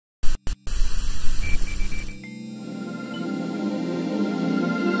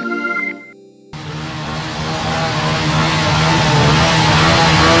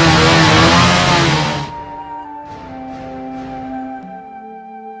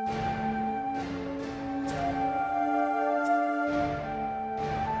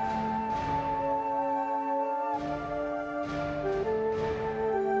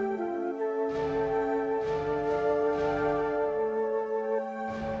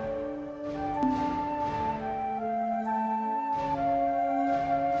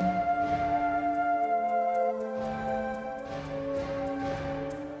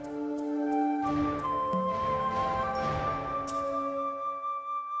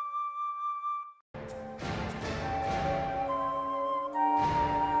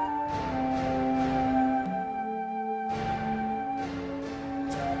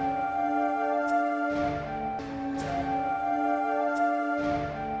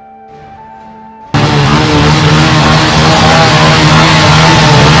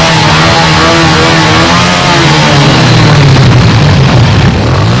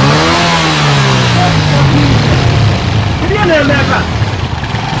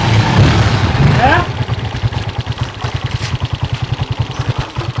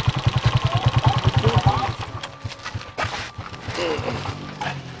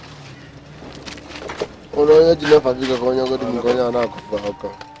Ono ya jile fabika konya ko dum konya na ko fa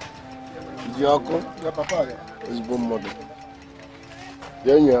ko. Yako ya papa is bom modo.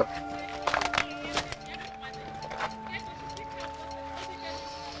 Yenya.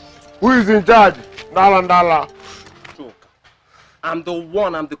 Who is in charge? Dala. I'm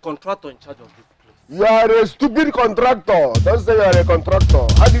the contractor in charge of this place. You are a stupid contractor. Don't say you are a contractor.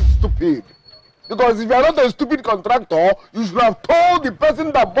 How is stupid? Because if you are not a stupid contractor, you should have told the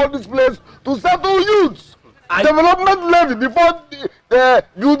person that bought this place to settle youths. Development levy before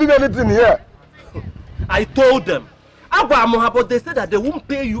building anything here. I told them. But they said that they won't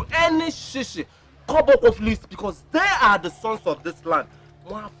pay you any shishi, kobo of lease because they are the sons of this land.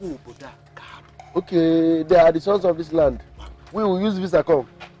 Okay, they are the sons of this land. We will use Visacom.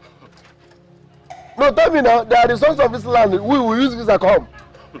 No, tell me now, they are the sons of this land. We will use Visacom.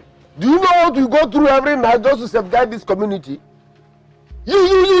 Do you know what we go through every night just to safeguard this community?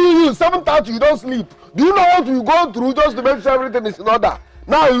 You, 7:30, you don't sleep. Do you know what we go through just to make sure everything is in order?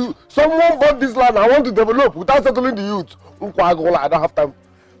 Now, someone bought this land, I want to develop without settling the youth. I don't have time.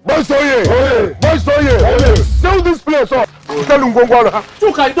 Boys, sell this place up. Tell him go.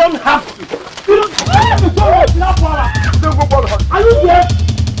 Look, I don't have to. Are you there?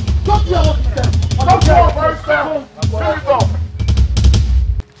 Don't hear what he said.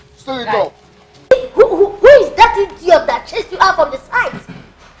 Still it up. Who is that idiot that chased you out from the site?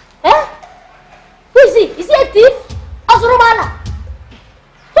 Eh? Who is he? Is he a thief? Osromana?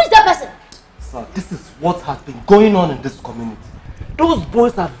 Who is that person? Sir, this is what has been going on in this community. Those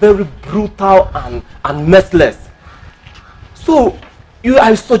boys are very brutal and merciless. So,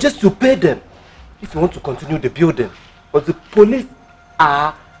 I suggest you pay them if you want to continue the building. But the police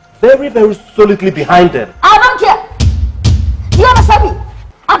are very, very solidly behind them. I don't care. You understand me?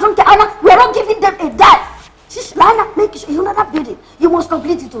 I don't care. We are not giving them a dime. Just line up, make sure you know that building. You must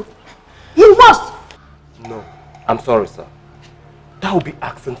complete it too. You must. No, I'm sorry, sir. That will be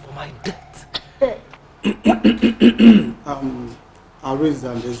asking for my debt. I'll raise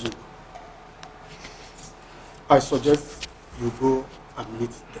the issue. I suggest you go and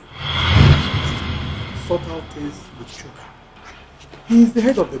meet them. Sort out things with Chuka. He is the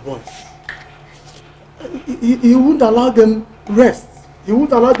head of the boys. He won't allow them rest. He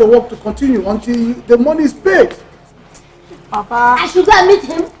won't allow the work to continue until the money is paid. Papa, I should go and meet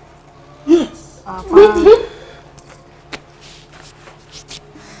him? Yes. Papa. Meet him?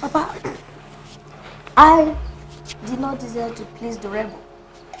 Papa, I did not desire to please the rebel.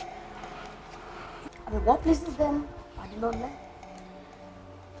 I mean, what pleases them, I did not learn.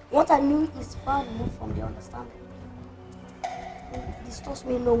 What I knew is far removed from the understanding. It disturbs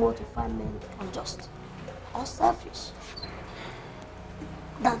me no more to find men unjust or selfish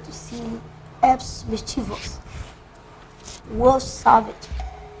than to see apes mischievous, wolves savage,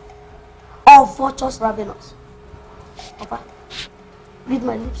 or vultures ravenous. Papa, read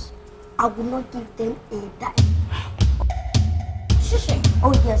my lips. I will not give them a dime. Shush.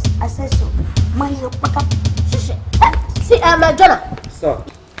 Oh yes, I said so. Money, pack up. Shush. See, Jonah. Sir.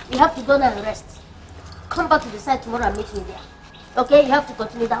 You have to go there and rest. Come back to the site tomorrow and meet me there. Okay? You have to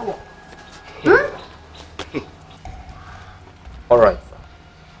continue that work. All right, sir.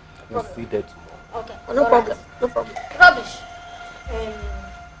 We'll see that tomorrow. Okay. No problem. No problem. Rubbish.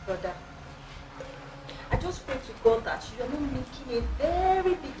 Brother, I just pray to God that you are not making a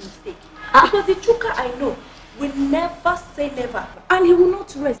very big mistake. Because the Chuka I know will never say never. And he will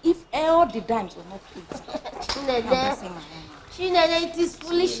not rest if all the dimes were not paid. Chinedu, it is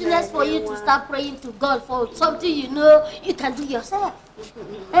foolishness for you to start praying to God for something you know you can do yourself.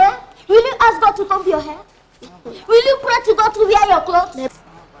 Will you ask God to comb your hair? Will you pray to God to wear your clothes?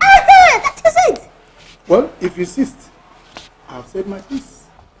 That is it. Well, if you insist, I've said my piece.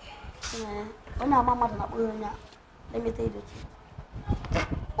 Let me tell you the truth.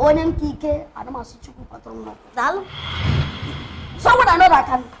 Someone I know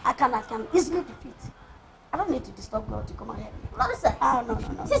that I can easily defeat. I don't need to disturb God to come and help me. Listen.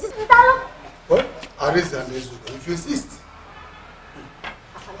 No. Well, I raise the issue. If you insist,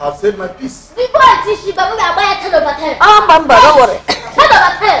 I've said my piece. Before I teach you, I'm going to buy a 10 over 10. Bamba, don't worry. 10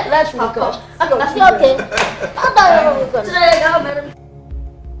 over 10. Let's go. Okay. Today,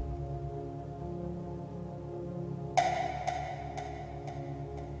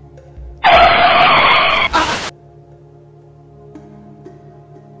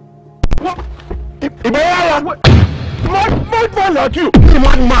 Madman like you!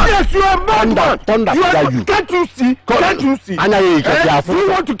 Madman! Yes, you are a madman! Thunder, you. Can't you see? Can't you see? You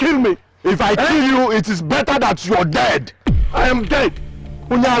want to kill me? If I kill you, it is better that you're dead. I am dead.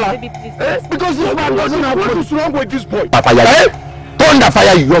 Unyala. Because this man doesn't have what is wrong with this boy. Thunder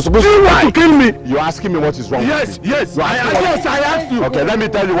fire you. You're supposed to want to kill me. You're asking me what is wrong with me. Yes, I asked you. Okay, let me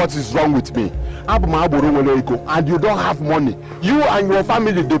tell you what is wrong with me. And you don't have money. You and your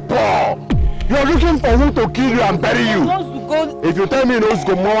family, they poor. You're looking for who to kill you and bury you. If you tell me no,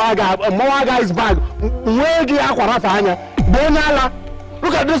 Moaga is bad.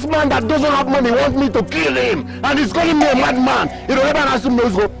 Look at this man that doesn't have money, wants me to kill him, and he's calling me a madman. You don't ever ask him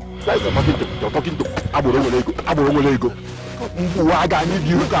those go. You're talking to Aborongolego. Mbuwaga need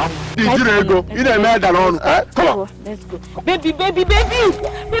you come. Did you go? You don't know that on. Come on. Let's go. Baby, baby, baby.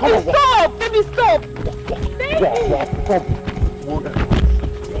 Baby, stop. Baby, stop. Baby. Come.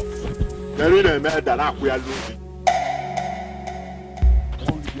 There is a man that we are losing.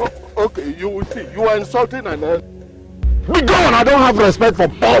 Okay, you will see. You are insulting and be gone! I don't have respect for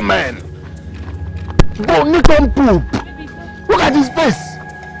poor men. Don't make them poop. Look at his face.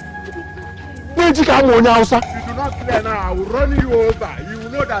 You do not clear now. I will run you over. You will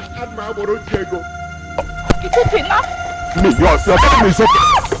know that Adma Borodiego. It's okay now. Me, you're telling me it's okay.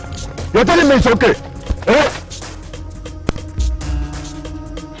 You're telling me it's okay. Eh?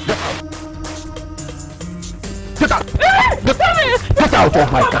 Get out. Get out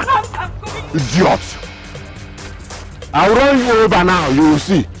of my car. Idiot. I'll run you over now, you will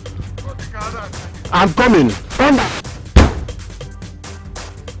see. I'm coming. Thunder.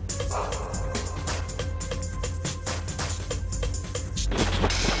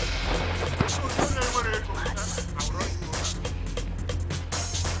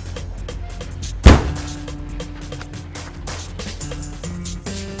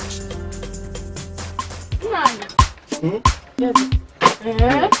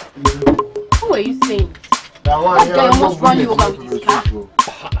 Who are you saying? That guy almost run you over with his car.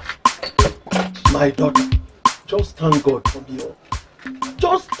 My daughter, just thank God for me.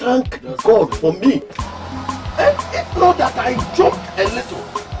 Just thank God for me. And if not that I jumped a little,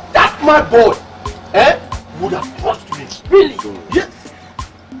 that my boy would have touched me. Really? Yes.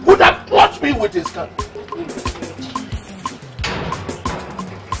 Would have touched me with his car.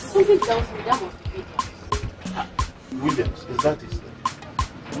 Something tells me that must be Williams, is that his name?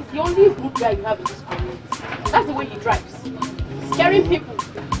 He's the only good guy you have in this community. That's the way he drives. Scaring people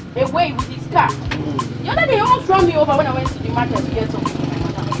away with his car. The other day he almost ran me over when I went to the market to get something for my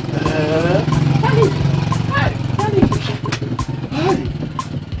mother. Tell him.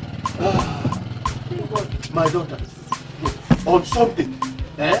 My daughter, on Sunday,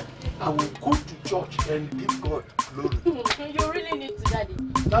 I will go to church and give God glory. You really need to, Daddy.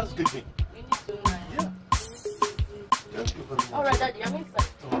 That's giving. You need to know. Yeah. Thank you very much. Alright, Daddy, I'm inside.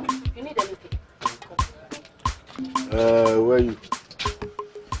 Okay. If you need anything, where you?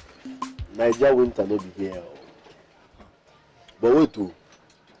 Nigeria winter no be here. But wait,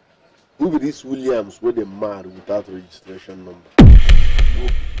 who be this Williams where they mad without registration number?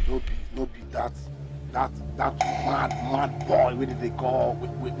 No be that mad boy. What did they call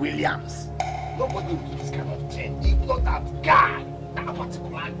Williams? Nobody will do this kind of thing. If not that guy, that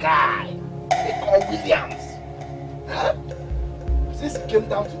particular guy, they call Williams. Huh? Since he came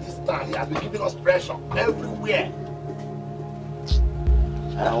down to this town, he has been giving us pressure everywhere.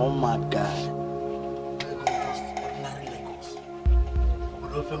 That one mad guy.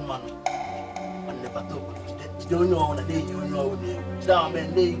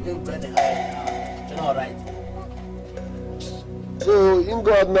 So, in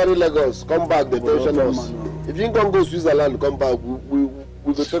go ordinary Lagos, come back, they pension us. If you can go Switzerland, come back, we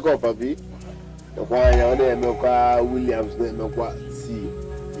go take off a bit. Williams, see,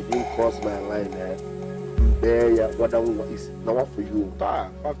 you didn't cross my line, There, what is now for you?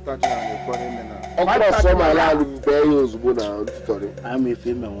 I'm a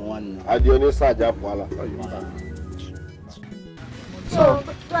female one. I do only say that. So,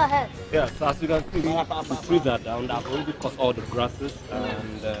 go ahead. Yeah, so as you can see, the trees are down. I've already cut all the grasses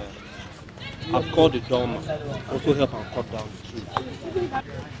and I've called the dorm also help and cut down the trees.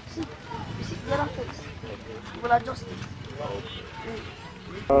 See, the other face. We'll adjust it.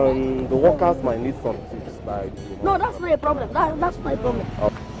 The workers might need some tips like... No, that's not a problem. That's not a problem.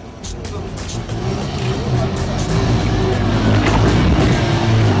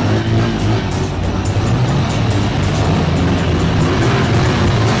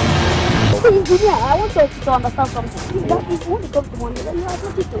 Engineer, I want you to understand something. That is when it comes to money, then you have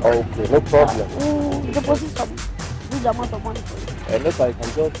nothing to. Okay, no problem. Deposit some huge amount of money for you. Unless I can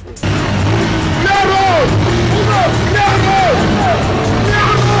just...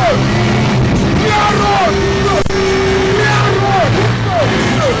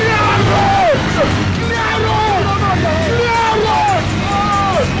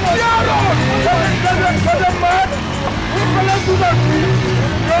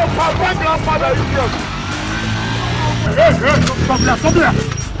 there, stop there.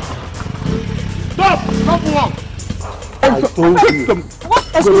 Stop! Stop walk! What?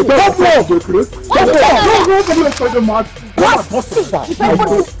 Excuse me. Stop walk!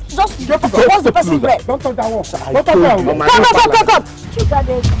 Just what's the person bread? Don't touch that one. Don't touch that one. Come. You got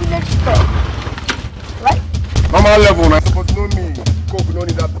the village fair, right? Normal level, man. But no need. Coke, no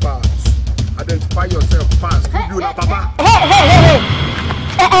need that fast. Identify yourself fast. You na papa. Hey.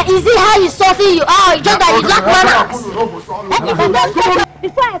 Is it how he's sorting you? Oh, just that you black man.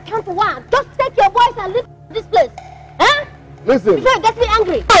 Before I count to 1, just take your voice and leave this place. Huh? Listen. Before you get me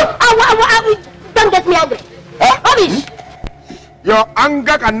angry. Don't get me angry. Rubbish. Your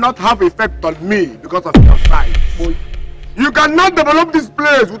anger cannot have effect on me because of your size. You cannot develop this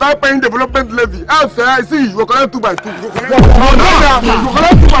place without paying development levy. Else, I see you collect 2 by 2. You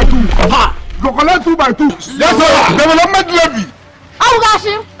collect 2 by 2. You collect 2 by 2. Yes, sir. Development levy. Oh gosh,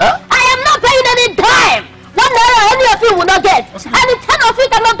 I am not paying any dime. 1 naira any of you will not get. And the 10 of you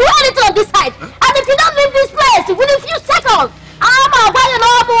cannot do anything on this side. And if you don't leave this place within a few seconds, I'm a buy an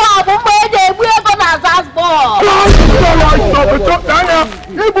album where they will go to Zasbog.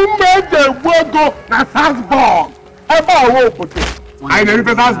 I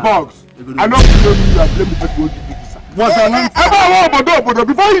never Zasbog. I know you are blaming people.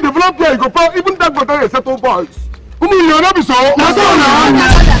 Before you develop here, you go even that got a settle boys. Stop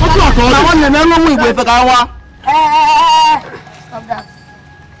that.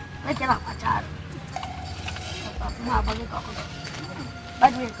 Make it up, my child.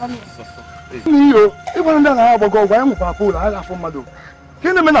 Come here. Even then, I have a go. I am a fool. I have a mother.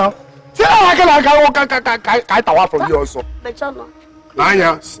 Kill him now. See, I can walk from you also.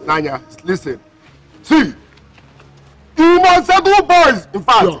 Nanya, listen. See, you must settle boys. In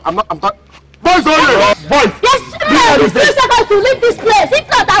fact, I'm not. Boys only! Boys! Yes, sir! 3 seconds to leave this place. If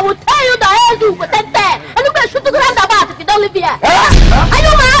not, I will tell you the hell you will take there. And you can shoot the ground about if you don't live here. Are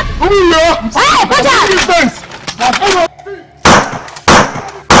you mad? Who are you? Hey, watch out!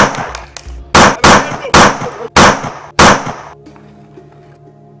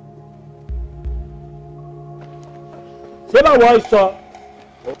 Seba Waiso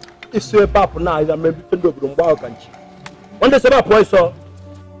is a pap now, I may be from Wow country. When the Seba Waiso.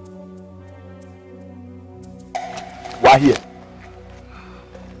 Why here?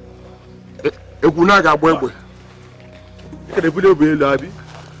 Egunaga Bwebwe. You can put it in lobby.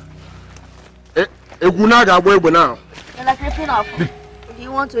 Egunaga Bwebwe now. You're like ripping off. Do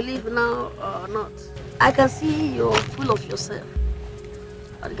you want to leave now or not? I can see you're full of yourself.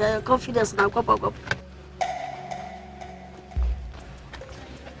 I got your confidence now.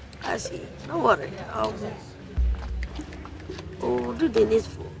 I see. Don't worry. We'll do the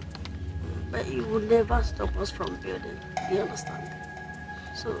needful. But it will never stop us from building. Do you understand?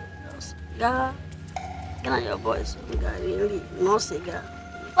 So, get on your voice. Really, no cigar.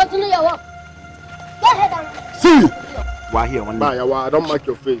 Continue your work. Go ahead and see. Why here? I don't mark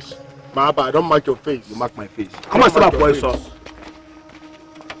your face. I don't mark your face. You mark my face. Come on, stop, boy, sir.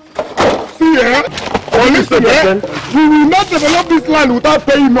 See, listen, we will not develop this land without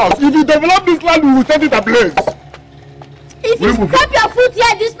paying us. If you develop this land, we will set it ablaze. If you step your foot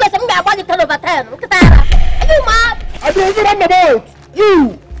here in this place, I'm going to turn over 10. Look at that. Are you mad? I don't even about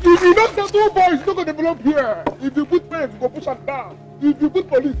you. If you don't settle boys, you're not going to develop here. If you put pains, you go push them down. If you put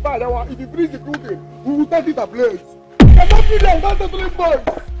police fire, if you freeze the cooking, we will set it ablaze. I'm not doing that, not settling boys.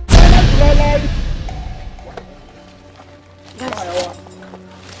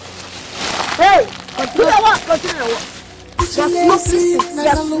 Hey, continue your work, continue your work. There's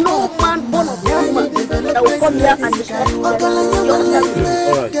no man born of woman that will come here and destroy you.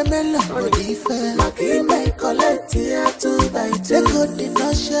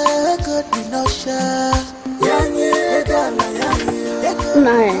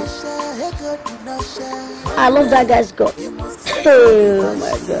 Nice. I love that guy's God. Oh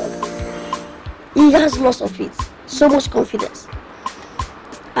my God. He has lots of it. So much confidence.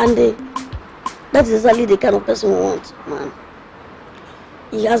 And that is exactly the kind of person we want, man.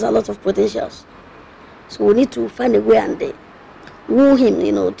 He has a lot of potentials. So we need to find a way and woo him,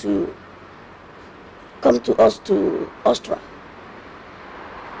 to come to us to Austria.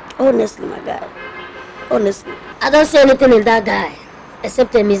 Honestly, my guy. Honestly. I don't see anything in that guy,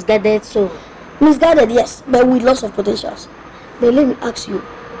 except a misguided soul. Misguided, yes, but with lots of potentials. But let me ask you,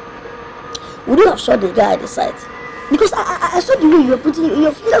 would you have shot the guy at the site? Because I saw the way you were putting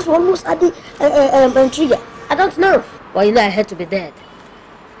your fingers were almost at the trigger. I don't know. Well, I had to be dead.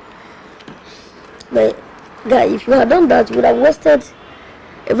 But, guy, if you had done that, you would have wasted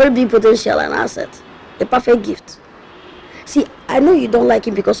a very big potential and asset. A perfect gift. See, I know you don't like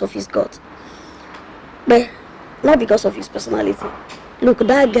him because of his God. But Not because of his personality. Look,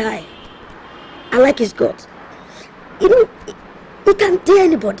 that guy, I like his guts. You know, he can dare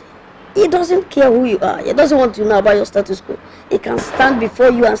anybody. He doesn't care who you are. He doesn't want to know about your status quo. He can stand before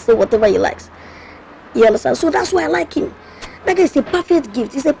you and say whatever he likes. You understand? So that's why I like him. That guy is a perfect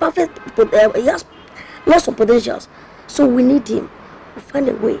gift. He's a perfect, he has lots of potentials. So we need him. We find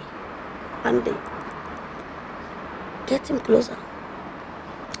a way and get him closer.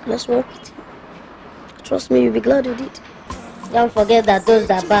 Let's work with him. Trust me, you'll be glad you did. Don't forget that those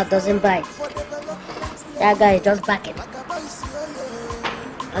that bite doesn't bite. That guy is just backing.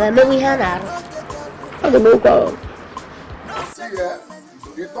 And then we had that. I don't know, God. See,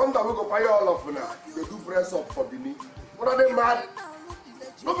 the thunder will go fire all of now. They do press up for the knee. What are they mad?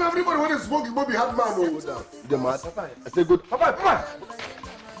 Not everybody when they smoke, you be hard man over there. They're mad. I say good. Papa, come on.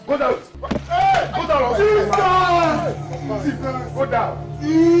 Go down. Hey, go down. Jesus. Go down.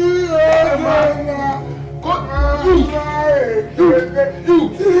 Go down.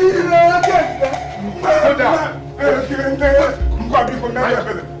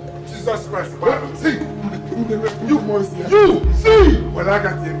 Jesus Christ. See. You see. When I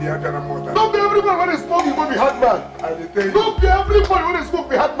got in the other motor. Don't be everybody when they smoke, you be hard man. Don't be everybody when they smoke,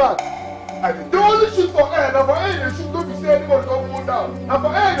 be hard man. They only shoot for air. Now for air they shoot, don't be say anybody don't go down. Now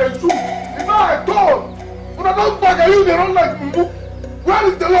for air they shoot. If I told, when I don't back at you, they don't like Mbu. Where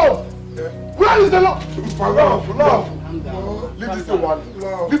is the love? Where is the love? Love. Leave this to one.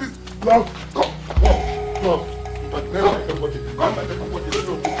 Leave this. Love. Come. Love.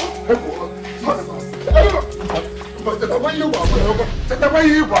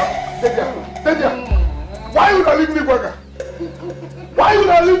 Why would I leave me, brother? Why would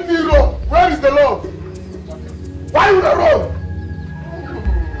I leave me wrong? Where is the love? Why would I run?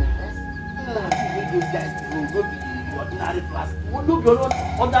 Those guys go to the ordinary class. Look, you're not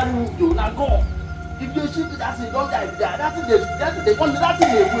ordinary move, you're not go. If you shoot that thing, don't die there. That's it, they want that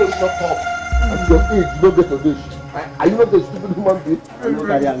thing, they will shut up. At your age, you don't get to this. Are you not a stupid human being?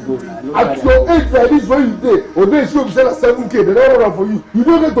 At your age like this, when you say, Odeshi will sell a 7K, they don't run for you. You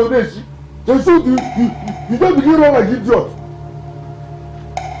don't get Odeshi. They shoot you, you don't begin run like idiot.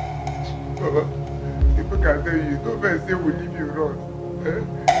 People can tell you, don't say we leave you run.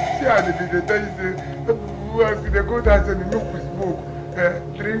 See how they tell you, say, they go down and look with smoke,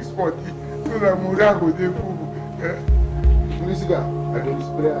 drink spotty, so that Mura go there food. Listen, I don't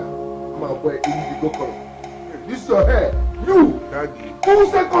spray. My boy, you need to go come. This is your hair. You! 2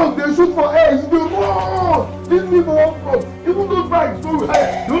 seconds, they shoot for air. You do run! These people walk from. Even those bags go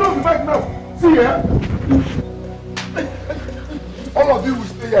ahead. You know the bag now. See here? All of you will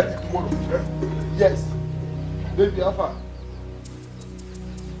stay here till tomorrow. Yes. Baby, how far?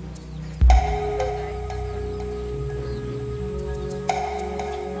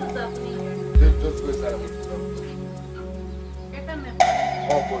 What's happening? Just go inside and wait for them.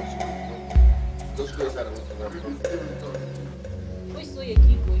 All boys. Just go inside and wait for them. Who saw your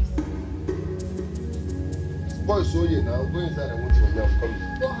key boys? Boys, so here now. Go inside and wait for me. I'm coming.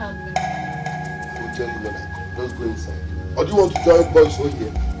 Don't have me. I will tell you when I come. Just go inside. Or do you want to join boys so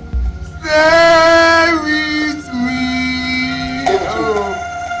here? Stay with me.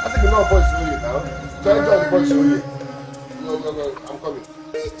 I think you know boys so here now. Join boys so here. No, I'm coming.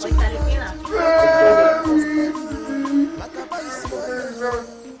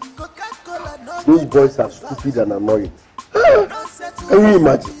 Those boys are stupid and annoying. Can you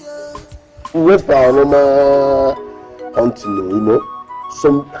imagine? We went for our normal hunting, you know.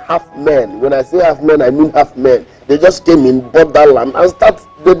 Some half men. When I say half men, I mean half men. They just came in, bought that land, and start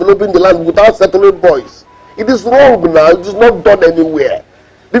developing the land without settling boys. It is wrong now. It is not done anywhere.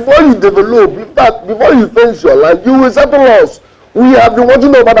 Before you develop, in fact, before you fence your land, you will settle us. We have been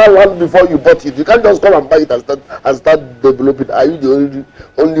watching over that land before you bought it. You can't just come and buy it and start developing. Are you the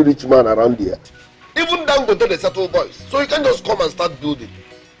only rich man around here? Even down to the settle boys. So you can't just come and start building.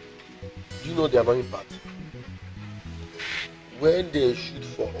 Do you know the annoying part? When they shoot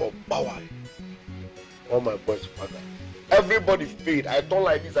for power, all my boys father. Everybody fade. I turn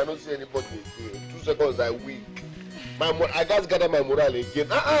like this, I don't see anybody again. 2 seconds, I weak. I just gather my morale again.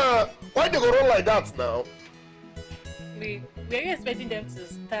 Why they go run like that now? Were you expecting them to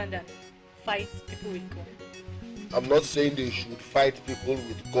stand and fight people with guns? I'm not saying they should fight people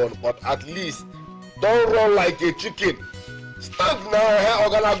with gun, but at least don't run like a chicken. Stand now,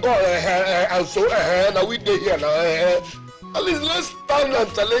 gonna go and so now we dey here now. At least let's stand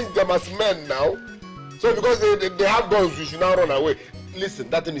and challenge them as men now. So because they have guns, we should now run away. Listen,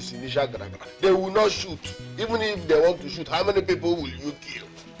 that thing is initial gragra. They will not shoot. Even if they want to shoot, how many people will you kill?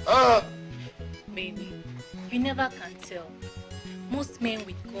 Maybe. You never can tell. Most men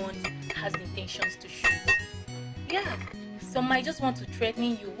with guns has intentions to shoot. Yeah. Some might just want to threaten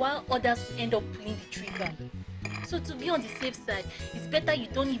you while others will end up pulling the trigger. So to be on the safe side, it's better you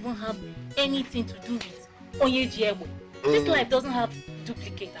don't even have anything to do with Onyejiebo. This life doesn't have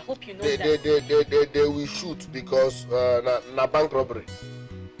duplicate. I hope you know that. They will shoot because na bank robbery.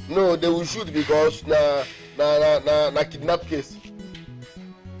 No, they will shoot because na kidnap case.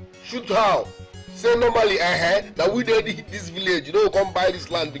 Shoot how? Say normally, that we did hit this village, you know, come buy this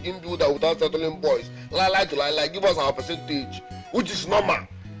land, begin do that without settling boys. Like, give us our percentage, which is normal.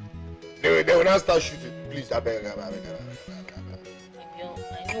 They will not start shooting. Please, I beg. I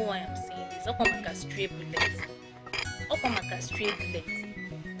know why I'm saying this. Up on my stray bullets. Up on my stray bullets.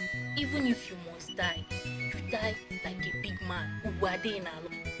 Even if you must die, you die like a big man who are there in our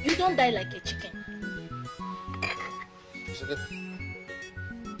life. You don't die like a chicken.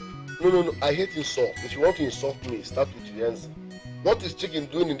 No, I hate insult. If you want to insult me, start with the answer. What is chicken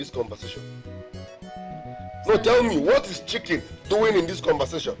doing in this conversation? No, tell me, what is chicken doing in this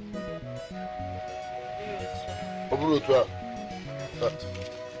conversation?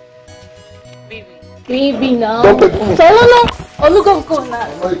 Baby now. Don't take me. No. Oh, look, go now.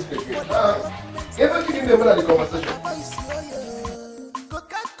 Everything in the middle of the conversation.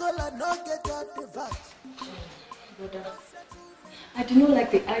 Brother, I do not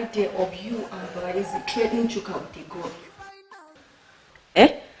like the idea of you and Baraisi trading Chuka with a gun.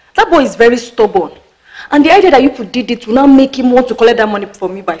 That boy is very stubborn. And the idea that you did it will now make him want to collect that money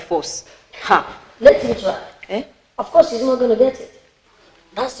from me by force. Ha! Let him try. Of course he's not going to get it.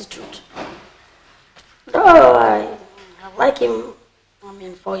 That's the truth. No, I like him,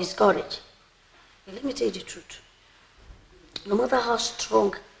 for his courage. But let me tell you the truth. No matter how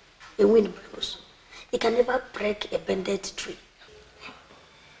strong a wind blows, it can never break a bended tree.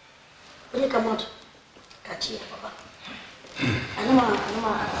 When you come out, catch it, Papa.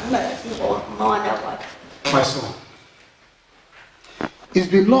 My son, it's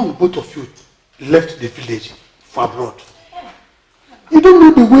been long both of you left the village for abroad. You don't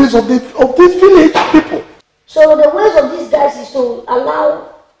know the ways of this village people. So the ways of these guys is to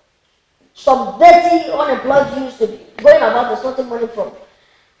allow some dirty, unemployed youths to be going about extorting money from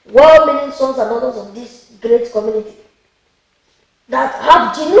well-meaning sons and daughters of this great community that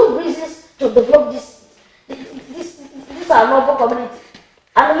have genuine reasons to develop this our noble community,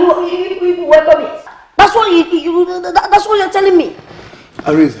 and you welcome it. That's what you're telling me.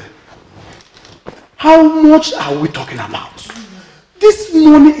 Areza, how much are we talking about? This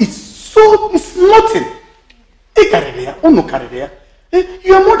money is nothing. You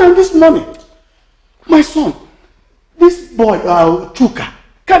are more than this money. My son, this boy, Chuka,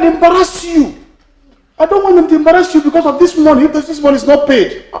 can embarrass you. I don't want him to embarrass you because of this money, because this money is not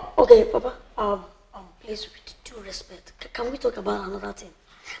paid. Okay, Papa, please, with due respect, can we talk about another thing?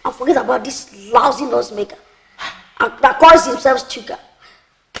 And forget about this lousy nose maker that calls himself Chuka.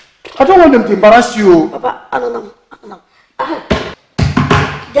 I don't want him to embarrass you. Papa, I don't know.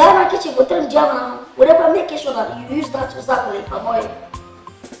 They are not kitchen, but tell them, whatever, make sure that you use that to start with, boy.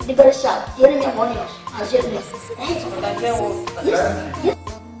 The very sharp, hearing me money, and hearing me. Yes.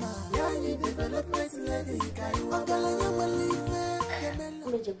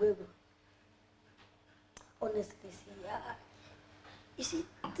 Honestly, you see,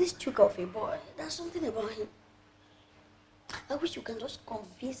 this Chuka of a boy, there's something about him. I wish you can just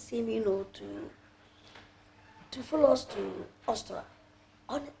convince him, to follow us to Austria.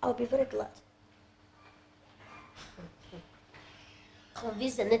 I'll be very glad.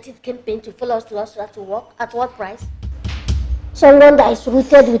 Convince the native campaign to follow us to Austria to work? At what price? Someone that is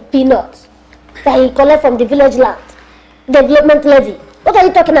rooted with peanuts that he collect from the village land. Development levy. What are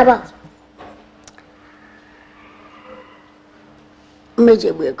you talking about?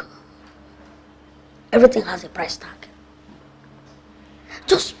 Everything has a price tag.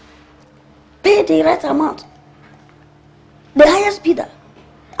 Just pay the right amount. The highest bidder.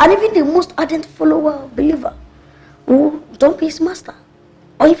 And even the most ardent follower, believer, who don't be his master.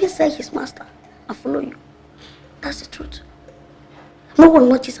 Or even say his master and follow you. That's the truth. No one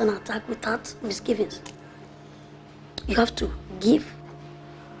launches an attack without misgivings. You have to give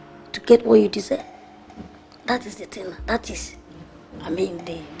to get what you deserve. That is the thing. That is,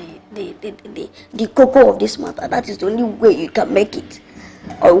 the cocoa of this matter. That is the only way you can make it.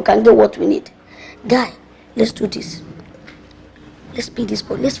 Or we can get what we need. Guy, let's do this. Let's pay this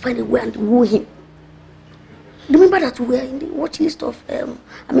boy. Let's find a way and woo him. Remember that we are in the watch list of,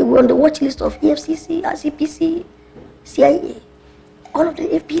 we're on the watch list of EFCC, RCPC, CIA, all of the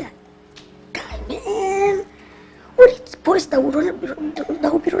FBI. Guy, man. All these boys that will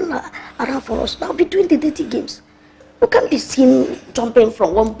be running around for us, that will be doing the dirty games. You can't be seen jumping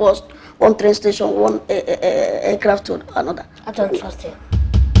from one bus, one train station, one aircraft to another. I don't trust him.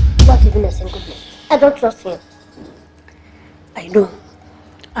 Not even a single bit. I don't trust him. I know.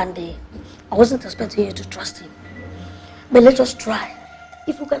 And I wasn't expecting you to trust him. But let's just try.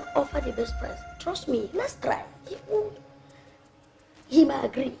 If you can offer the best price, trust me, let's try. He might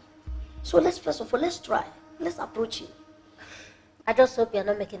agree. So let's first of all, let's try. Let's approach him. I just hope you're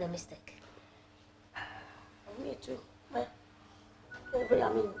not making a mistake. Me too. Well,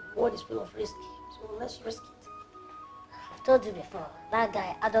 world is full of risk. So let's risk it. I've told you before, that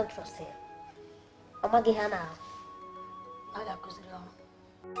guy, I don't trust him. Omagihana.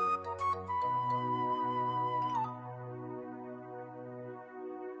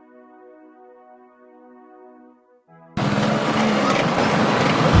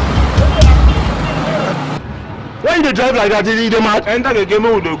 Why you drive like that? Is it mad? Enter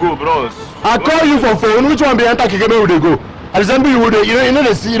Ikedieze with the go, bros. I call you for phone. Which one be enter Ikedieze with the go? Example, you know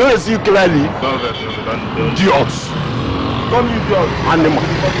they see you clearly. Idiots. Come idiot. Animal.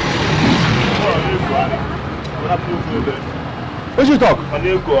 What you talk? I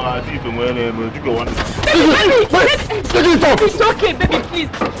need to go and see if I'm going to go one. What you talk? It's okay, baby, please.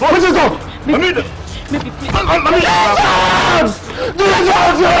 What you talk? Maybe please.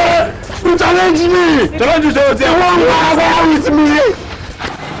 You challenge me! Challenge you, sir. You won't go with me!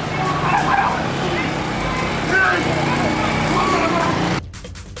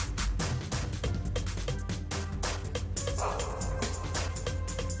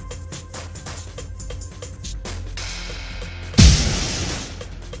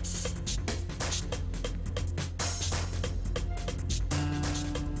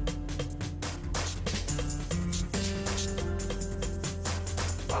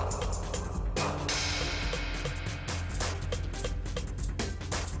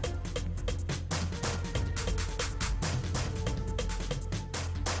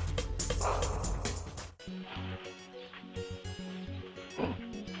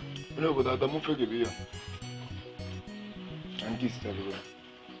 No, but I'm not going to and this everywhere.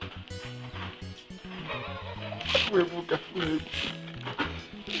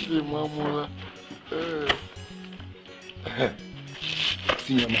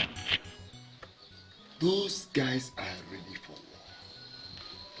 Senior man, those guys are ready for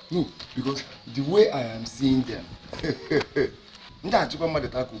war. No, because the way I am seeing them, because you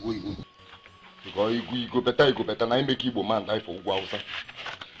go better, now you make Igbo man die for Ugwausa.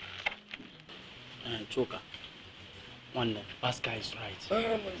 Choker, one Pascal is right.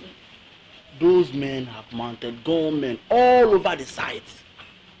 Those men have mounted gunmen all over the site.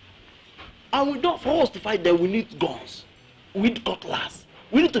 And we don't, for us to fight them, we need guns. We need cutlass.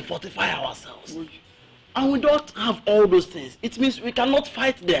 We need to fortify ourselves. And we don't have all those things. It means we cannot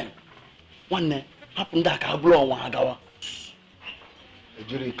fight them. One happen that I blow one agawa.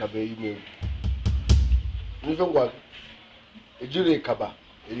 Ejire kaba ime. Even one. Ejire kaba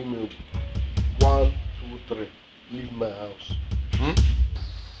ime. 1, 2, 3. Leave my house.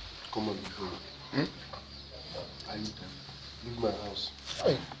 Come on, before. I need them. Leave my house.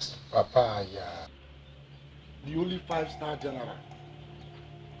 Hey, Papa, yeah. The only 5-star general.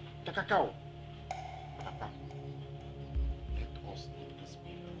 Takakao. Papa, let us take this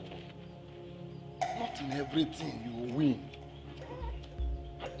people. Not in everything you win.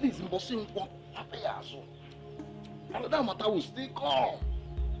 At least in Bossing, another matter will still come.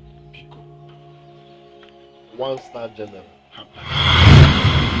 1-star general.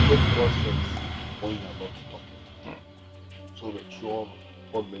 Make nonsense when you are not talking. So that you all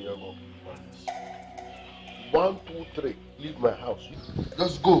 1 million of friends. 1, 2, 3. Leave my house.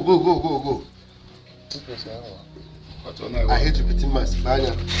 Just go. I hate repeating my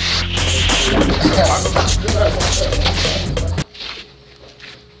Spanish.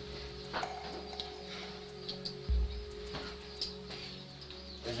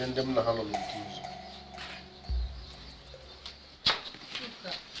 Isn't them the Halloween keys?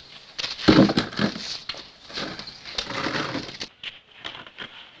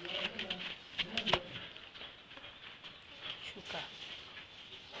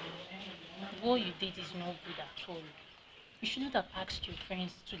 What you did is not good at all. You shouldn't have asked your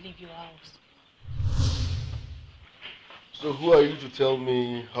friends to leave your house. So who are you to tell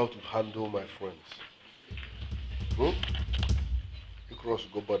me how to handle my friends? You cross,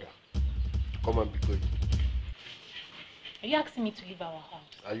 go bother. Come and be good. Are you asking me to leave our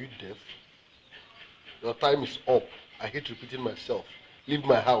house? Are you deaf? Your time is up. I hate repeating myself. Leave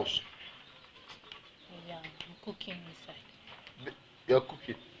my house. Yeah, I'm cooking inside. You're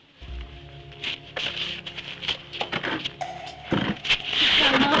cooking.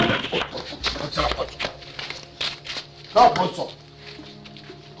 Help what's up?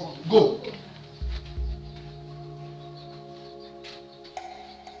 Come on, go.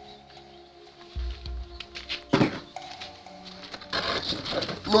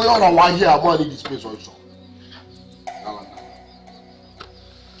 No, you're not one here. I'm going to need this place also.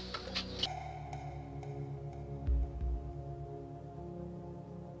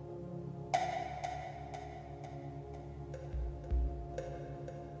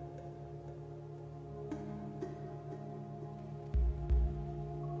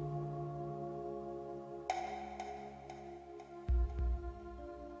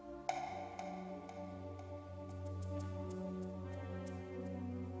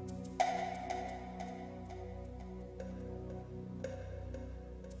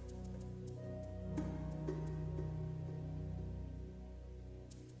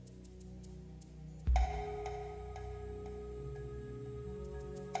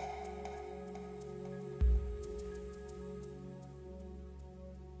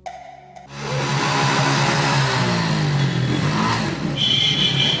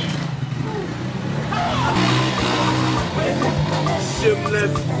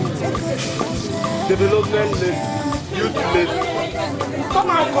 Development youth. Come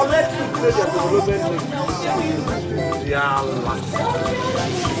and collect the development. Yeah,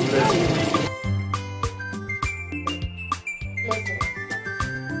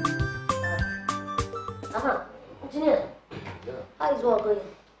 Engineer, how is work going?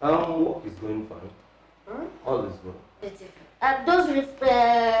 Work is going fine. All is good. Beautiful. Those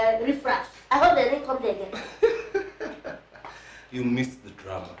riffraffs, I hope they didn't come there again. You missed the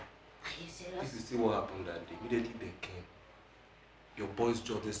drama. Are you serious? If you see what happened that day, immediately they came. Your boys,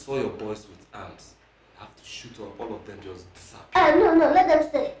 they saw your boys with arms. You have to shoot up, all of them just disappear. No, let them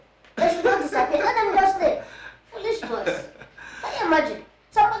stay. They should not disappear. Let them just stay. Foolish boys. Can you imagine?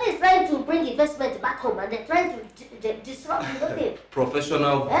 Somebody is trying to bring investment back home and they're trying to disrupt the whole thing.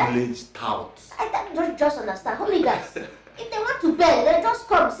 Professional village touts. I don't just understand. Hooligans. If they want to beg, they just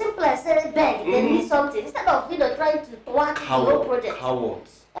come. Simple as say beg. They need something. Instead of trying to thwart the whole project.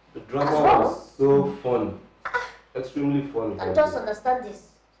 Cowards. The drama was so fun. Extremely funny. I just understand this.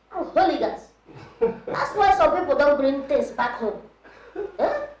 Oh, hooligans. That's why some people don't bring things back home.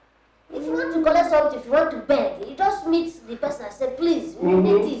 Huh? If you want to collect something, if you want to beg, you just meet the person and say, please, we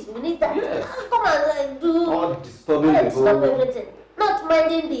need this, we need that. Yes. Come and do all disturbing everything. Not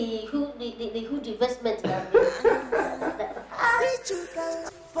minding the hood investment.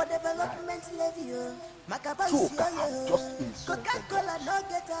 For development level, Coca-Cola no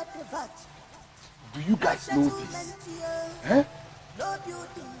get at the VAT. Do you guys know this? Eh?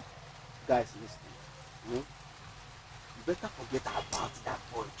 Guys, listen. You better forget about that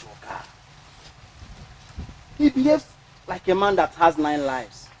boy Joker. He behaves like a man that has 9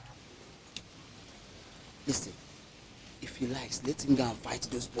 lives. Listen, if he likes, let him go and fight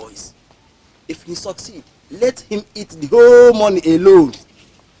those boys. If he succeeds, let him eat the whole money alone.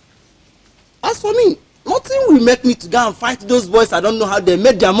 As for me, nothing will make me to go and fight those boys. I don't know how they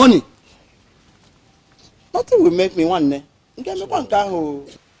made their money. Nothing will make me one day.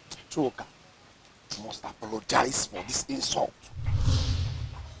 Joker, you must apologize for this insult.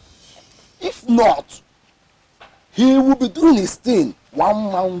 If not, he will be doing his thing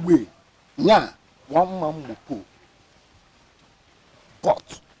one man way. Yeah, one man will pull.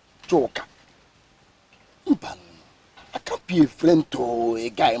 But, Joker, I can't be a friend to a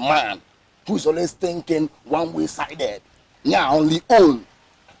guy, man, who is always thinking one way sided. Yeah, only own.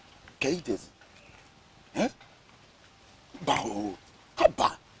 Ikedieze. Eh? Bao.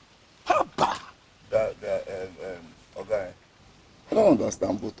 Haba. Okay. I don't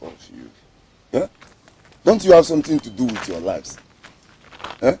understand both of you. Yeah? Don't you have something to do with your lives?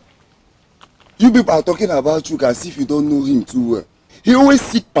 Eh? You people are talking about you as if you don't know him too well. He always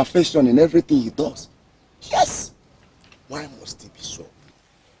seeks perfection in everything he does. Yes. Why must he be so?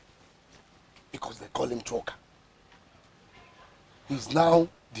 Because they call him Joker. He's now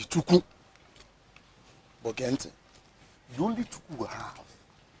the Chuku. But Gente, the only Chuku we have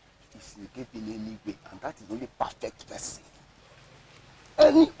is Ikedieze anyway, and that is the only perfect person.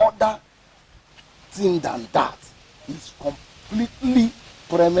 Any other thing than that is completely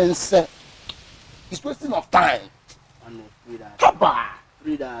premise. It's wasting of time. And free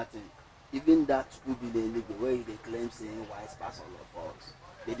that thing. Even that will be the illegal way they claim saying wise pass all of us.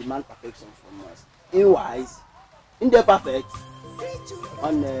 They demand perfection from us. In wise, in the perfect,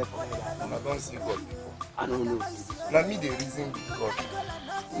 on the I don't see God before. I don't know. Now me the reason because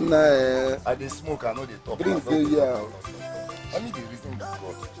I dey smoke, I know they talk. Bring the yeah. I me the reason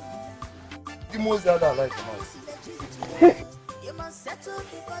because the most that I like now is You must settle the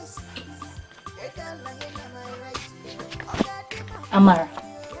voice. Amara,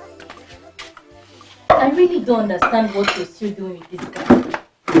 I really don't understand what you're still doing with this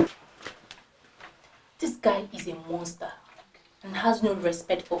guy. This guy is a monster and has no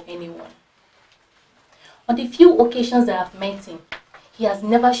respect for anyone. On the few occasions that I've met him, he has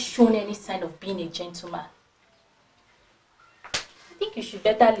never shown any sign of being a gentleman. I think you should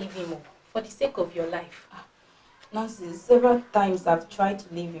better leave him for the sake of your life. Nancy, several times I've tried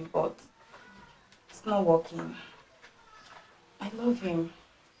to leave him, but it's not working. I love him.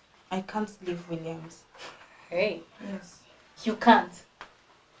 I can't leave Williams. Hey. Yes. You can't.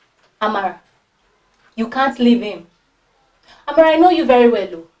 Amara, you can't leave him. Amara, I know you very well,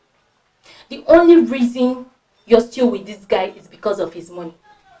 though. The only reason you're still with this guy is because of his money.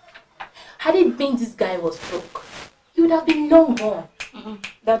 Had it been this guy was broke, you would have been long gone.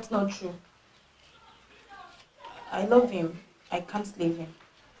 That's not true. I love him. I can't leave him.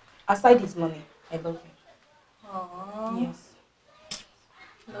 Aside his money, I love him. Aww. Yes.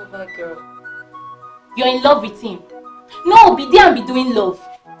 Love that girl. You're in love with him. No, be there and be doing love.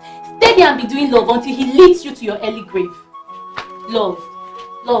 Stay there and be doing love until he leads you to your early grave. Love.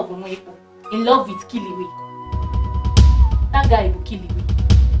 Love, Umwepo. In love with Kiliwe. That guy will Kiliwe.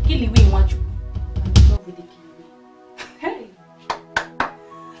 Kiliwe in Wachu. I'm in love with the Kiliwe. Hey.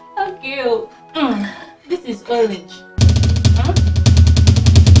 Okay. This is orange. Huh?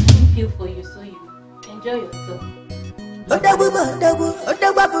 Let me peel for you so you enjoy yourself.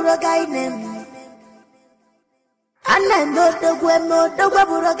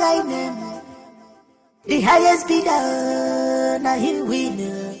 The highest bidder, na him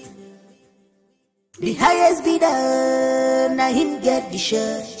winner. The highest bidder, na him get the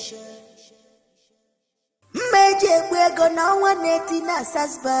share. Major, we're gonna 180 na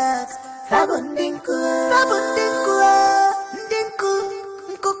Sasbach. Fabundinku,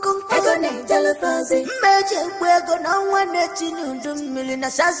 Egone Jalafazi. Major, we're gonna 180 million na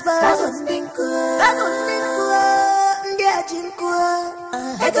Sasbach. Fabundinku, Ndiajinku,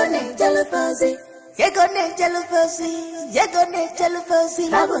 Egone Jalafazi. Yegone jealousy,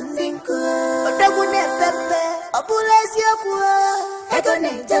 Fabundinku, Odagune Pepe, Obulesi Okua,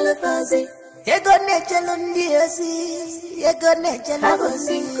 Yegone jealousy, Yegone jelondiasi, Yegone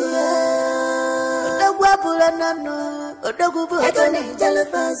jealousy, Odagwabula Nano, Odagubu, Yegone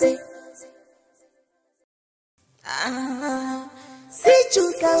jealousy. See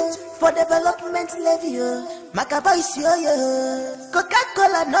Chuka for development levy, Makaba is yo,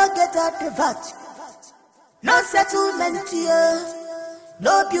 Coca-Cola no get out the VAT. No settlement here,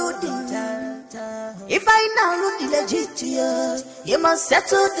 no building. If I now look legit here, you must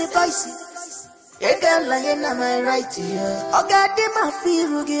settle the voices. You can't lie in my right here. Oh God, they ma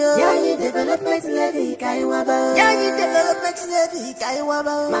feel here. Yeah, you development levy, Kaiwaba. Yeah, you development levy,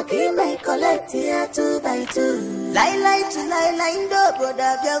 Kaiwaba. Maki may collect here 2 by 2. Lie to lie, no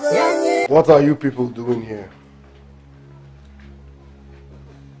brother. What are you people doing here?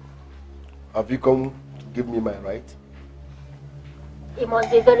 Have you come give me my right? It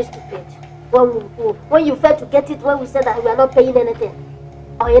must be very stupid. When you failed to get it when we said that we are not paying anything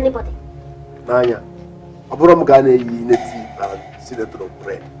or anybody. Nanya,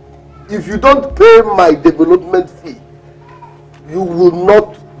 if you don't pay my development fee, you will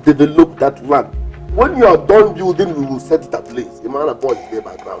not develop that land. When you are done building, we will set it ablaze.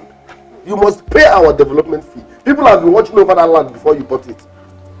 Background. You must pay our development fee. People have been watching over that land before you bought it.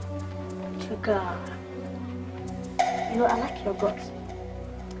 Sugar. You know, I like your guts,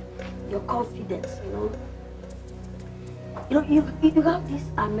 your confidence, you know, you have this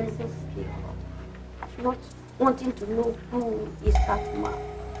amazing skill of not wanting to know who is that man.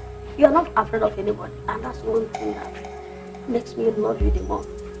 You are not afraid of anybody, and that's one thing that makes me love you the more.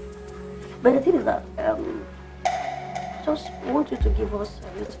 But the thing is that, just want you to give us a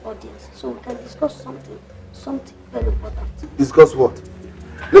little audience so we can discuss something very important. Discuss what?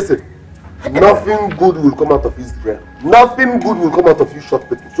 Listen. Nothing good will come out of Israel. Nothing good will come out of you short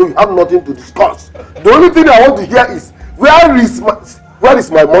people. So you have nothing to discuss. The only thing I want to hear is where is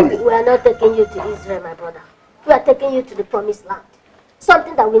my money? We are not taking you to Israel, my brother. We are taking you to the promised land.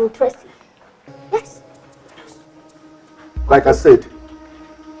 Something that will interest you. Yes. Like I said,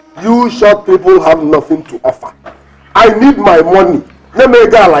 you short people have nothing to offer. I need my money. Let me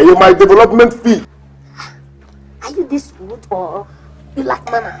get my development fee. Are you this rude or you lack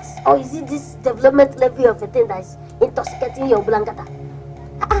manners? Or is it this development level of a thing that is intoxicating your blankata?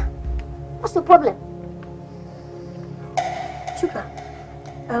 What's the problem? Chuka,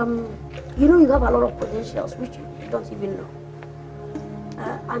 you know you have a lot of potentials which you don't even know.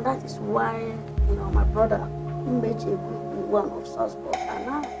 And that is why, you know, my brother made a good one of Salzburg. And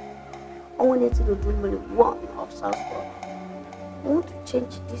now, I want you to do only one of South Park. I want to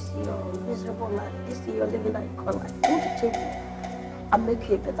change this your miserable life, this your living that you call life. I want to change it and make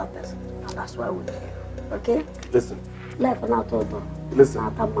you a better person. And that's why we're here. Okay? Listen. Life and out of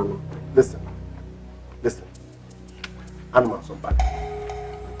Listen. Listen. Animals are bad.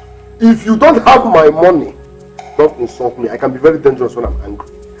 If you don't have my money, don't insult me. I can be very dangerous when I'm angry.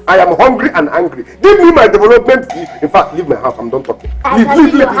 I am hungry and angry. Give me my development fee. In fact, leave my house. I'm done talking. Leave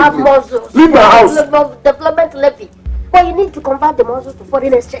my house. Development levy. But you need to convert the muscles to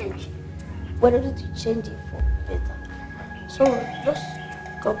foreign exchange. We're ready to change it for better. So just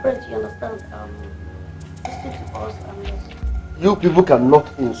cooperate, you understand? Listen to us and You people cannot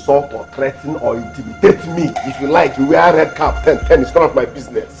insult or threaten or intimidate me. If you like, you wear a red cap, 10. It's none of my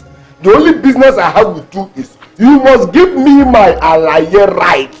business. The only business I have with you is you must give me my alaye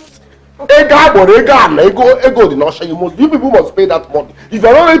rights. You people must pay that money. If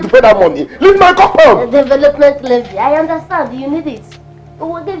you're not ready to pay that money, leave my compound. the development levy. I understand. You need it. We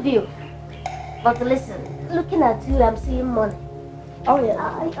will give you. But listen, looking at you, I'm seeing money. Oh yeah.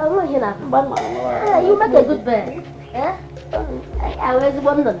 I'm not here now. You make a good bed. Yeah? I was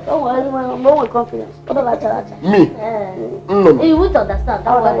wondering. Don't worry, no one confidence. Me? No. You won't understand.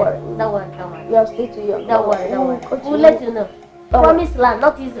 Don't worry. You are still too young. Don't worry. We'll let you know. Promised land,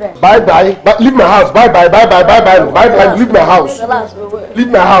 not Israel. Bye. But leave my house. Bye. Leave my house.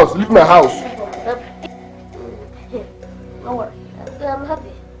 Leave my house. Don't worry. I'm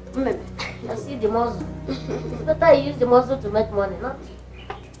happy. I see the muscle. It's better you use the muscle to make money, not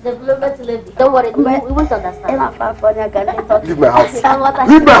development levy. Don't worry, we won't understand. Leave my house.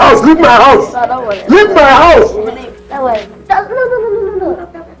 Leave my house. Leave my house. Leave my house. Don't worry. No.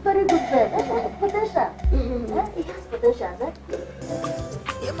 Very good man. Potential. It has potential, eh?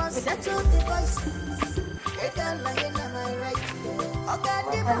 You must settle the voices. You can't lie in my right.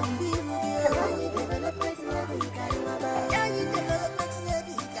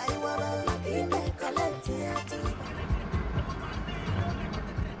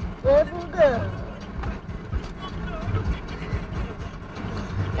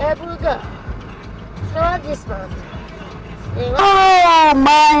 Ebuga. Show this man. Oh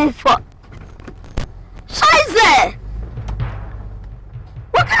my fuck. Scheiße!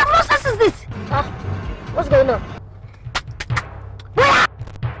 What kind of process is this? What's going on?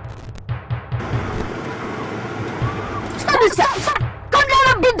 Stop this car! Come down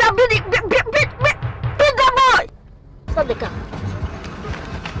and beat that boy! Stop the car.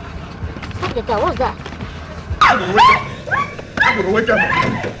 What's that? I'm gonna wake up.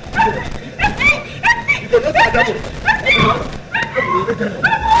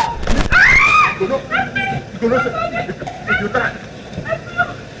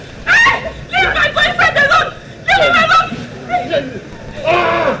 Leave my boyfriend alone! Leave him alone!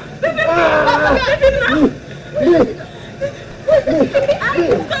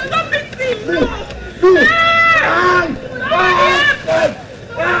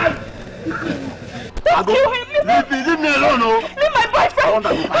 Leave me alone, no? Leave my boyfriend! I want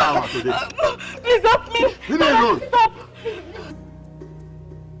that to fire out today. Please help me! Leave me alone! Stop!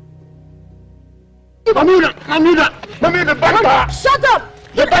 Mommy, the banter! Shut up!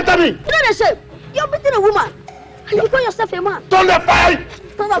 You banter me! You know the shame. You're beating a woman. And you call yourself a man. Turn the fire!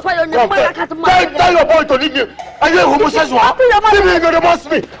 Turn the fire on the boy. Tell your boy to leave me. Are you a homosexual? Leave me, you're the boss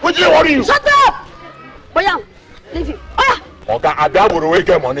me. What do you worry you? Shut up! Boyan, leave him. Okay, Abi will wake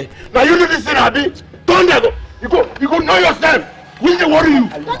up money. Now you do this thing, Abi. Turn the You go know yourself. Will they worry you?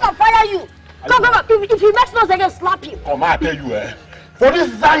 Turn the fire you. Come. If he makes noise again, slap him. Come on, I tell you, for this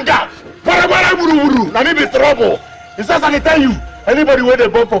Zanga, now maybe trouble. It's just I tell you, anybody where they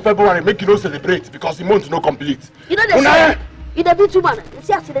born for February, make you no celebrate because the month no complete. You know the shame. You the beat woman. You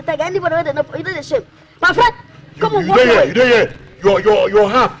see, I see the tag. Anybody where they know, you know the shame. My friend, come on, walk away. You there. You're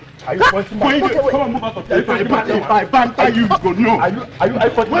half. Are you pointing back? Come on, move out of there. If I banter you, go no. Are you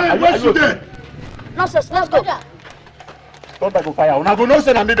there? Nonsense, let's go. Don't go fire. Now go no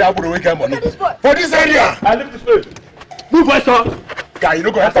say na maybe I will wake up money. For this area. I leave this place. Move west, sir. Guy, you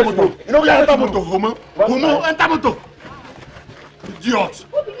no go enter motor. You no go enter motor, homo. Homo, enter motor. Idiot.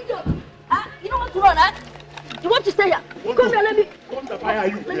 Who be idiot? You don't want to run, huh? You want to stay here? Come here, let me. Come to fire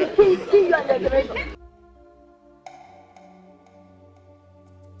you. Let me kill you and the generation.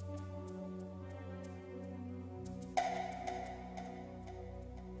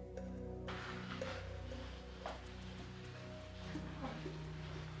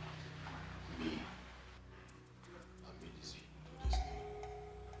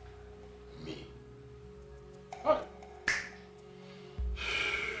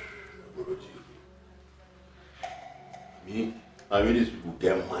 I mean, these people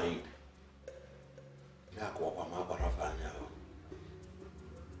get mind.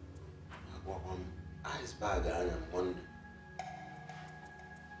 bag on Monday.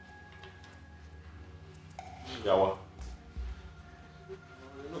 Yawa.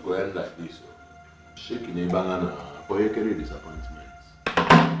 I'm not going to end like this. Shaking a banana for your career disappointments.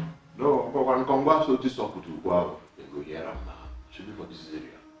 No, but when come back to this up to go, they go here and now. Should be for this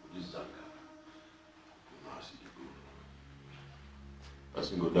area. This is Zanga.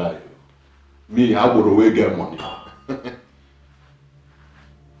 Person go die. Me, I go away get money.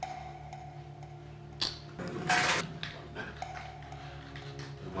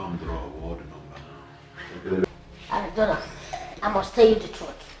 Donna, I must tell you the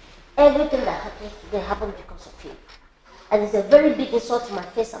truth. Everything that happens today happened because of you. And it's a very big insult to my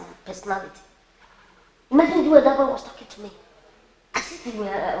face and my personality. Imagine the way that boy was talking to me. As if we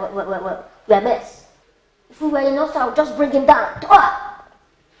were mates. If we were in Osita, I would just bring him down.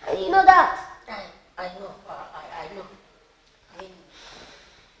 You know that? I know. I know. I mean,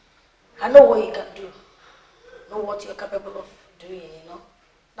 I know what you can do. I know what you're capable of doing, you know.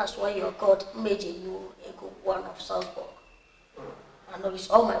 That's why you're called Major Ego One of Salzburg. I know it's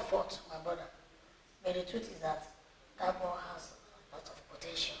all my fault, my brother. But the truth is that boy has a lot of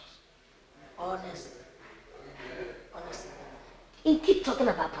potential. Honestly. You keep talking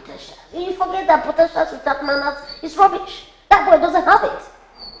about potential. You forget that potential with that man is rubbish. That boy doesn't have it.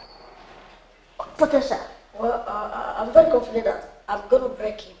 Potential. Well, I'm very confident that I'm going to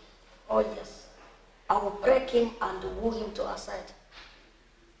break him. Oh, yes. I will break him and woo him to our side.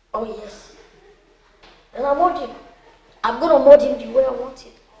 Oh, yes. Then I mold him. I'm going to mold him the way I want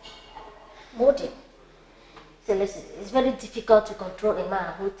it. Mold him. So listen, it's very difficult to control a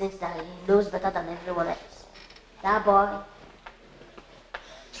man who thinks that he knows better than everyone else. That boy.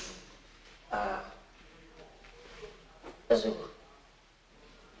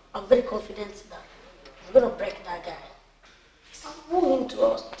 I'm very confident that I'm going to break that guy. I'll move him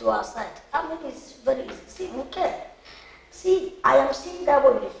to our side. I mean, it's very easy. See, we care. See, I am seeing that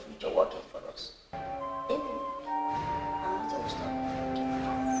boy in the future working for us. Amen. And nothing will stop.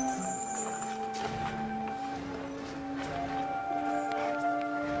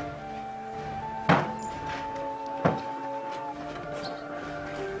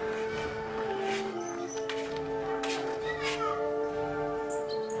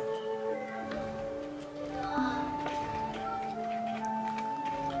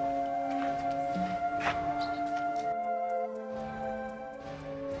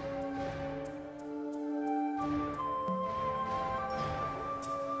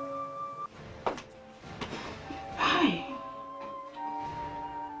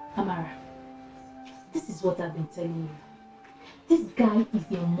 What I've been telling you. This guy is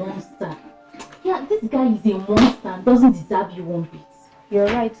a monster. Yeah, this guy is a monster and doesn't deserve you one bit. You're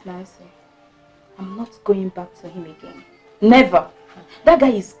right, Nancy. I'm not going back to him again. Never. That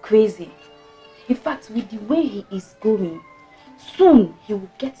guy is crazy. In fact, with the way he is going, soon he will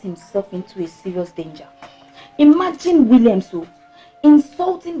get himself into a serious danger. Imagine Williams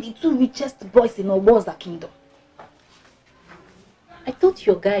insulting the two richest boys in Oboza kingdom. I thought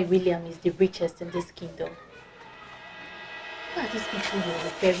your guy William is the richest in this kingdom. Who are these people you're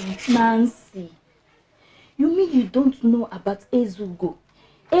referring to? Nancy, you mean you don't know about Ezugo,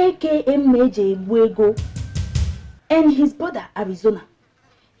 aka Major Buego, and his brother Arizona,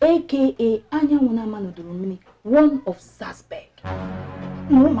 aka Anyawuna Manodoromini, one of Salzburg?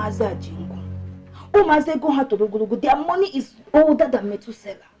 No Maza Jingo. Oh Mazego Hatorogo, their money is older than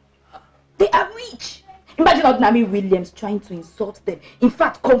Methuselah. They are rich. Imagine ordinary Williams trying to insult them. In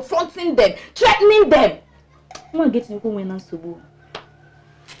fact, confronting them, threatening them. I want to get to when I'm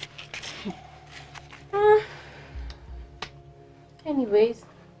Anyways,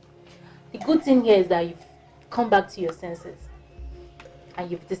 the good thing here is that you've come back to your senses and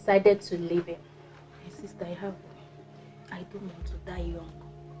you've decided to leave him. My sister, I don't want to die young.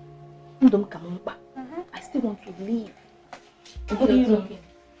 I still want to live. What are you talking?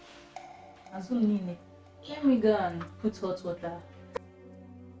 Let me go and put hot water.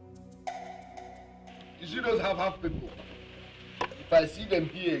 You see those half people? If I see them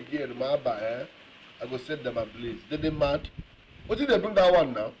here again, I go set them ablaze. They mad. What did they bring that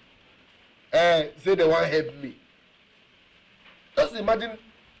one now? Say they want to help me. Just imagine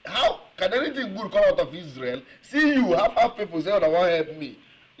how can anything good come out of Israel? See you, half people say they want to help me.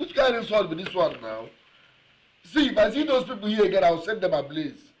 Which kind of insult with this one now? See, if I see those people here again, I'll set them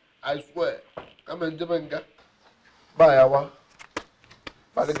ablaze. I swear. Come on, Jemenga. Bye, Awa.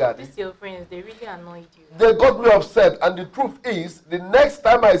 These your friends, they really annoyed you. They got me upset, and the truth is, the next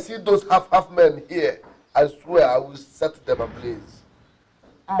time I see those half men here, I swear I will set them ablaze.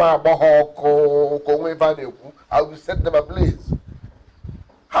 I will set them ablaze.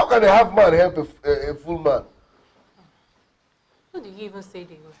 How can a half man help a full man? Who did you even say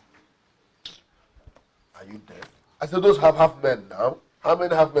they were? Are you deaf? I said those half men now. How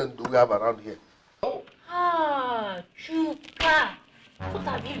many half men do we have around here? Oh. Ah, Chuka. What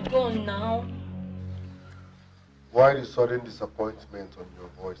have you done now? Why the sudden disappointment on your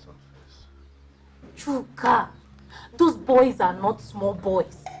voice and face? Chuka, those boys are not small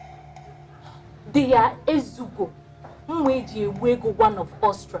boys. They are Ezugo, Mweji Ewego, one of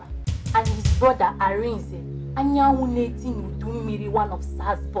Austria, and his brother Arinze, Anyawuneti Udumiri, one of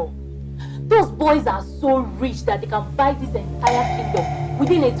Sasbo. Those boys are so rich that they can buy this entire kingdom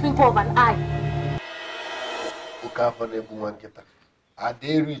within a twinkle of an eye. Are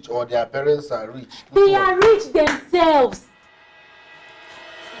they rich or their parents are rich? They are rich themselves.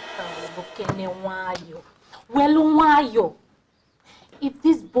 Well, if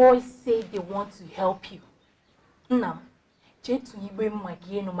these boys say they want to help you, now, your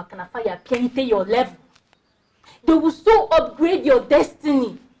level. They will so upgrade your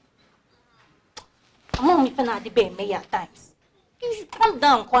destiny. I'm not even times. You should calm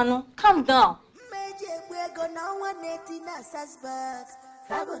down, Kwano. Calm down.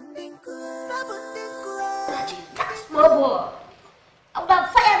 That small boy. I would have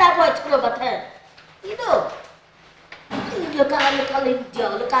fired that boy 2 over 10. You know. Look at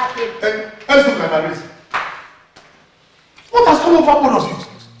him. Hey, let's look at this. What has come over both of you?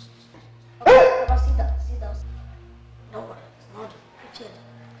 Papa, sit down. Don't worry, it's not Richard.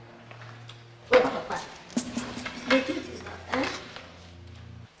 Wait, Papa. The truth is that,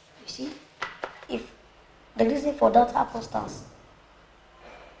 you see, if the reason for that happenstance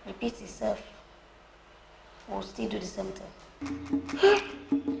repeats itself, we'll still do the same thing.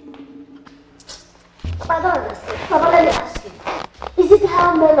 Papa, I don't understand. Papa, let me ask you. Is it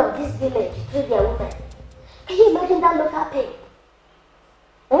how men of this village treat their women? Can you imagine that local pain?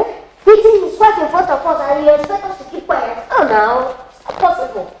 Beating his wife in front of us and you expect us to keep quiet? Oh no, it's not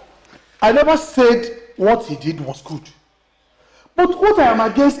possible. I never said what he did was good. But what I am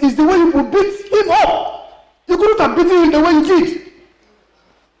against is the way you beat him up. You couldn't have beaten him the way you did.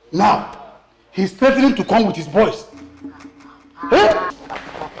 Now, he's threatening to come with his boys.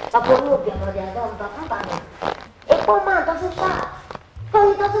 Papa, no, a poor man doesn't shout. So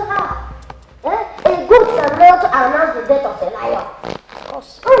he doesn't have. A goat cannot announce the death of a lion.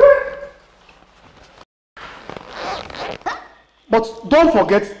 But don't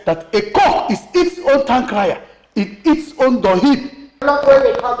forget that a cock is its own town crier. It eats own door heap. Not when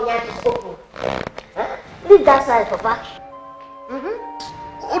the cock behind is open. Leave that side, Papa.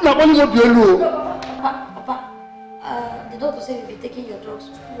 Papa, the doctor said you'll be taking your drugs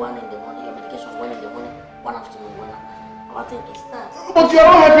 1 in the morning, your medication 1 in the morning, 1 afternoon, 1 afternoon. I think it's time. But you're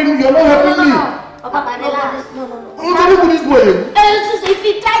not helping me. Papa, no. If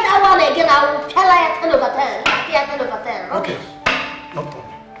you try that one again, I will tell her 10 over 10. 10 over 10. Okay. No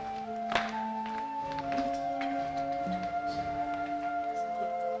problem.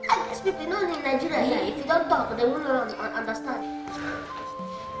 And these people, not in Nigeria here, if you don't talk, they won't understand.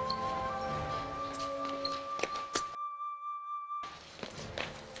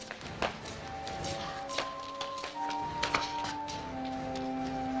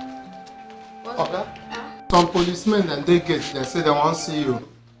 Okay. Some policemen and they say they won't see you.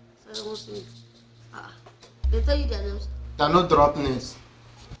 So they won't see me. They tell you their names? They are not drop names.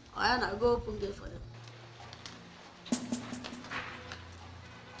 Oh, yeah, now go open gate for them.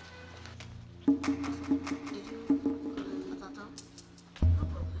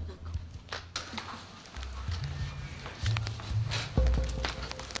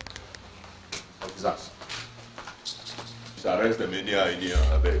 Officers. Arrest them any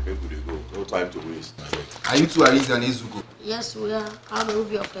I beg, people they go. No time to waste. Are you two Ariz and Ezugo? Yes, we are. How may we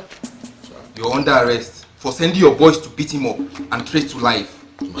be of help? You're under arrest for sending your boys to beat him up and trace to life.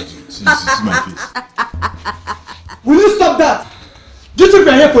 Imagine, see my face. Will you stop that? Do you think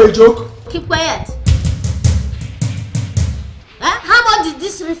we are here for a joke? Keep quiet. How much did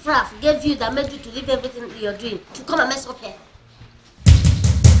this riffraff give you that made you to leave everything you're doing to come and mess up here?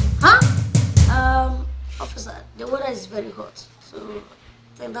 Huh? Officer, the weather is very hot, so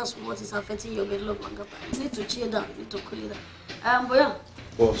I think that's what is affecting your mental mangata. You need to chill down, you need to cool it down. Boyan.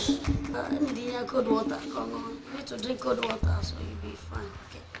 Boss. I need cold water. Come on. You need to drink cold water so you'll be fine.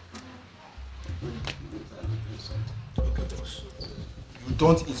 Okay, boss. You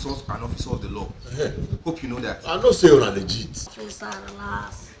don't insult an officer of the law. Hope you know that. I don't say you're legit. Officer,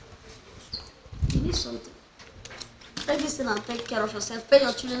 relax. You need something. Take this in and take care of yourself. Pay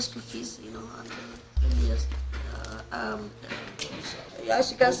your children's school fees, you know. And, yes.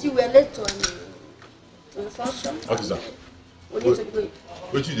 As you can see, we're late to the function. What is that? What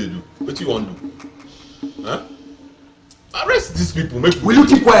you they do? What you want to do? Huh? Arrest these people. Will you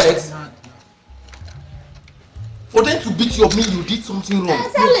keep quiet? For them to beat you up mean you did something wrong.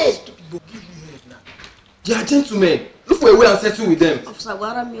 Exactly. They are gentlemen. Look for a way and settle with them. Officer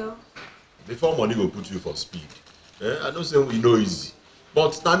Guaramio. Before money will put you for speed. I don't say we know easy.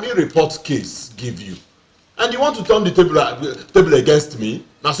 But Nami report case give you. And you want to turn the table against me?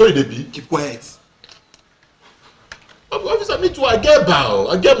 Now sorry they be. Keep quiet. Officer, me too, I get bow.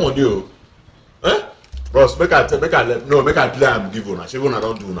 I get money. Eh? Bros, make I play I'm give una. She I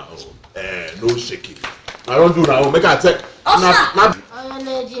don't do now. No shaking. I don't do now. Make I take. I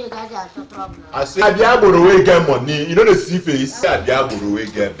say I be able to get money. You know the see face. I be able to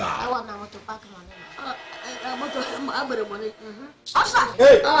get bow. I want to pack money. Hey!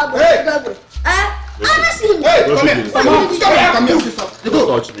 Hey, come here. Come here. Don't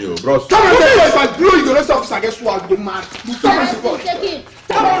touch me, bro. Come on, if I blow you, the rest of us I get swallowed. Be mad. Come on, take it.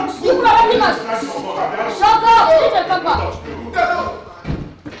 Come on, you probably must. Shut up. Leave the paper.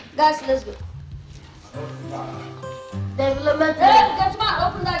 Guys, let's go. Development. Hey, get man,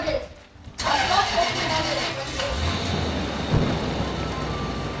 open that gate.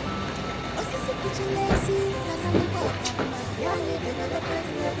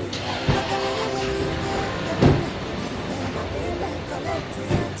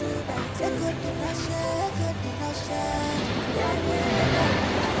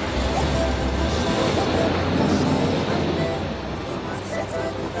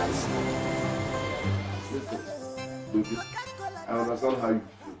 Listen, I understand how you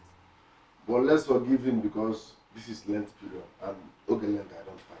feel, but let's forgive him because this is Lent period, and okay, Lent I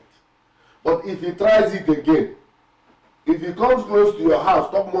don't fight. But if he tries it again, if he comes close to your house,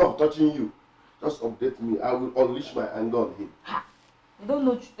 talk more of touching you, just update me. I will unleash my anger on him. You don't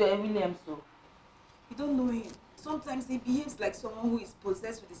know William, so you don't know him. Sometimes he behaves like someone who is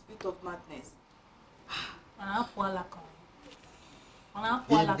possessed with the spirit of madness.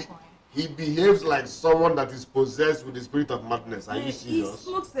 He behaves like someone that is possessed with the spirit of madness. Are you serious? He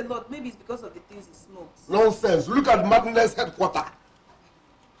smokes a lot. Maybe it's because of the things he smokes. Nonsense. Look at madness headquarters.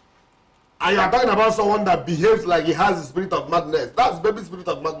 And you are talking about someone that behaves like he has the spirit of madness. That's baby spirit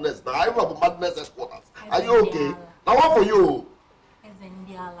of madness. Now I have a madness headquarters. Are you okay? Now what for you?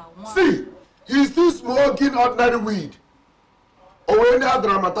 See, he's still smoking ordinary weed. Or when they are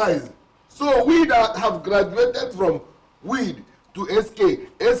dramatized. So we that have graduated from weed to SK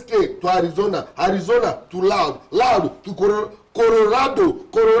to Arizona, Arizona to Loud to Colorado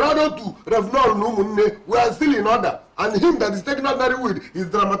to Revnol Numunne, we are still in order. And him that is taking ordinary weed is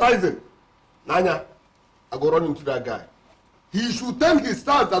dramatizing. Nanya, I go run into that guy. He should tell his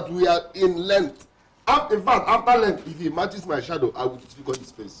stars that we are in Lent. In fact, after Lent, if he matches my shadow, I will disfigure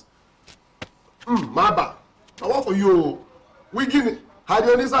his face. Maba. Now what for you? We give it.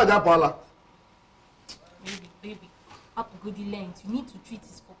 Hadionisa Japala. Baby. Up good Lent. You need to treat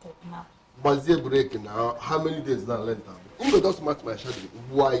his fuck up now. Bazie break now. How many days now Lent? Who will just match my shadow?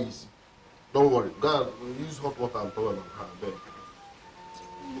 Why is it? Don't worry. Go and use hot water and towel on her bed.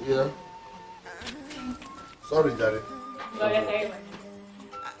 Yeah. Sorry, Daddy.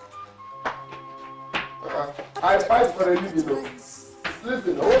 I fight for a living though.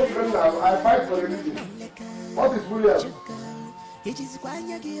 Listen, I want you now. I fight for a living. What is William?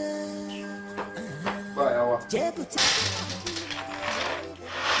 Bye, Awa.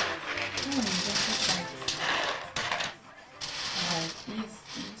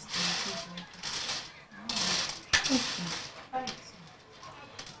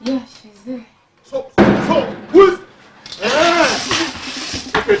 Yeah, she's there. So, who's...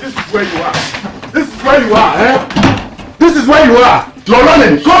 Okay, this is where you are. This is where you are, eh? This is where you are. You're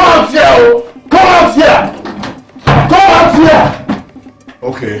running. Come out here, oh. Come out here. Come out here.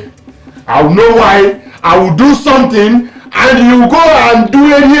 Okay. I'll know why. I will do something and you go and do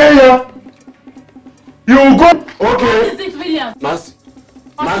it here. You will go. Okay. What is it, William? Nancy.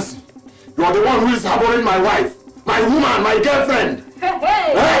 Nancy. You are the one who is harboring my wife. My woman, my girlfriend.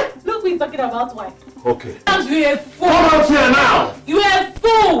 Hey. Eh? Look, we're talking about wife. Okay. You a fool. Come out here now. You a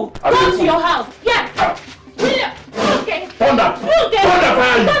fool. Go to your house. Yeah. William. Okay. Thunder. Okay. Thunder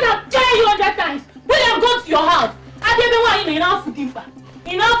fire you. Thunder. Tell you 100 times. William, go to your house. I didn't know why you enough for deeper.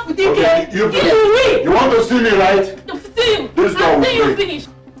 Enough for deeper. Okay. You want to see me, right? To see you. This door I'll will see you break. finish.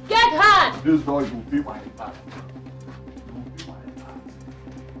 Get hard. This door will be my heart.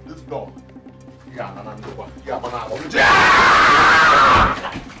 This door. Yeah,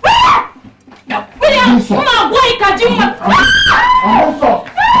 William, come on, boy, Kajima.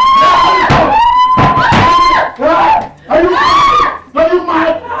 Are you mad?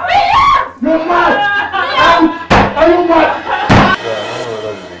 You're mad. Are you mad?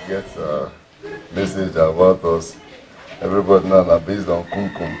 are based on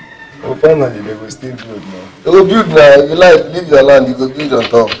kumkum. Oh, finally, they will still build now. They will build now. You like, leave your land, you go build on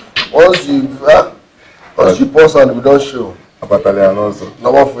top. Once you pause and we don't show. Abatalian also.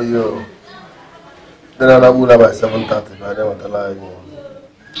 No more for you. Then I will have by 7:30. But I don't want to lie anymore.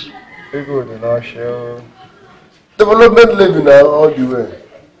 People do not show. Development living now all the way.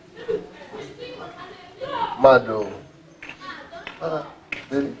 Mad though.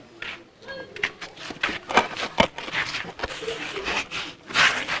 Baby.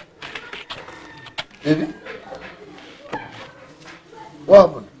 Baby? What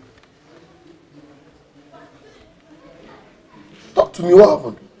happened? Talk to me, what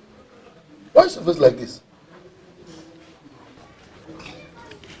happened? Why is your face like this?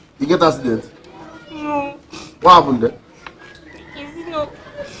 You get accident? No. What happened there? Is it not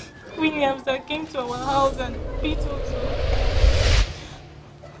Williams that came to our house and beat us?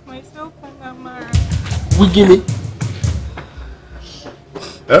 Myself and Amara. We give me?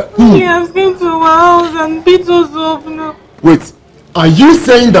 Williams came to our house and beat us up now. Wait, are you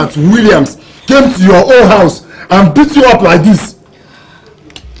saying that Williams came to your own house and beat you up like this?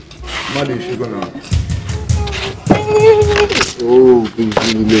 Mother, she gonna. Oh,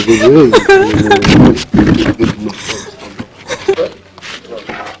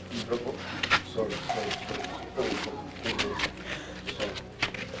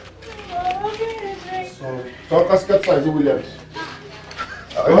 So, casket size, Williams.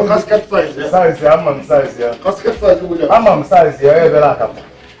 Casket size, yeah. Size, yeah. I'm size, yeah. Casket size, Williams. I'm size, yeah. Very like that.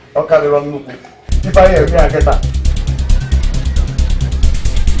 Okay, they run look. If I hear me, I get that.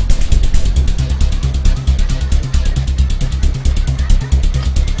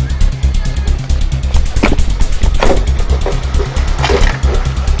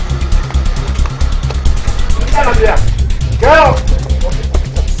 Get out!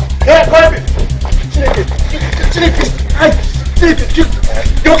 Get baby! Chinipi! Hey! Chinipi!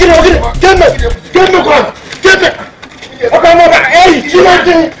 Get me! Get me, God! Get me! Okay, mama! Hey!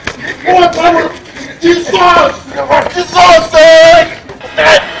 Chinipi! Jesus! Jesus!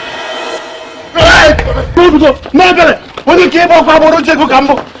 Hey! When you came off, I want to go.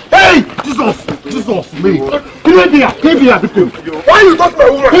 Hey! Jesus! Jesus! Me! Why you touch my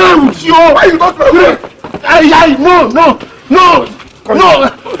woman? Why you touch my woman? Hey! No!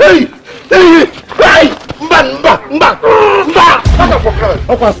 Hey! Mba!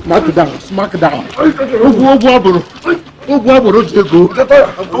 Smack down.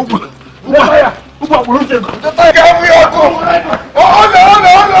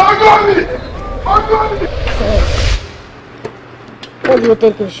 What do you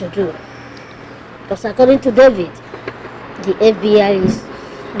think we should do? Because according to David, the FBI is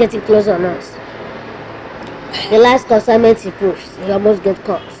getting closer on us. The last consignment he pushed, he almost get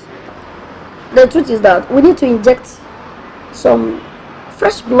caught. The truth is that we need to inject some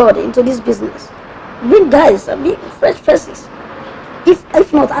fresh blood into this business. Bring guys, fresh faces.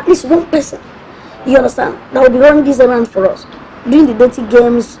 If not, at least one person, you understand, that will be running this around for us. Doing the dirty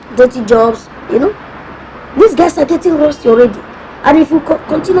games, dirty jobs, you know. These guys are getting rusty already. And if we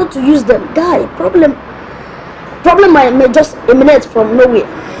continue to use them, problem may just emanate from nowhere.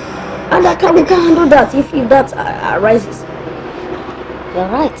 And we can't handle that if that arises. You're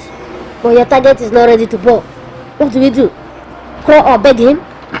right. But your target is not ready to ball. What do we do? Call or beg him?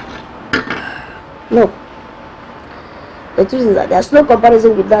 No. The truth is that there's no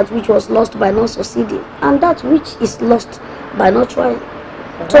comparison with that which was lost by not succeeding and that which is lost by not trying.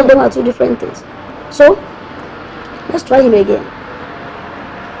 Two of them are two different things. So, let's try him again.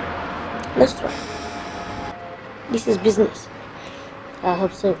 Let's try. This is business. I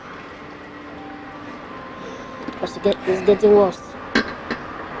hope so. Because it's getting worse.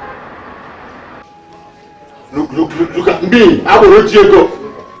 Look at me. I will let you go.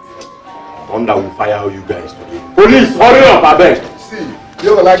 Thunder will fire you guys today. Police, hurry up, I beg. See,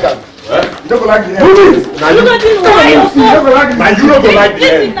 you don't like that. You don't like the end. Move it! Now you don't like Now you don't like the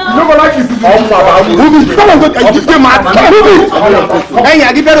end. You don't like this. Move it! Come on, go. You get mad. Come on, move it! Hey, I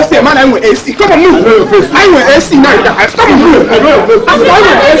better say, man, I'm with AC. Come on, move. I'm with AC now. Come on, move. I know your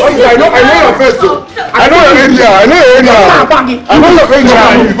face. I know your area. I know your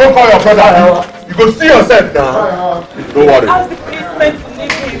area. You go call your brother. You go see yourself now. Don't worry.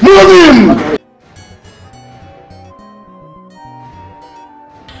 Move him!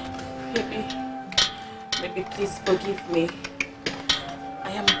 Baby, please forgive me.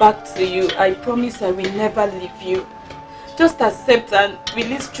 I am back to you. I promise I will never leave you. Just accept and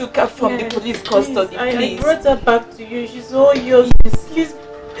release Chuka from the police custody, please. I brought her back to you. She's all yours. Please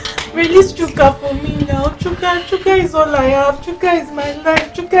release Chuka for me now. Chuka is all I have. Chuka is my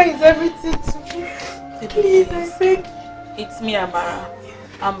life. Chuka is everything to me. Please, I beg. It's me, Amara.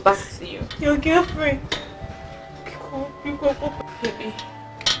 I'm back to you. Your girlfriend.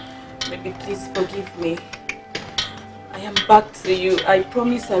 Baby, please forgive me. I am back to you. I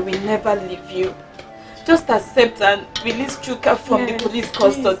promise I will never leave you. Just accept and release Chuka from the police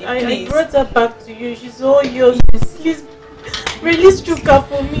custody, please. I brought her back to you. She's all yours. Please release Chuka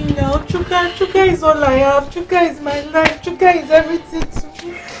for me now. Chuka is all I have. Chuka is my life. Chuka is everything to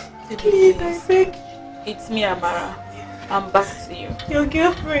me. Please, I beg. It's me, Amara. I'm back to you. Your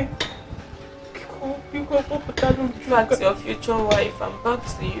girlfriend. Back to your future wife. I'm back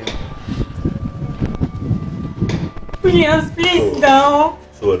to you. Williams, please now.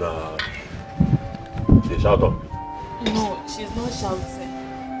 So now, they shout on me. No, she's not shouting.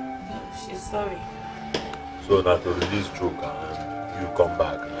 No, she's sorry. So now to release joke and you come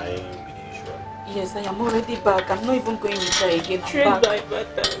back, and I ain't be the issue. Yes, I am already back. I'm not even going with her again. I'm back. I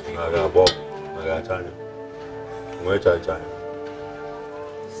got Bob. I got China. Where China?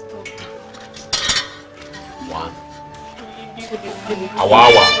 Stop. One.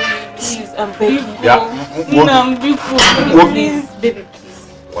 Awawa. Please, I'm begging. Yeah. Please, baby, please.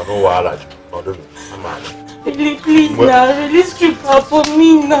 One over. Please now, release Chuka for me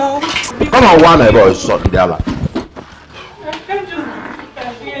now. Come on, one about shot the other. I can't just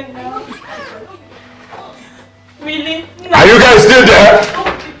keep here now. Really? No. Are you guys still there?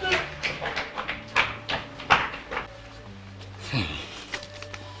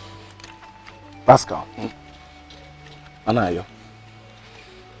 Pascal, Anayo,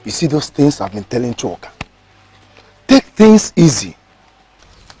 you see those things I've been telling Chuka? Take things easy.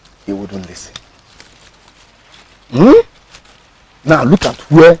 He wouldn't listen. Now look at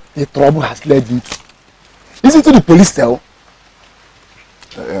where the trouble has led him to. Is it to the police cell?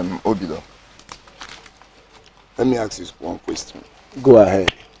 Obido, let me ask you one question. Go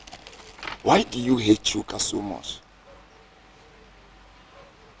ahead. Why do you hate Chuka so much?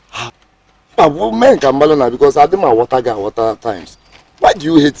 Men can balance because I do my water times. Why do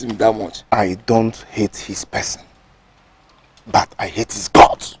you hate him that much? I don't hate his person, but I hate his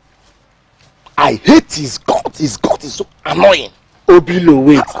God. I hate his God. His God is so annoying. Obilo,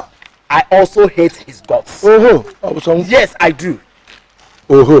 wait. I also hate his guts. Yes, I do.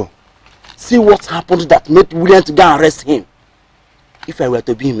 See what happened that made William to go and arrest him. If I were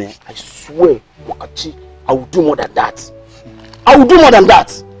to be him, I swear, Wakachi, I would do more than that. I would do more than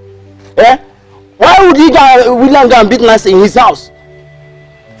that. Eh? Why would William go and beat Nancy in his house?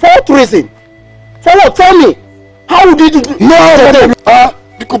 For what reason? For what? Tell me. How would he do?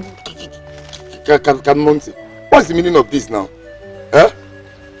 Monty, what's the meaning of this now? Let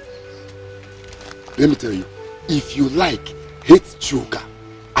me tell you, if you like, hate Chuka,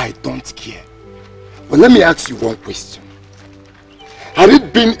 I don't care. But let me ask you one question. Had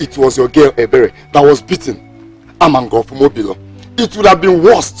it been it was your girl Ebere that was beaten Amango from Obilo, it would have been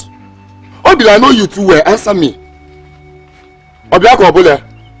worse. Obilo, I know you too well. Answer me.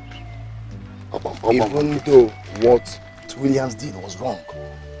 Even though what Williams did was wrong,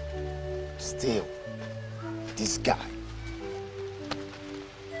 still, this guy,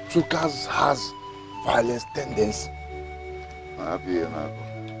 Chukas has violence tendency.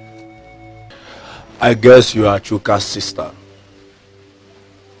 I guess you are Chuka's sister.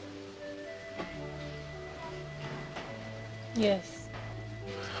 Yes.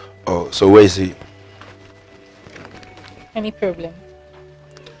 Oh, so where is he? Any problem?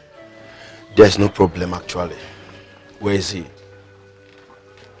 There's no problem actually. Where is he?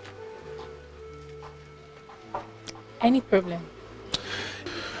 Any problem?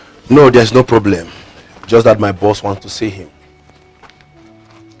 No, there's no problem. Just that my boss wants to see him.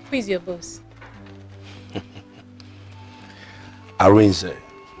 Who is your boss? Arinze.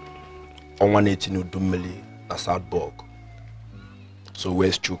 On 118 Udumeli, na Southburg. So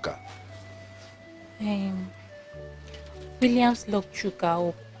where's Chuka? Williams locked Chuka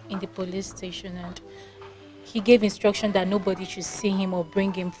up in the police station and he gave instruction that nobody should see him or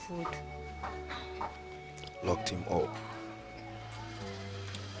bring him food. Locked him up.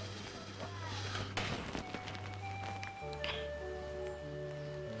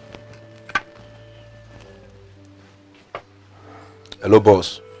 Hello,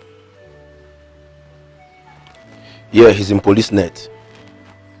 boss. Yeah, he's in police net.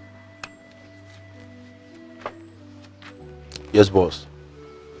 Yes, boss.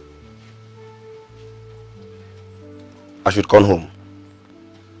 I should come home.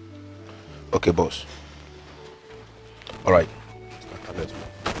 Okay, boss. All right.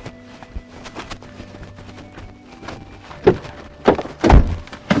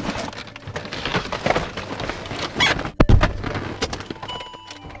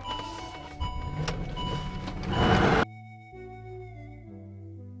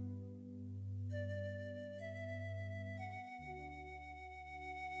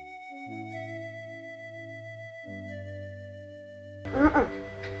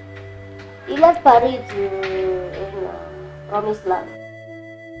 left Paris in Promised Land.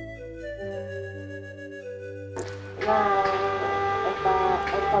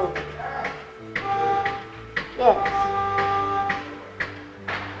 Yes.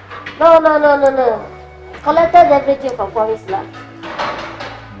 No. Collected everything from Promised Land.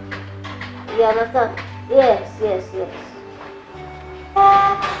 You understand? Yes. Yes.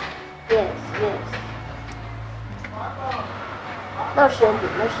 No shame.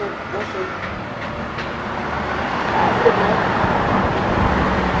 Good night.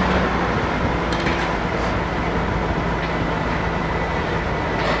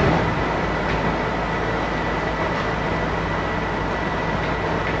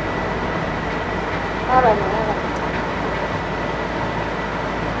 All right.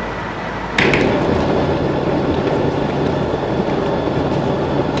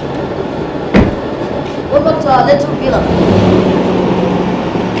 Welcome to our little villa.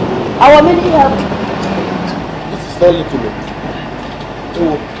 Our mini help. This is not little.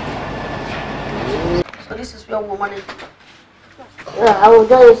 So this is where we'll manage. Yeah, I will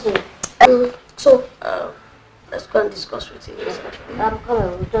join you soon. So, let's go and discuss with you. I'm coming.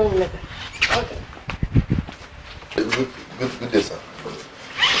 We'll join you later. Okay. Good day, sir.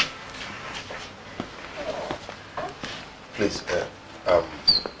 Please,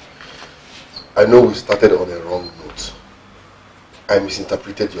 I know we started on a wrong note. I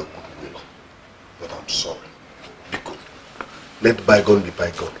misinterpreted your goodwill, but I'm sorry. Be good. Let bygone be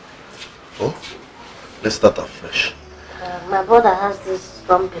bygone. Oh, let's start afresh. My brother has this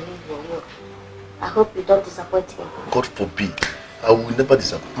strong belief in you. I hope you don't disappoint him. God forbid. I will never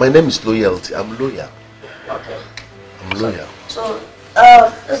disappoint. My name is Loyalty. I'm loyal. Okay. I'm loyal. So,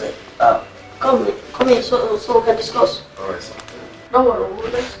 listen, come here so we can discuss. Alright, sir. Don't worry,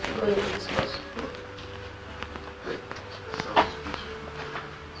 we'll just go in and discuss.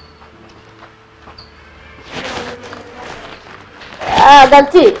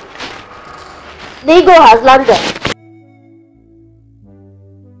 Danti, the eagle has landed.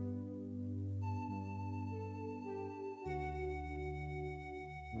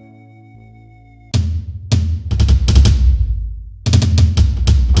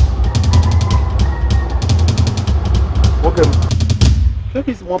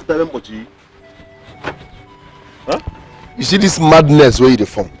 Huh? You see this madness where you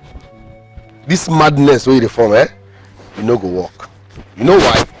form? This madness where you form, eh? You no go walk. You know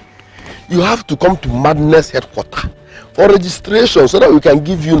why? You have to come to Madness headquarters for registration so that we can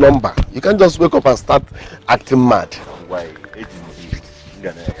give you number. You can't just wake up and start acting mad. Why?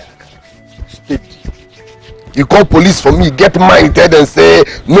 You call police for me, get minded and say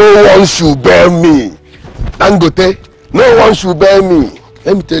no one should bear me. Dangote, no one should bear me.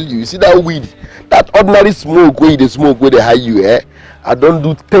 Let me tell you, you see that weed, that ordinary smoke where they smoke where they hide you, eh? I don't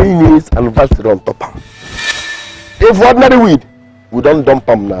do 10 years anniversary on top of them. If ordinary weed, we don't dump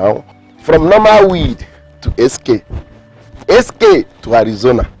them now. From normal weed to SK. SK to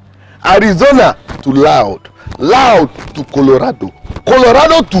Arizona. Arizona to Loud. Loud to Colorado.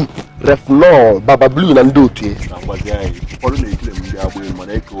 Colorado to Refnol, Baba Blue and Doty.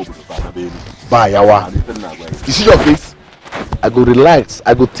 Bayawa. You see your face? I go relax.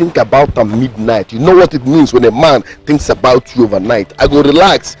 I go think about at midnight. You know what it means when a man thinks about you overnight. I go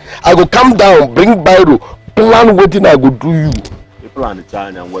relax. I go calm down, bring Biro, plan wetin I go do you. Plan the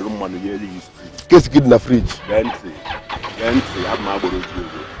China and well money yearly used to. Case get in the fridge.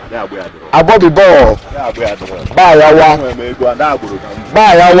 Above the ball. Bayawa.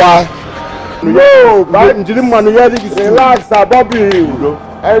 No, relax, Bobby.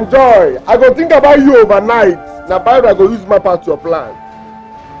 Enjoy. I go think about you overnight. Now, Bible, I go use my part to your plan.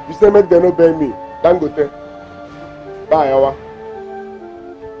 You say make them obey me. Dangote. Bayawa.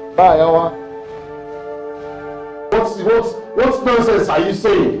 What nonsense are you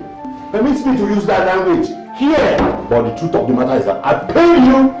saying? Permit me to use that language here. But the truth of the matter is that I pay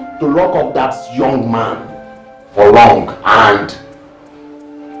you to lock up that young man for long and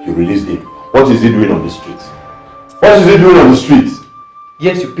you released him. What is he doing on the streets?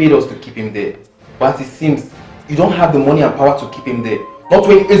 Yes, you paid us to keep him there. But it seems you don't have the money and power to keep him there. Not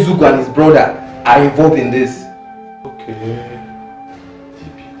when Ezugo and his brother are involved in this. Okay.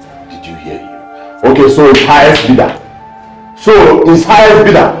 Did you hear him? Okay, so it's highest bidder.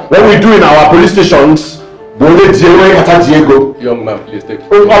 When we do in our police stations, Young man, please take it.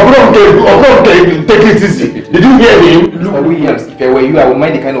 Take it easy. Did you hear him? Mr. Williams, if I were you, I would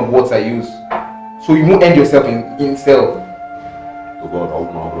mind the kind of words I use. So you won't end yourself in cell.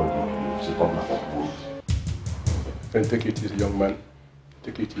 Then take it easy, young man.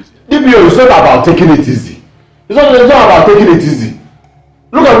 Take it easy. DPO, it's not about taking it easy. It's not about taking it easy.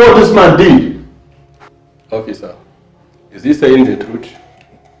 Look at what this man did. Officer, is he saying the truth?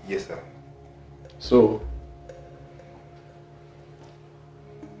 Yes, sir. So,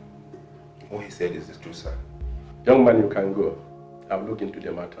 what he said is the truth, sir. Young man, you can go. I'll look into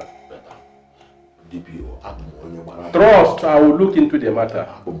the matter. Trust, I will look into the matter.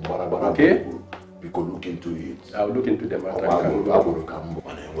 Okay? We could look into it. I'll look into the matter.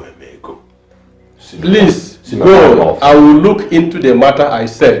 Go. Please, go. I will look into the matter I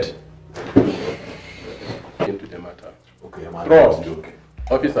said. Into the matter. Okay, trust. Okay.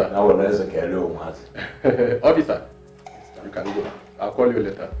 Officer. Now let's carry on. Officer, you can go. I'll call you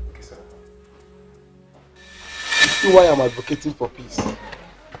later. Okay, sir. See why I'm advocating for peace.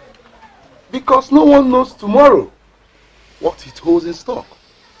 Because no one knows tomorrow what it holds in stock.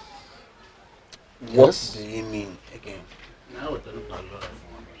 What do you mean again?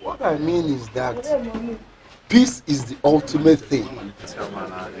 What I mean is that peace is the ultimate thing.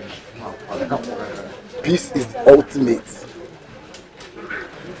 Peace is the ultimate.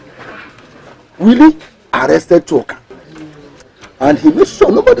 Willie arrested Choka, and he made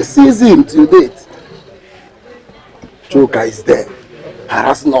sure nobody sees him till date. Choka is there,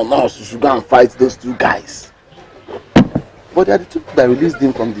 harassing on us. We should go and fight those two guys. But they are the two that released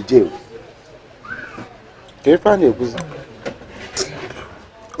him from the jail. Can you find your cousin?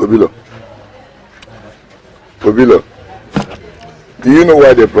 Obilo, do you know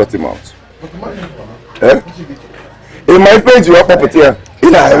why they brought him out? Eh? In my page, you have property here.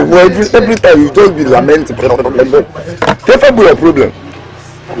 Every time you just be lamenting. What's your problem?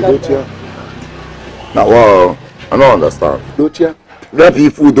 Now, wow, I don't understand. That be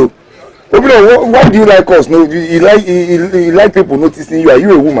food though. Obilo, why do you like us? No, you like people noticing you. Are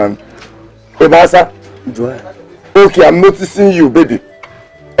you a woman? Ebasa? Okay, I'm noticing you, baby.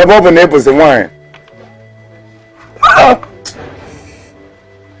 Above the neighbors and wine.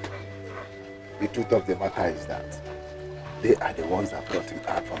 The truth of the matter is that they are the ones that brought him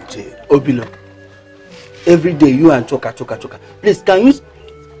out from jail. Obilo, every day you and Choka. Please, can you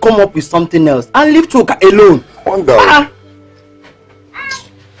come up with something else and leave Choka alone? Wonder.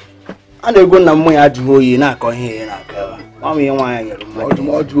 And they're going to money at you na come here na kawa. Mami why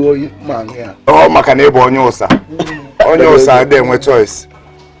oh, maka na ebo onye osa. Onye osa dey with choice.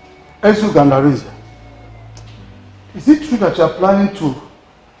 Esu Gandarize, is it true that you are planning to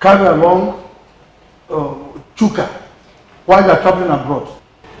carry along Chuka while you are traveling abroad?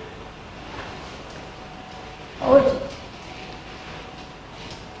 Oji,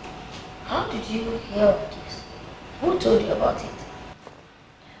 how did you hear of this? Who told you about it?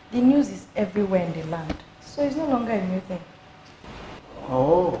 The news is everywhere in the land, so it's no longer a new thing.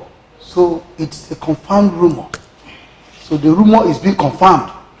 Oh, so it's a confirmed rumor. So the rumor is being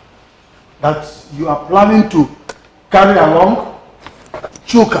confirmed that you are planning to carry along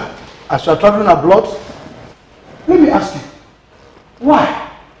Chuka as you are traveling abroad. Let me ask you, why?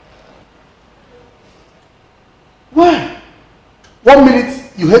 Why? 1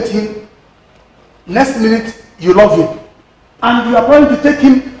 minute you hate him, next minute you love him, and you are planning to take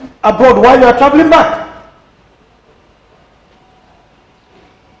him abroad while you are traveling back.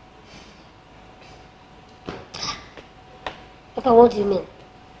 Papa, what do you mean?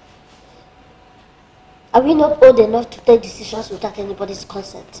 Are we not old enough to take decisions without anybody's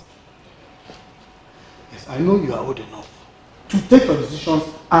consent? Yes, I know you are old enough to take your decisions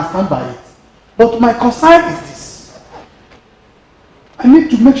and stand by it. But my concern is this. I need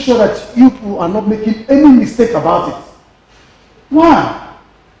to make sure that you people are not making any mistake about it. One,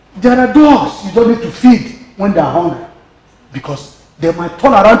 there are dogs you don't need to feed when they are hungry, because they might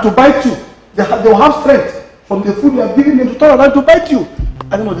turn around to bite you. They will have strength from the food you have given them to turn around to bite you at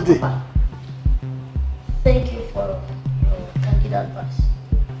the end of the day. Thank you for your candid advice.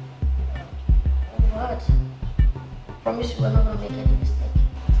 But I promise you we're not going to make any mistake.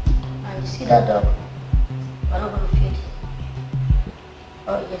 And you see that dog, we're not going to feed it.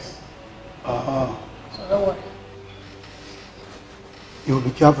 Oh yes. So don't worry. You will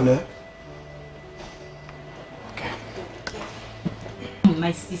be careful, eh? Okay.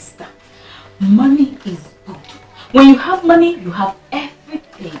 My sister, money is good. When you have money, you have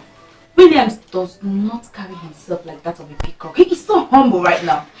everything. Williams does not carry himself like that of a peacock. He is so humble right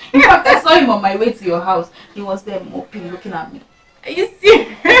now. In fact, I saw him on my way to your house. He was there moping, looking at me. Are you serious?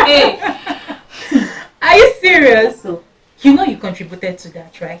 Hey. Are you serious? So, you know you contributed to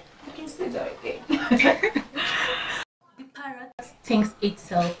that, right? You can say that again. The parrot thinks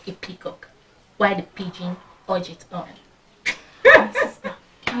itself a peacock, while the pigeon urges it on. My sister,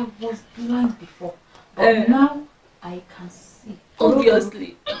 I was blind before, but now I can see.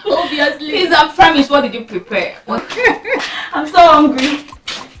 Obviously. Please, I promise, what did you prepare? I'm so hungry.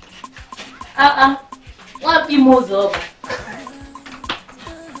 What emos over?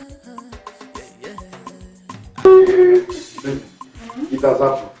 It has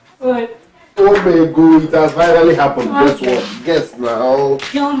happened. What? Oh my God, it has finally happened. Guess what? Guess now.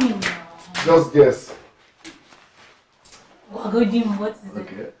 Tell me now. Just guess. What is it?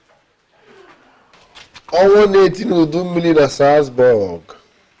 Okay. Owen 18 will do million at Salzburg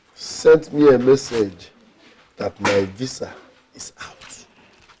sent me a message that my visa is out.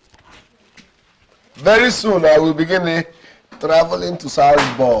 Very soon I will begin traveling to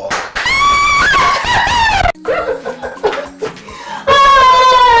Salzburg.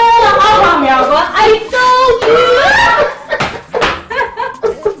 I told you!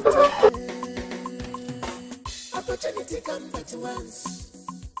 Opportunity come but once.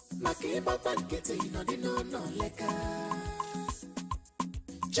 Makiba pankete inodi no leka.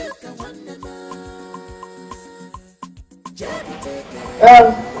 Chuka wanama.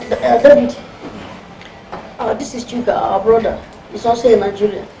 David. This is Chuka, our brother. He's also in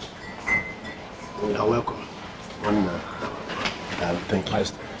Nigeria. You're welcome. Thank you.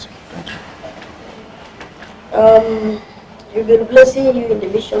 Thank you. We'll be replacing you in the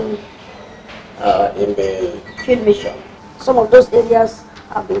mission, in the field mission. Some of those areas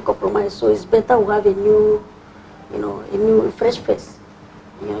have been compromised, so it's better we have a new, a new fresh face.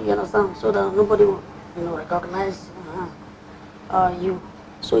 You understand? So that nobody will, recognize you.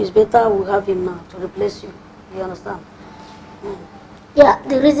 So it's better we have him now to replace you. You understand? Yeah,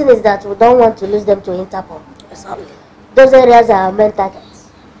 the reason is that we don't want to lose them to Interpol. Exactly. Those areas are our main targets.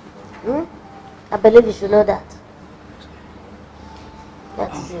 I believe you should know that.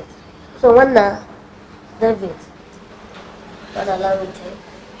 That's it. So when David, God allow me to.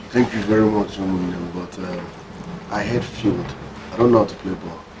 Thank you very much, but I hate field. I don't know how to play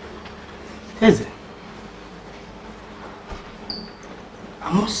ball. Eze,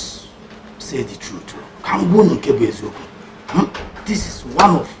 I must say the truth. This is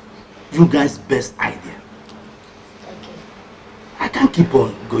one of you guys' best idea. I can't keep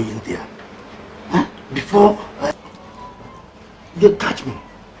on going there. Before they catch me.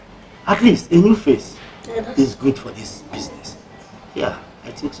 At least a new face is good for this business. Yeah,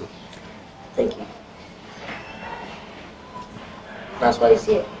 I think so. Thank you. That's why he's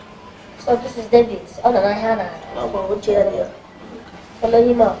here. So this is David. Oh, no, Hannah. Follow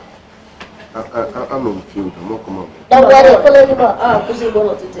him up. I'm on the field. I'm not coming. Don't worry, follow him up. Because he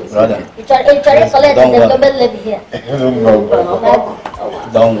going to take Brother. You try to collect the government levy here.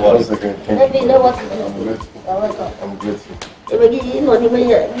 Don't worry. Maybe you know what to do. You're welcome. I'm grateful. You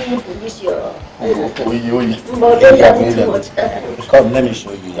introduce your... Come, let me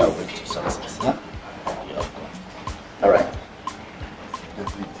show you your way to success. Huh? All right.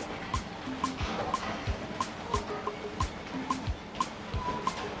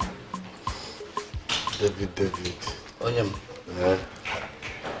 David. Onyem. Yeah.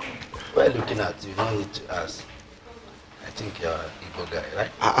 We're looking at you, don't need to ask. I think you're an Igbo guy,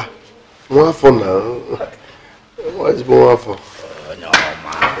 right? More for now. What is more for? No,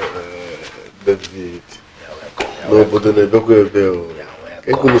 man. David. No, but then I don't go there.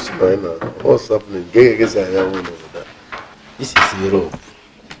 What's happening? This is Europe.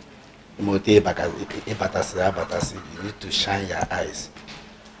 You need to shine your eyes.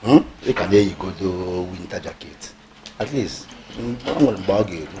 You can you go to winter jacket. At least, you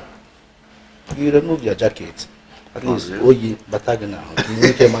remove your jacket. At least, you batagana.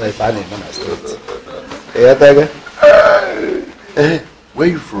 You came on a fan in my state. Where are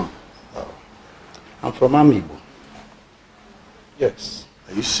you from? I'm from Amibo. Yes.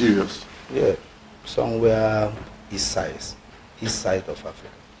 Are you serious? Yeah. Somewhere east side of Africa.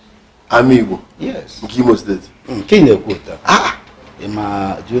 Amibo? Yes. Kimo State? Chinedu. Do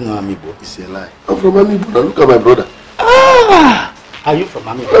you know Amibo? It's a lie. I'm from Amibo. Now look at my brother. Are you from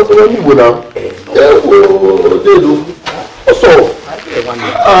Amibo? I'm from Amibo now. What's up?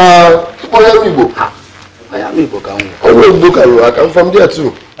 Amibo. I'm from there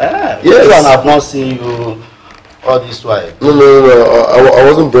too. Yes. And I've not seen you all this while. No. I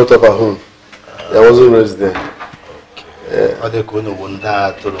wasn't brought up at home. I wasn't raised there.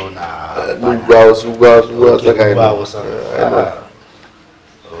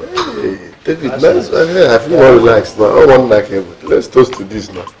 Okay. David, nice. I feel more relaxed now. I want like him. Let's toast to this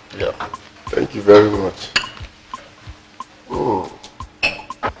now. Yeah. Thank you very much.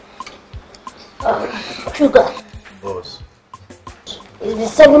 Sugar. Boss. It's been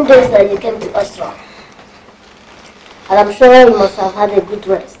 7 days that you came to Oslo. And I'm sure you must have had a good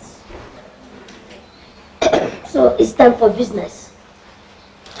rest. So it's time for business.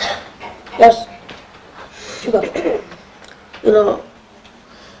 Yes. Sugar.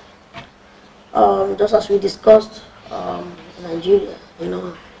 Just as we discussed, Nigeria, you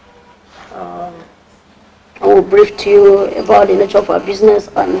know, I will brief to you about the nature of our business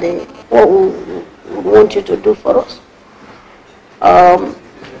and what we would want you to do for us. I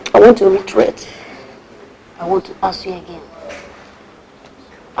want to reiterate. I want to ask you again.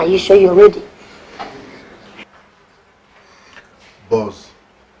 Are you sure you're ready? Boss,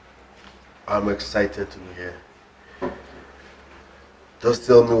 I'm excited to be here. Just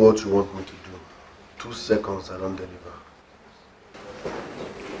tell me what you want me to do. 2 seconds, I don't deliver.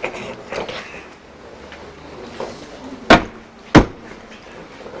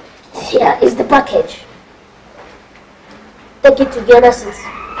 Here is the package. Take it to Vienna City.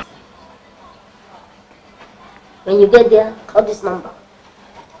 When you get there, call this number.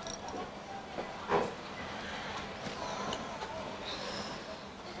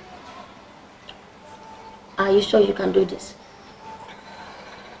 Are you sure you can do this?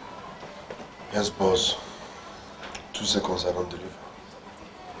 Yes, boss. 2 seconds, I don't deliver.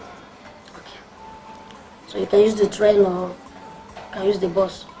 Okay. So you can use the train or you can use the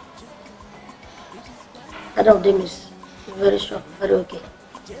bus. Either of them is very sure, very okay.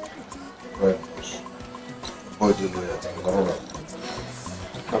 Right. Boy, do lawyer. I'm gonna run.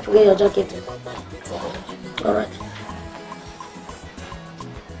 Don't forget your jacket. All right.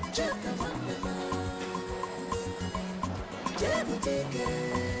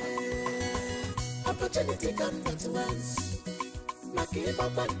 Opportunity come but once. Maki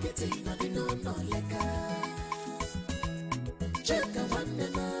papa getting no no leka. Check a one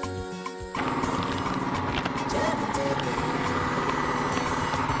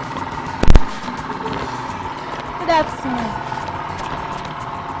Good afternoon.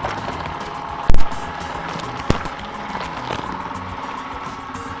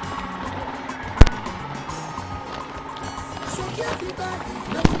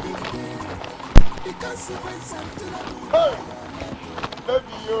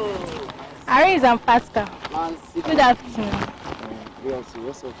 Hey, Aris and Pascal. Good afternoon.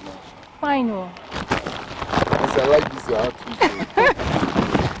 What's up now? Fine. I like this your outfit.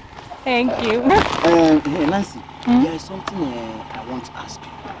 Thank you. Hey Nancy, there is something I want to ask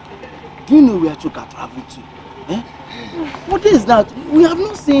you. Do you know where Chuka traveled to? What is that? We have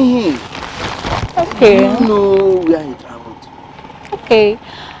not seen him. Okay. Do you know where he traveled? Okay.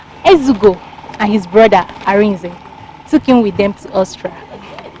 Ezugo and his brother Arinze took him with them to Austria.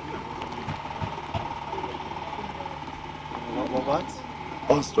 What?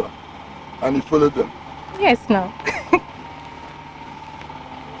 Austria. And he followed them? Yes, now.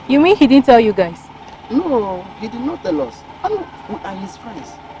 You mean he didn't tell you guys? No, he did not tell us. And we are his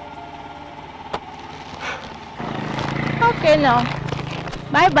friends. Okay, now.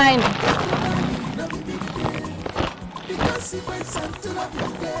 Bye-bye now.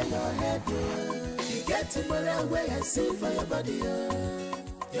 You get to where I see for your body.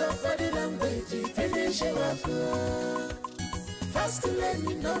 Your body language, you finish your work. Fast to let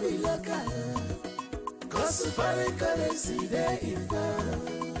me know we local. Cause foreign currency there in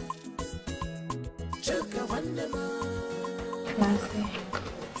Chuka wonder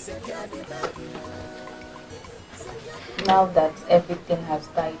Now that everything has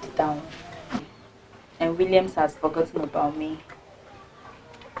died down and Williams has forgotten about me,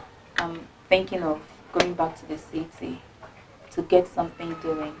 I'm thinking of going back to the city to get something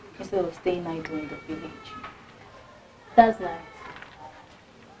doing instead of staying idle in the village. That's nice.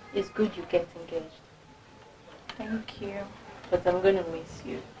 It's good you get engaged. Thank you. But I'm going to miss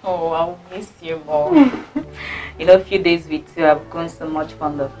you. Oh, I'll miss you more. You know, a few days with you, I've grown so much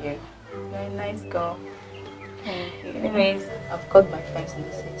fond of you. You're a nice girl. Thank you. Anyways, I've got my friends in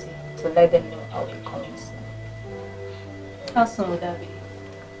the city to let them know I'll be coming soon. How soon would that be?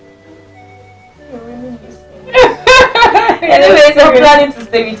 You really miss me. Anyways, I'm planning to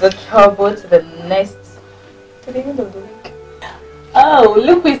stay with the trouble to the end of the week. Oh,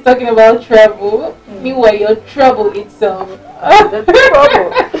 look who's talking about trouble. Meanwhile, your trouble itself. The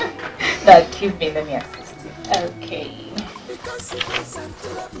trouble. Now, give me, let me assist you. Okay.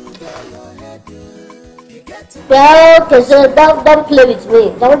 Well, okay, so don't play with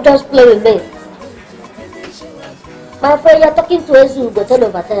me. Don't just play with me. My friend, you're talking to Ezu, go tell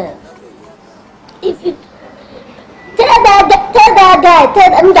over there. If you tell that guy,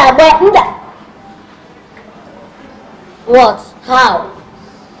 tell him that. What? How?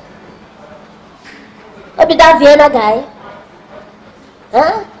 Maybe that Vienna guy?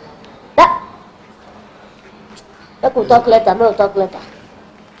 Huh? That we'll talk later. No, we'll talk later.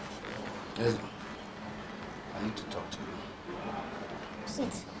 Yes. I need to talk to you.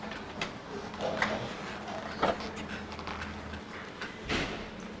 Sit.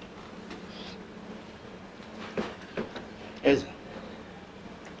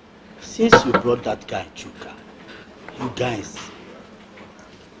 Since you brought that guy, Chuka, you guys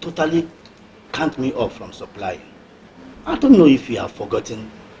totally canned me off from supplying. I don't know if you have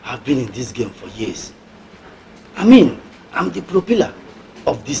forgotten, I've been in this game for years. I mean, I'm the propeller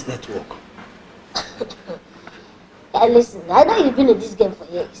of this network. Hey, listen, I know you've been in this game for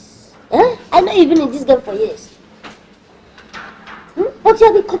years. Huh? I know you've been in this game for years. But you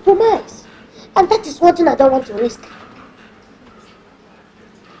have been compromised. And that is one thing I don't want to risk.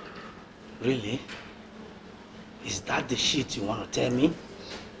 Really? Is that the shit you want to tell me?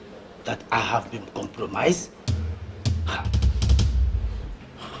 That I have been compromised?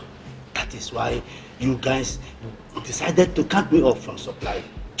 That is why you guys decided to cut me off from supply.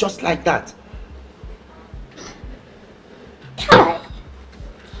 Just like that. Kai,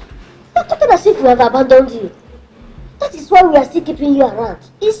 you're talking as if we have abandoned you. That is why we are still keeping you around.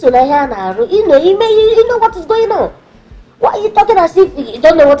 You know what is going on. Why are you talking as if you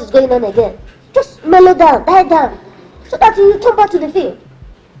don't know what is going on again? Just mellow down, die down, so that you come back to the field.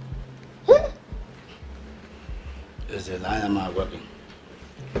 There's a line I'm working.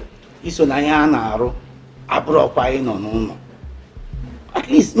 It's on Ayana, Abroquai no. At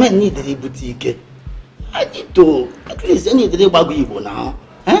least men need the boutique. I need to, at least any the Bagibo now.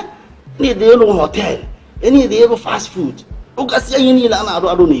 Need the little hotel, any the little fast food. Ogasia, you need an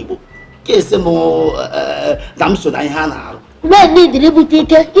Aronibo. Case more Damson Ayana. Men need the boutique.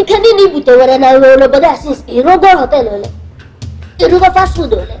 You can live with the one I roll over that since you don't go hotel. You do fast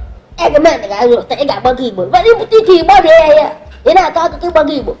food. Egg man, I will take a Bagibo. But you boutique, you body here. You know, I talk to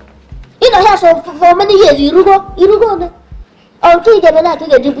Bagibo. You know, here for many years, you go. Until you get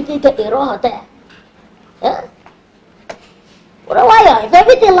a boutique at a hotel. Why? If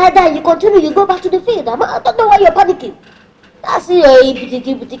everything like that, you continue, you go back to the field. I don't know why you're panicking. I see your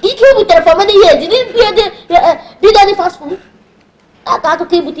boutique. You came there for many years. You didn't build any fast food. I got to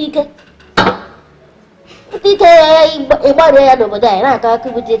keep boutique. Boutique, a body over there. I got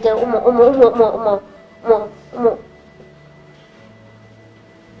to boutique.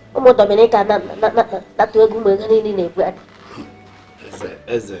 Dominica, not to a good man.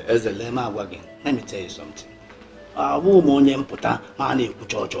 As a lemma wagon, let me tell you something. I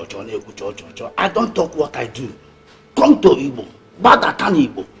don't talk what I do. Come to Igbo, but I can't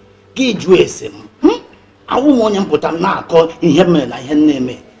Igbo. Give you a sim. I won't put a now called Iheme and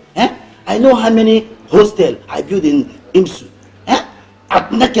Iheme. I know how many hostels I build in Imsu. At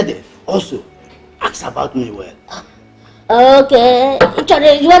Nekede also. Ask about me well. Okay.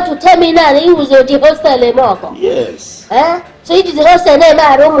 You want to tell me now that you was the hostel in Morocco? Yes. So you did the hostel name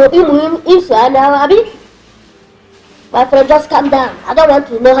Imsu Abi? My friend, just calm down. I don't want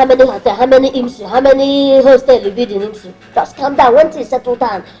to know how many hotels, how many IMSU, how many hostels you build in IMSU. Just calm down. Once you settle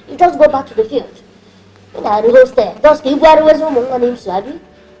down, you just go back to the field. You know, the hostel. Just keep going with someone on IMSU, have you?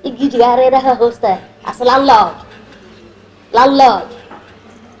 You get a hostel as a landlord.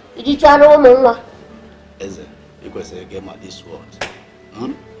 You did try to know. Is it? Because I gave my this word.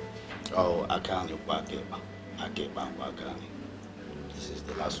 Oh, I can't back it. I get back. This is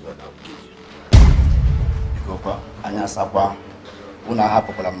the last word I'll give you. Anya Sapa, when I have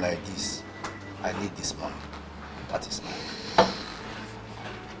a problem like this, I need this money. That is mine.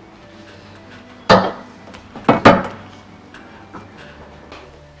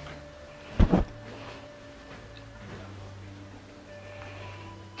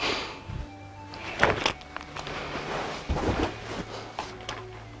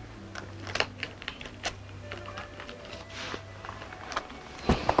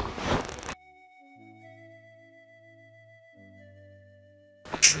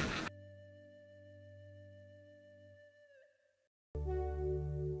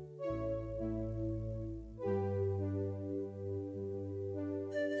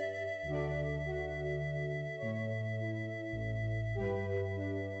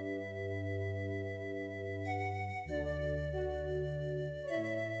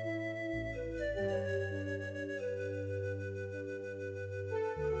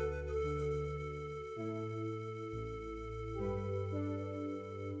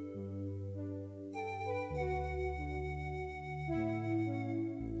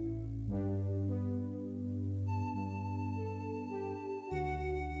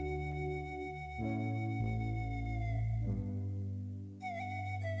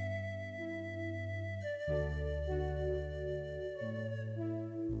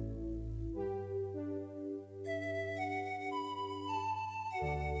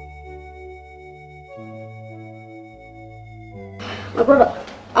 My brother,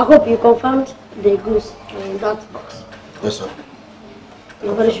 I hope you confirmed the goods in that box. Yes, sir.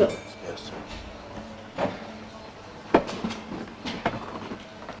 You're very sure? Yes, sir.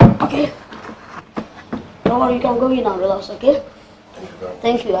 Okay. Don't worry, you can go in and relax, okay?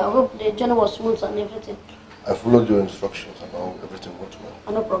 Thank you. I hope the journey was smooth and everything. I followed your instructions and all, everything went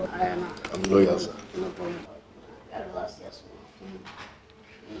well. No problem. I'm loyal, sir. No problem. Relax, yes.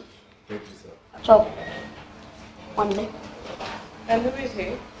 Thank you, sir. Chop. One day. And who is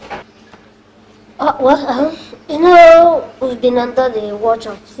he? Well, you know, we've been under the watch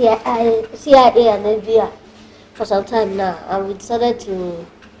of CIA and FBI for some time now, and we decided to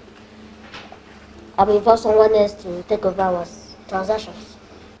involve someone else to take over our transactions.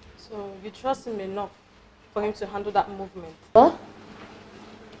 So you trust him enough for him to handle that movement? Well,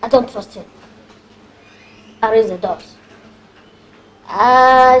 I don't trust him. I raise the doors.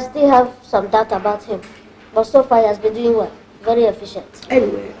 I still have some doubt about him, but so far he has been doing well, very efficient.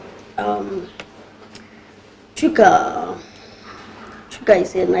 Anyway, Chuka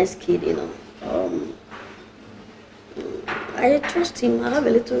is a nice kid, you know. I trust him. I have a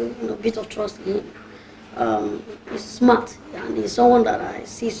little, bit of trust in him. He's smart and he's someone that I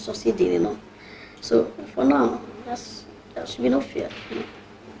see succeeding, you know. So for now, there should be no fear.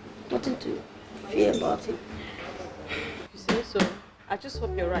 Nothing to fear about him. You say so? I just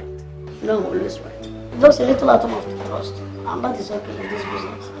hope you're right. No, I'm always right. Just a little atom of trust, and that is okay in this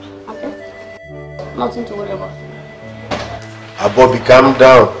business. Okay? Nothing to worry about. Bobby, calm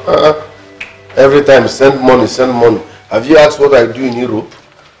down. Every time, send money, send money. Have you asked what I do in Europe?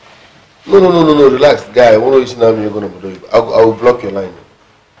 No, relax, guy. I want to listen to me, you're going to do it. I will block your line.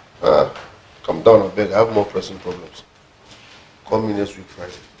 Calm down, I beg. I have more pressing problems. Call me next week,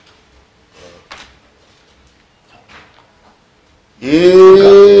 Friday.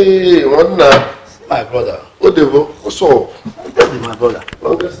 Hey, one now. My brother. What the fuck? What's up? My brother.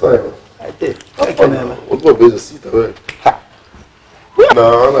 Longest time. I did. What about the seat away?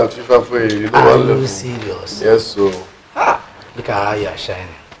 No, I'm not too far for you. You know Are what? you serious? Yes, so. Look at how you're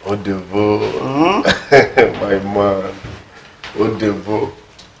shining. What the fuck? My man. What the fuck?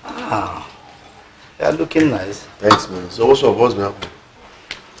 You're looking nice. Thanks, man. So what's up? What's been happening?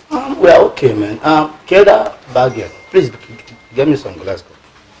 Well, okay, man. Get that bag here. Please, get me some glass.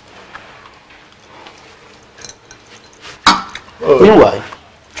 Meanwhile,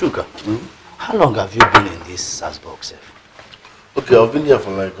 Chuka, how long have you been in this SAS box? Okay, I've been here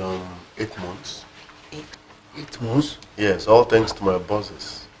for like 8 months. 8 months? Yes, all thanks to my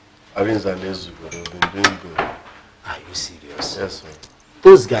bosses. Arins and Ezugo, they've been doing good. Are you serious? Yes, sir.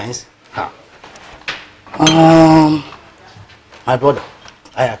 Those guys? My brother,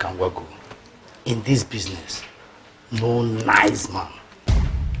 I can work good. In this business, no nice man.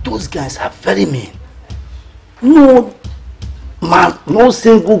 Those guys are very mean. No man, no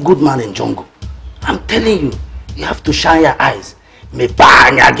single good man in jungle. I'm telling you, you have to shine your eyes. Me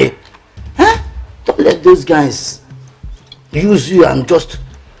bang again. Don't let those guys use you and just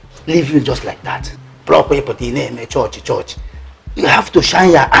leave you just like that. Church. You have to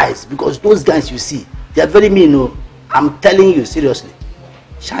shine your eyes because those guys you see, they are very mean. No? I'm telling you seriously.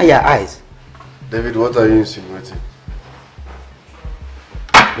 Shine your eyes. David, what are you insinuating?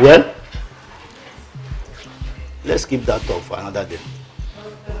 Well, let's keep that talk for another day.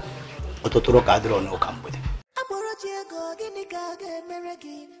 Ototoro kadro no company.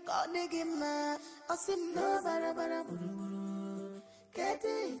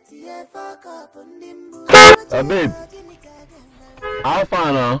 Babe, how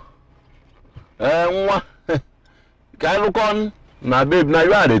far now? Can you look on? Now, babe, now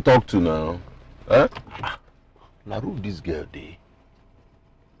you are they talk to now. Now, who this girl dey?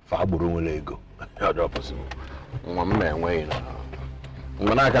 Faburo will go. How possible? One man way now.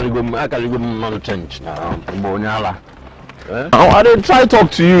 When I can go man change now. I didn't try to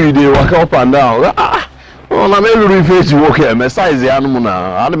talk to you. They walk up and down. I'm really face you walk here. My size the animal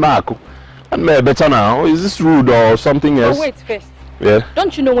now. I'm better now. Is this rude or something else? Oh, wait first. Yeah.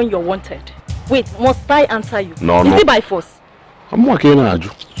 Don't you know when you're wanted? Wait, must I answer you? No. Is it by force? I'm working on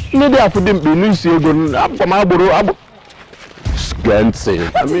you. Maybe I for them be news here going. I'm from Aburo. Can't say.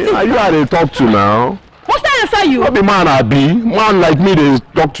 I mean, are you how they talk to now? Must I answer you? What be man I be? Man like me, they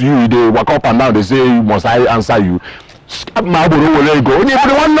talk to you. They walk up and down. They say, must I answer you? My Aburo will go. You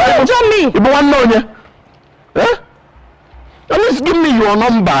want me? You want know? Eh? At least give me your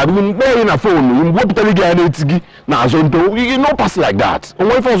number. We go in a phone. We go to Telegram. Now, so you know, pass like that. And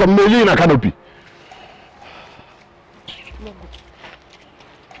wait for some million in a canopy.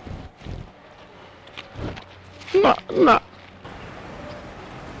 Nah.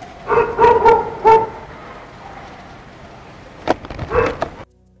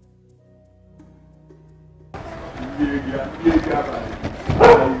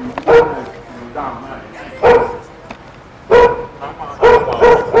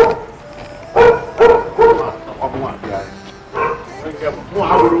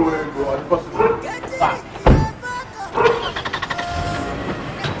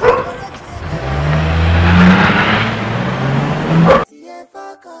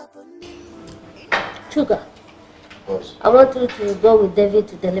 Sugar. Boss. I want you to go with David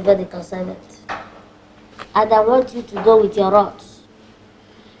to deliver the consignment. And I want you to go with your rods.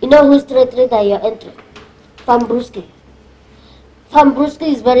 You know who's territory that you're entering? Fambruski.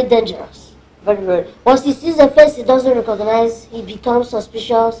 Fambruski is very dangerous. Very, very. Once he sees a face he doesn't recognize, he becomes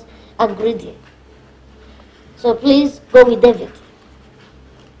suspicious and greedy. So please go with David.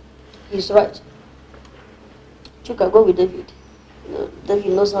 He's right. Chuka, go with David.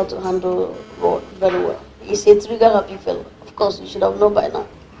 David knows how to handle rod very well. He's a trigger-happy fellow. Of course, you should have known by now.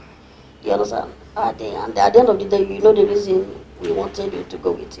 You understand? And at the end of the day, you know the reason we wanted you to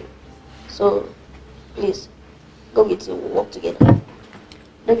go with him. So, please, go with him. We'll work together.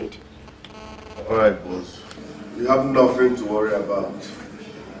 David. Alright, boss. You have nothing to worry about.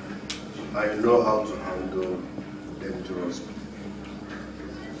 I know how to handle dangerous people.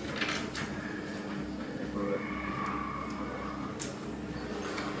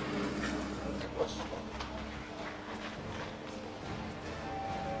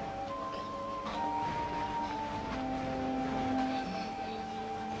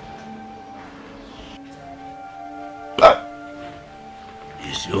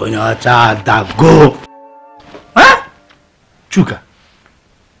 On your child that go. Huh? Chuka.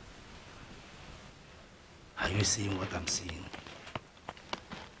 Are you seeing what I'm seeing?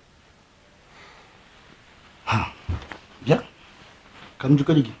 Huh. Yeah. Come to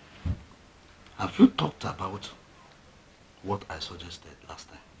Kaligi. Have you talked about what I suggested last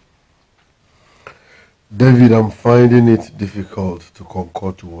time? David, I'm finding it difficult to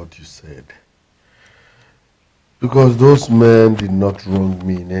concur to what you said. Because those men did not wrong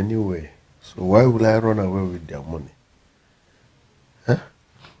me in any way. So why will I run away with their money? Huh?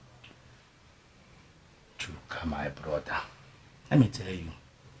 Chuka, my brother. Let me tell you.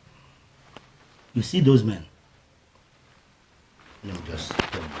 You see those men? Let me just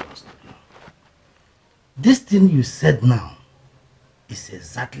tell you one story. This thing you said now is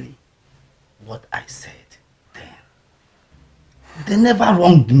exactly what I said then. They never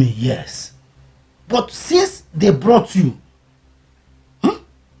wronged me, yes. But since they brought you,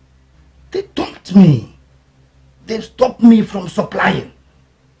 they dumped me. They stopped me from supplying.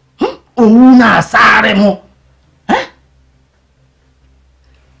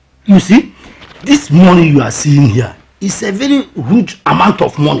 You see, this money you are seeing here is a very huge amount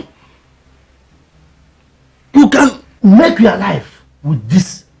of money. You can make your life with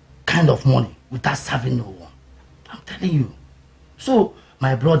this kind of money without serving no one. I'm telling you. So,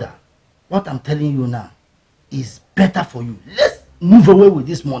 my brother, what I'm telling you now is better for you. Let's move away with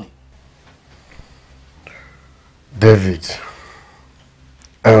this money. David,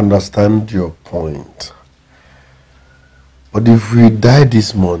 I understand your point. But if we die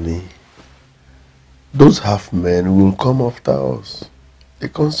this morning, those half men will come after us. The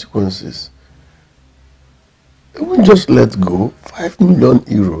consequences. They won't just let go. 5 million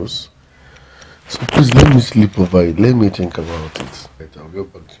euros. So please let me sleep over it. Let me think about it. Right, I'll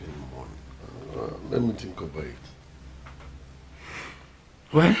get back to you in the morning. Let me think about it.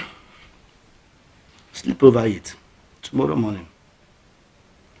 Well, sleep over it. Tomorrow morning.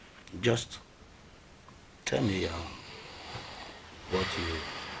 Just tell me what you...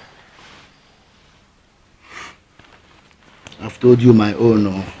 I've told you my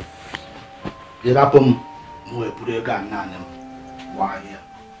own. Why?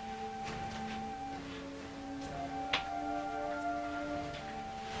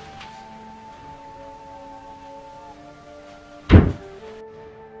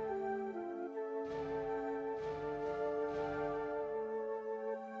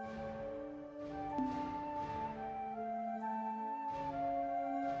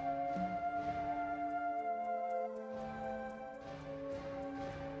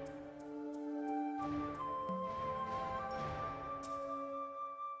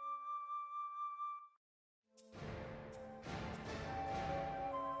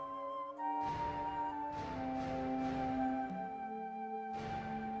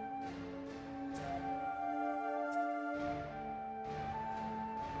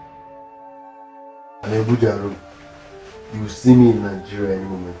 You see me in Nigeria any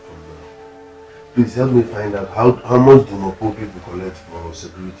moment from now. Please help me find out how much do Mopo people collect for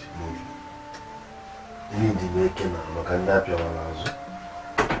security movie. Need the making and Makanda Piawalazo.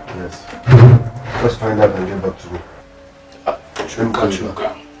 Yes. Just find out and get back to me.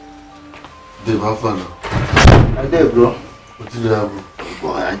 Chuka. Dave, how far now? I did, bro. What did you have?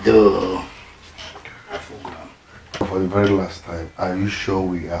 Boy, I do. For the very last time, are you sure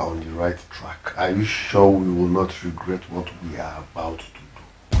we are on the right track? Are you sure we will not regret what we are about to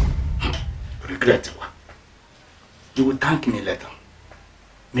do? Regret what? You will thank me later.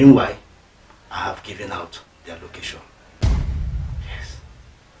 Meanwhile, I have given out their location. Yes.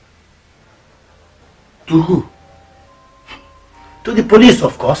 To who? To the police,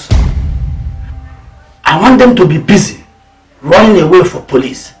 of course. I want them to be busy running away from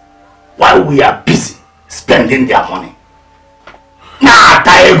police while we are busy spending their money. Nah,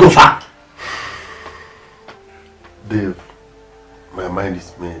 go far. Dave, my mind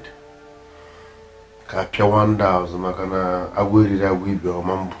is made. Kapia 1,000, makana agwiri agwibe o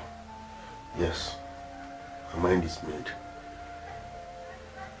mambo. Yes, my mind is made.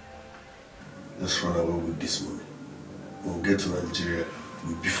 Let's run away with this money. We'll get to Nigeria,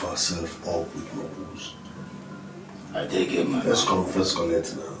 we'll beef ourselves up with no booze. I take it, man. First come, first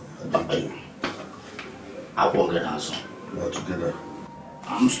collect now. I take it. I won't get answer. We are together.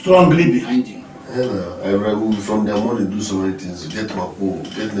 I'm strongly behind you. I will from their money do so many things. Get my pool,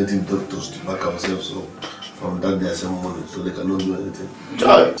 get native doctors to back ourselves up. From that they are some money, so they cannot do anything.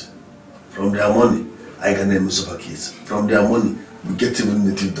 Right. From their money, I can name super kids. From their money, we get even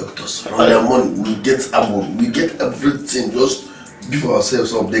native doctors. From their money, we get able, we get everything. Just beef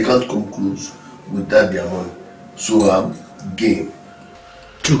ourselves up. They can't come close with that their money. So game.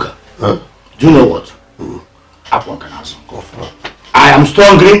 Chuka, do you know what? I am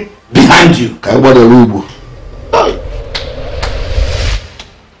strongly behind you.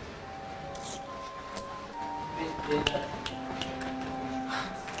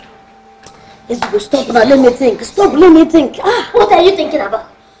 Stop now, let me think. Stop, let me think. What are you thinking about?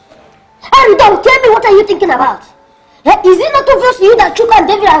 And don't tell me what are you thinking about? Is it not obvious to you that Chuka and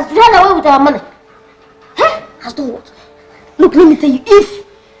David has run away with our money? Has done what? Look, let me tell you, if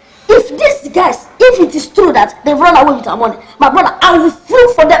these guys, if it is true that they've run away with our money, my brother, I will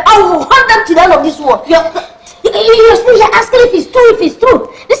prove for them, I will hunt them to the end of this world. You're still here asking if it's true.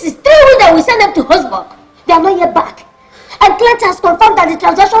 This is 3 weeks that we send them to Hosburg. They are not yet back. And Clint has confirmed that the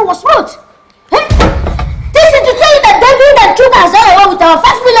transaction was smooth. This is to tell you that David and Chuka has run away with our 5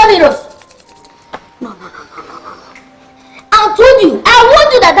 million euros. No. I told you, I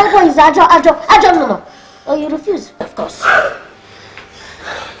warned you that one is Ajo, no. Oh, you refuse, of course. I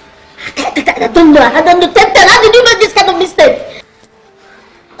don't know. How did you make this kind of mistake?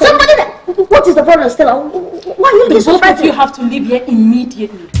 Somebody that... What is the problem, Stella? Why are you being so frightened? You have to leave here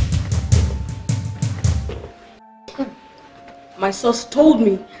immediately. My source told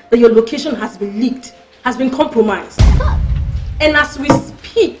me that your location has been leaked, has been compromised. And as we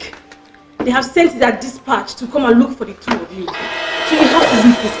speak, they have sent their dispatch to come and look for the 2 of you. So you have to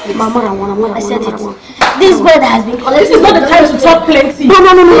leave this place. Mama, I said it. This boy that has been collecting... This is not the time to talk plenty. No.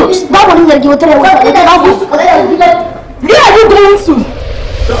 That one is going to give it. Where are you going to?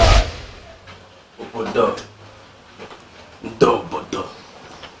 Obodo.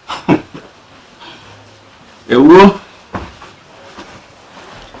 Ewo.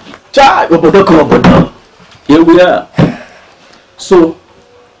 Chai, obodo. Here we are. So,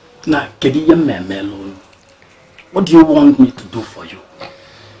 now, Kediye Melon, what do you want me to do for you?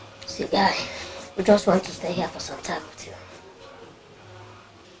 See, guy, we just want to stay here for some time with you.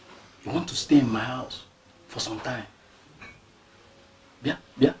 You want to stay in my house for some time? Yeah.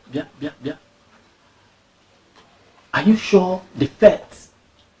 Are you sure the feds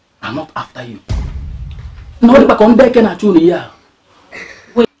are not after you?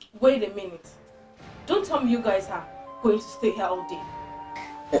 Wait a minute. Don't tell me you guys are going to stay here all day.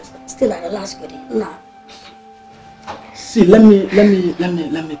 Still at the last goodie. No. See, let me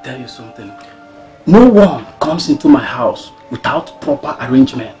tell you something. No one comes into my house without proper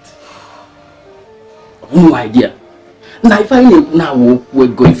arrangement. No idea. Now if I now we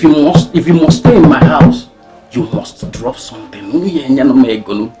go, if you must stay in my house, you must drop something. Guti,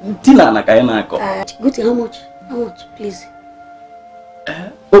 how much? How much, please?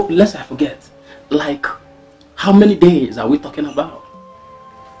 Oh, lest I forget. Like, how many days are we talking about?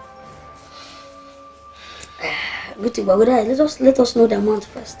 Guti, but let us know the amount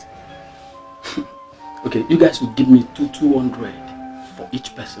first. Okay, you guys will give me 200 for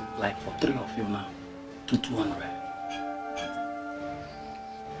each person. Like for 3 of you now, 200.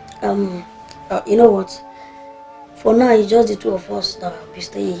 You know what? For now, it's just the 2 of us that will be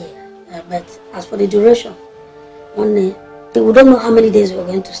staying here. But as for the duration, one day, we don't know how many days we're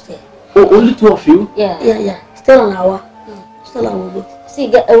going to stay. Oh, only 2 of you? Yeah. Still an hour. Still an hour. See,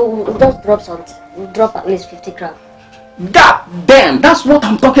 we'll just drop something. We'll drop at least 50 crowns. God damn, that's what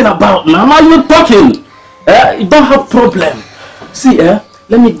I'm talking about now. Now you're talking. You don't have problem. See, let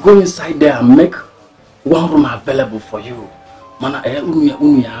me go inside there and make 1 room available for you. Mana, no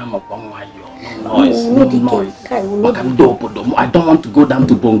noise. I don't want to go down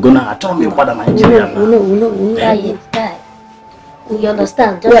to Bongona. I tell me about Nigeria. No. We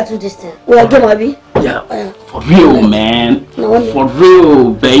understand. Just do this thing. We are game, Abi. Yeah. For real, man. For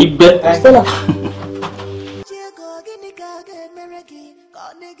real, baby. Stella.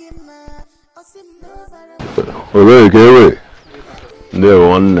 Ewe. Ndewo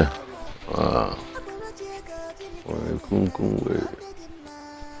nwanne.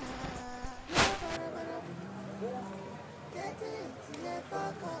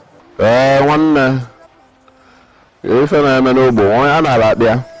 Nwanne. Ife na-eme n'ogbo onye a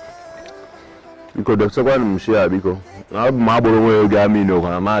na-abịa. Biko dọkịtakwa m shi ya biko. Na ọ bụ ma agbụrụ nwe oge amị n'okwu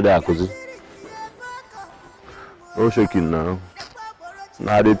na ma adị akụzi. No shaking now.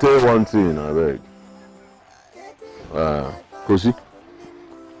 Now they tell one thing, I beg. Kosi.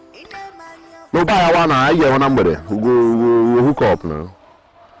 No buy one. I get one number. We'll hook up now.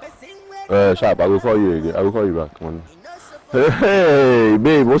 Sharp. I will call you again. I will call you back. Man. Hey,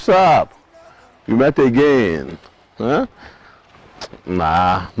 babe, what's up? We met again, huh?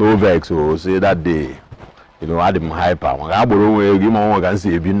 Nah, no vex. Oh, see that day. You know, I didn't hyper. I give my one can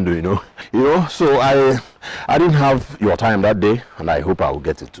see a window. You know. So I didn't have your time that day, and I hope I will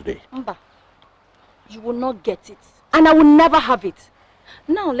get it today. Mba, you will not get it, and I will never have it.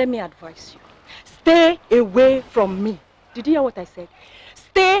 Now let me advise you: stay away from me. Did you hear what I said?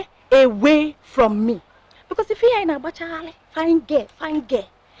 Stay away from me, because if you are in a bachale, fine girl,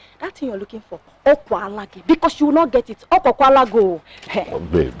 that thing you're looking for, okwalagi, because you will not get it. Okwalago. Oh,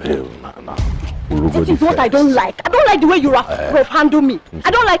 babe, nah. This is what I don't like. I don't like the way you handle me.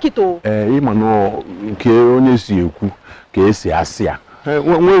 I don't like it, oh. Imano, ke onye si eku, ke esi asia.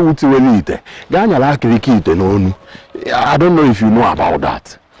 When wuti welite, ganya la kirikite no. I don't know if you know about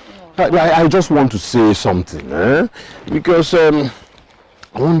that. I just want to say something, because I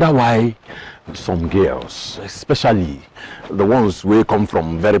wonder why some girls, especially the ones who come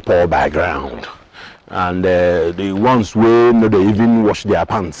from very poor background, and the ones who no they even wash their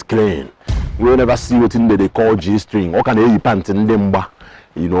pants clean. We never see what they call G-string. What can they pants in them?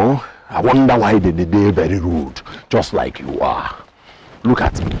 You know, I wonder why they very rude, just like you are. Look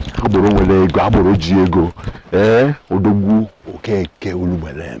at me. Aboro Diego. Odogu okeke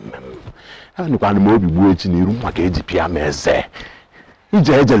ulubelem. And you can move the in room like AGPMS.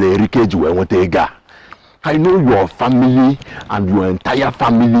 I know your family and your entire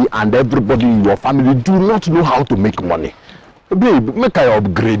family and everybody in your family do not know how to make money. Babe, make I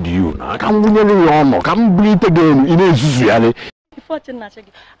upgrade you now. Come bleed again in a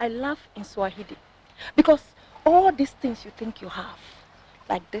Unfortunately, I laugh in Swahili because all these things you think you have,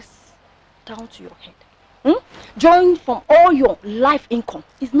 like this, down to your head, joined from all your life income,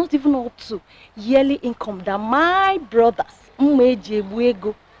 is not even up to yearly income that my brothers,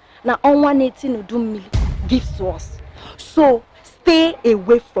 now on 118 million gives to us. So stay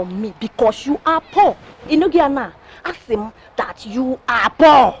away from me because you are poor. Inogiana. Ask him that you are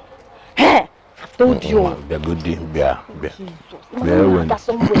poor. Hey, I told you. Be good,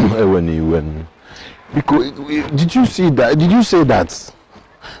 when because did you see that? Did you say that?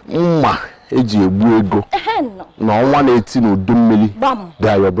 No. 118 million. They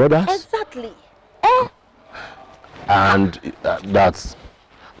are your brothers. Exactly. And that's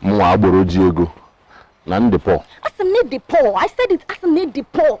Aboro Diego. None the poor. As a need the poor. I said it as a need the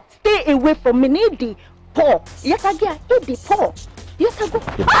poor. Stay away from me. Need the poor. Yes, I get it. The poor. Yes, I go.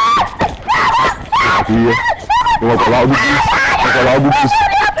 You want to allow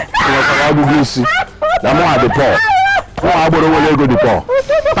this? The more the poor. Oh, Aboro will go the poor.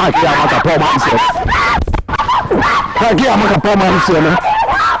 Thank you, I'm a poor man. Thank you, I'm a poor man.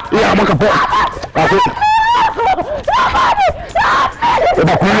 Yeah, I'm a poor.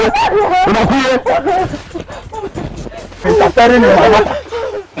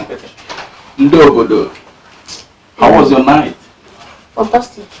 How was your night?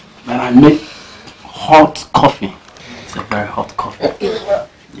 Fantastic. Man, I made hot coffee. It's a very hot coffee.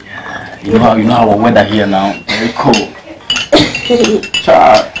 Yeah, you know our weather here now. Very cold.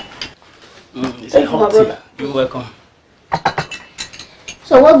 Char. It's a hot tea. You're welcome.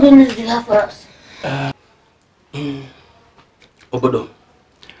 So what good news do you have for us? Obodo,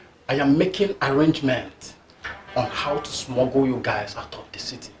 I am making arrangements on how to smuggle you guys out of the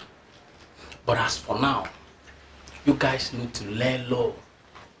city. But as for now, you guys need to lay low.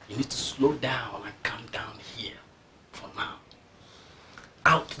 You need to slow down and calm down here for now.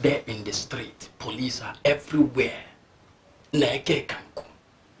 Out there in the street, police are everywhere. Neke Kanku.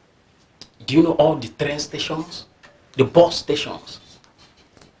 Do you know all the train stations? The bus stations?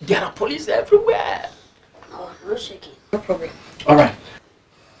 There are police everywhere. Oh, no shaking. No problem. Alright.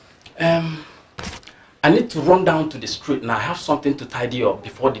 I need to run down to the street and I have something to tidy up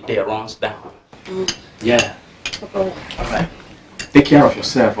before the day runs down. Yeah. No problem. Alright. Take care of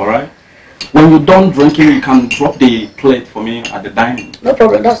yourself, alright? When you're done drinking, you can drop the plate for me at the dining. No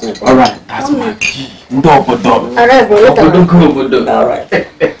problem, that's no problem. Alright, that's my key. Alright, bro, alright.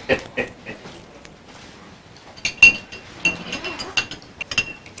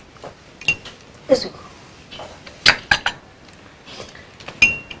 Listen,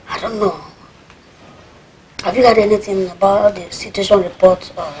 I don't know. Have you heard anything about the situation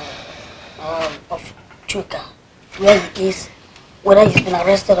report of Chuka? Where he is, whether he's been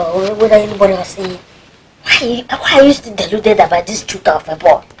arrested or whether anybody has seen him? Why are you still deluded about this Chuka of a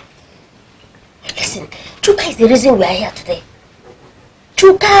boy? Listen, Chuka is the reason we are here today.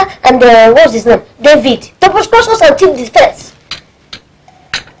 Chuka and what's his name? David. They must cross us and tip the fence.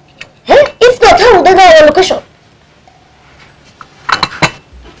 Huh? If not, how would they know our location?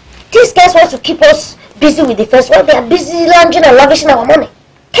 These guys want to keep us busy with the fence while they are busy lounging and lavishing our money.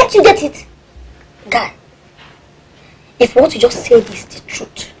 Can't you get it? Guy, if you want to just say this the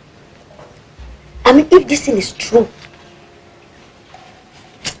truth, I mean, if this thing is true,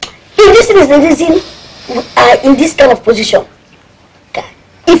 if this thing is the reason we are in this kind of position, guy,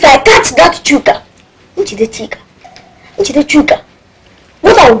 if I catch that Chuka,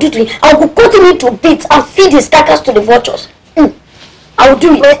 what I will do to him, I will cut him into bits and feed his carcass to the vultures. I will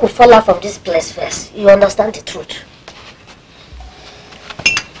do it. Make me fall out from this place first. You understand the truth?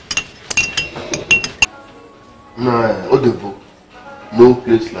 Nah, Odevo, no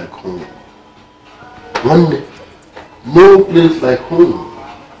place like home. One day, no place like home.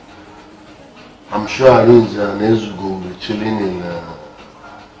 I'm sure Arinza and Ezugo will be chilling in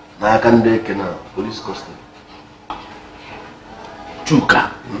Nakandekena police custody.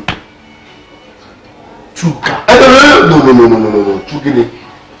 Chuka. Chuka. No. Chukini.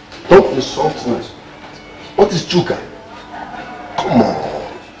 Don't insult me. What is Chuka? Come on.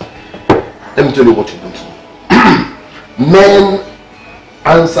 Let me tell you what you don't know. Men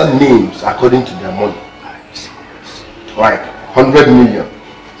answer names according to their money. Like 100 million.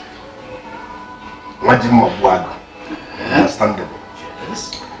 Understandable.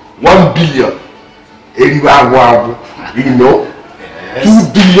 Yes. 1 billion. You know? Yes.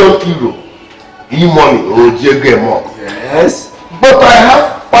 2 billion euro. E-money. Yes. But I have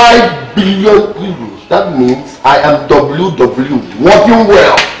 5 billion euros. That means I am WW. Working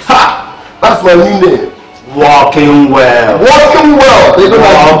well. Ha! That's my new name. Walking well. Working well. They don't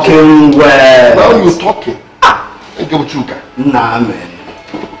Walking well. Now you're talking. Thank you, Chuka. Nah, man.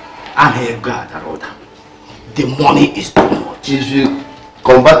 I have got that order. The money is too much. If you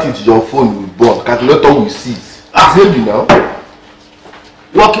convert it to your phone with bond, calculator will cease. Save you now.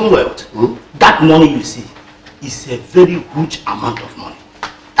 Working wealth. That money you see is a very huge amount of money.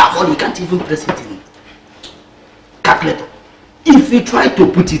 That money you can't even press it in calculator. If you try to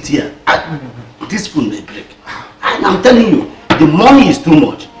put it here, this phone may break. And I'm telling you, the money is too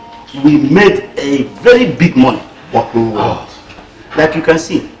much. We made a very big money. Working wealth. Like you can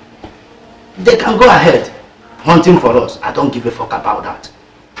see, they can go ahead hunting for us. I don't give a fuck about that.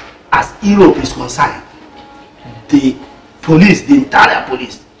 As Europe is concerned, the police, the entire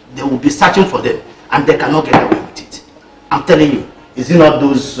police, they will be searching for them and they cannot get away with it. I'm telling you, is it not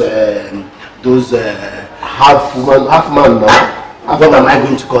those half man now? What am I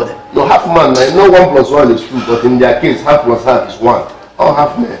going to call them? No, half man. I know 1 + 1 is 2, but in their case, half + half is 1. Oh,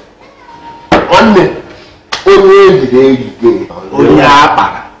 half men. 1 man.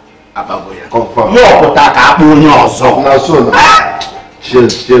 Confirm. Now so now.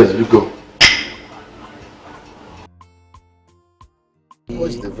 Cheers, we go.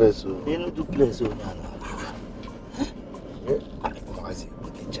 What's the verse? They don't do play so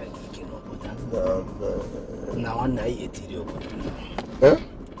now I hate you.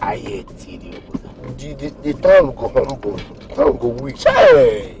 I hate you. The town go humble. Town go weak.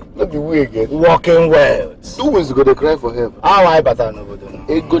 Hey! Not be weak again. Walking well. 2 wins go to cry for help. How I better no go do.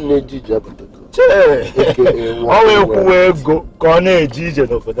 Ego neji jabuto. Hey! How we go? Kone jije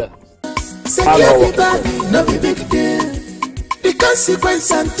no for that. Everybody no be big deal. The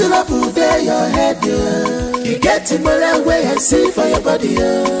consequence until I put there your head. You get to more way and see for your body.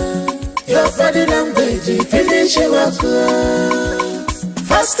 Your body language, finish your work.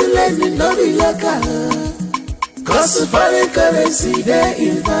 Fast learning, no be local. Cause foreign currency, they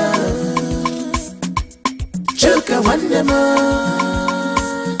involved. Chuka one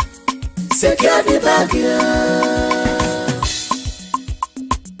more. Secure the bag,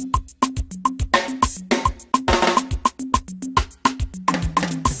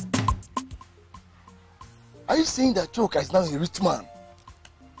 Are you saying that Chuka is now a rich man?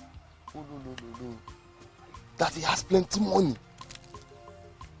 Oh, no. That he has plenty money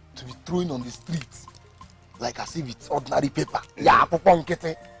to be throwing on the streets. like as if it's ordinary paper. Yeah, Papa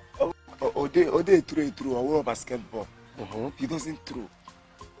Nkete. Ode throw a basketball. He doesn't throw.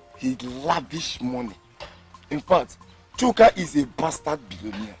 He lavish money. In fact, Chuka is a bastard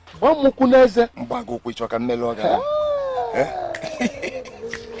billionaire.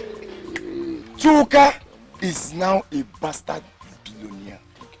 Chuka is now a bastard billionaire.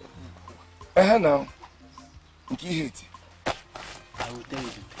 Now, I will tell you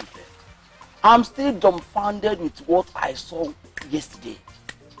the truth. I'm still dumbfounded with what I saw yesterday.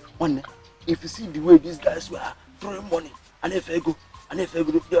 If you see the way these guys were throwing money, and if I go, they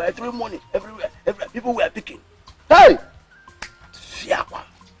were throwing money everywhere. People were picking. Hey! Fiakwa.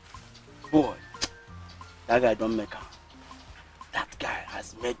 Boy, that guy don't make her. That guy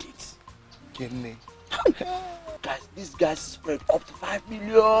has made it. Kenny. Guys, this guy spread up to 5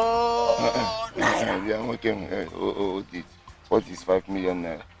 million naira. What is 5 million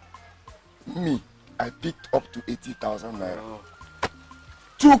naira? Me, I picked up to 80,000 naira.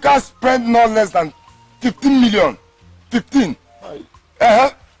 Chuka spent no less than 15 million. 15.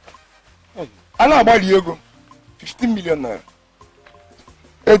 I know about Diego. 15 million naira.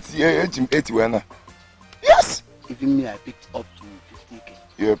 80 when? Yes. Even me, I picked up to 50k.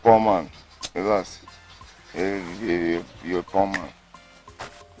 You're a poor man. Relax. You're a poor man.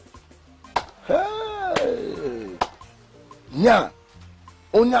 Hey. Nya.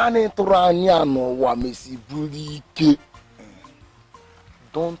 Onyane turanya no wa mesi burike.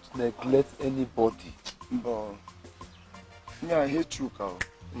 Don't neglect anybody. But I hate you, Carl.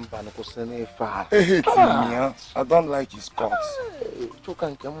 I hate him, I don't like his cuts.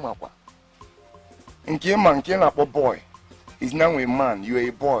 Nkema boy. He's now a man, you are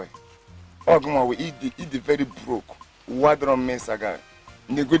a boy. Oguma we eat the very broke. Wadron mesaga.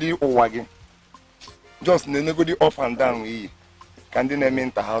 Negodi owage. Just negodi up and down we. Can they name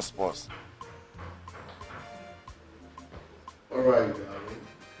into house boss? Alright, darling.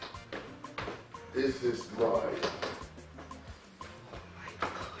 This is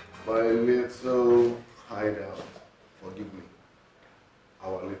my little hideout. Forgive me.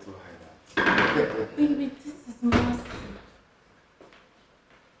 Our little hideout. Baby, this is mercy.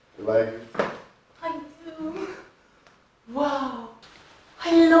 You like it? I do. Wow.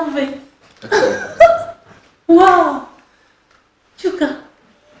 I love it. Wow. Chuka.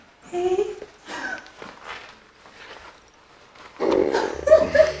 Hey.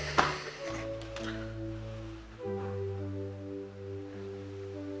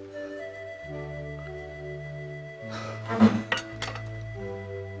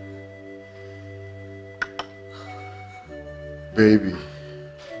 Baby,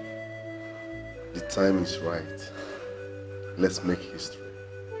 the time is right. Let's make history.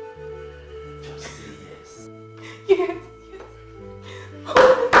 Yes.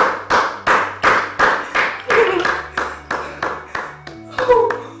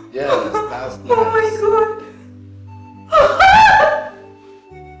 Yes, that's nice. Oh my God.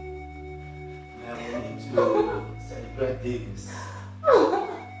 Now we need to celebrate this.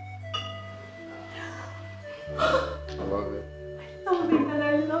 I love it. Tell me that I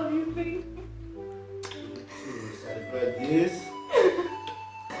love you, baby. Celebrate this.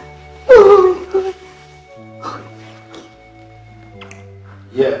 Oh my God.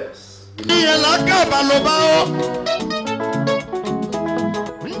 Yes.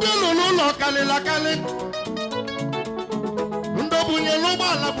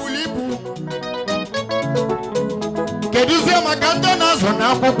 Ikedieze makanda na zona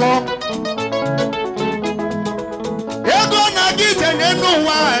akwụkwọ ego na gije n'enu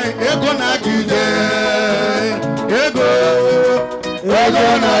wa ego na gije ego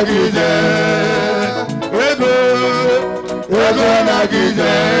na gije ego na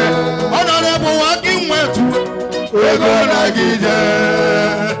gije honorable working wetu ego na gije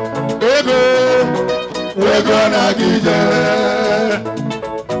ego na gije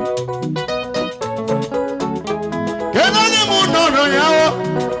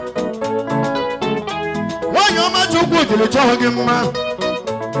Jili chogi mma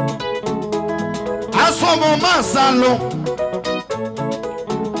asomo masalo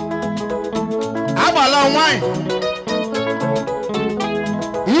abala wine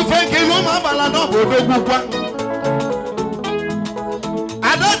ife kilo mabala no bodogwu kwa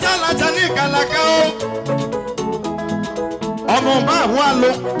adaja la jani kalaka o omo ma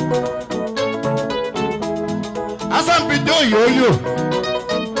walo asambido yoyo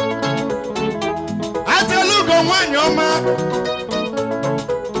Wanyoma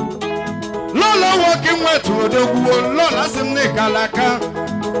Lolo walking wet to the wool, Lola Simne Kalaka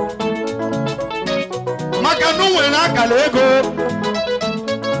Makanu and Akalego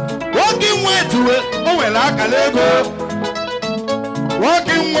walking wet to it. nwere akara ego.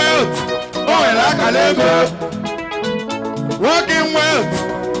 Working wealth, o nwere akara ego. Working wealth,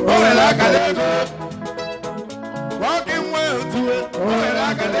 o nwere akara ego. Working wealth, o nwere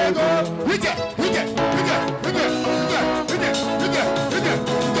akara ego. Hike.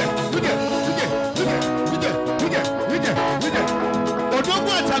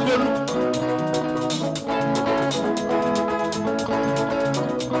 Odogwu achagolu.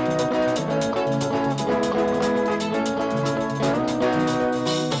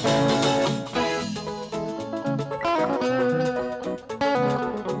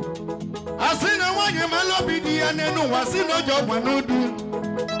 Asina wanye malobi di ya nenu wasino jogwa nudu.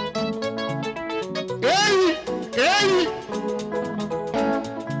 Hey.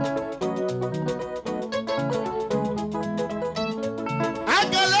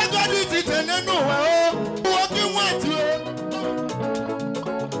 Agalego di tite nenu wa o. Working what you.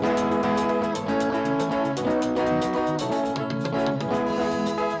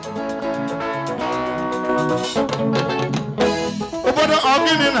 Obodo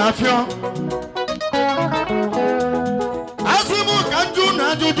ogini na afio. Asimu kanju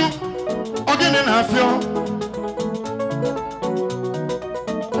na juju. Ogini na afio.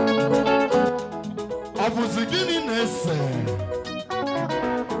 Obuzigini na ese.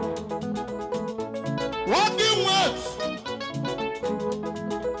 Working words.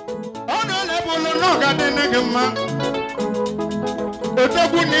 Ono lebolo no gadene gema.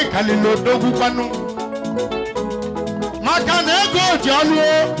 Odogwu ni kalilo odogwu kwanu. Maka na ego ji ọlụ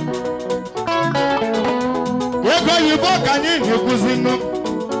ego yibo ka anyị na-ekwuzinu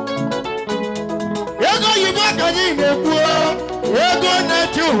ego yibo ka anyị na-ekwu ego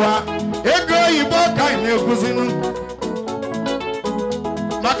na-eji ụwa ego yibo ka anyị na-ekwuzinu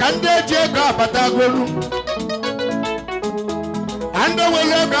maka ndị eji ego abatagolu ndị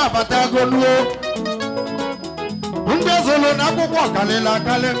nwere ego abatagolu ndị zolo na akwụkwọ kalịla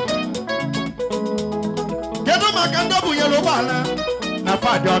akalị kedu maka ndị bunyere ụgbọala na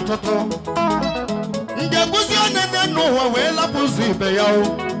fadị ọtụtụ ndị ekwuzi onene n'ụwa wee lapụzi ibe ya o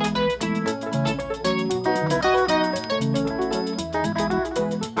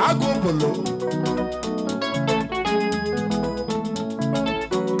agụbụlụ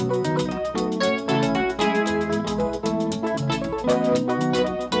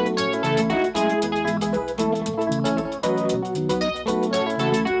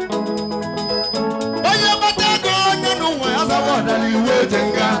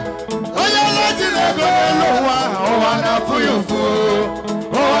jenga oya laji lego lowa o wana fuyufu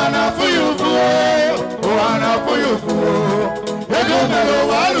ego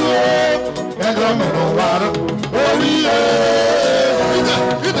mero waru owiye ide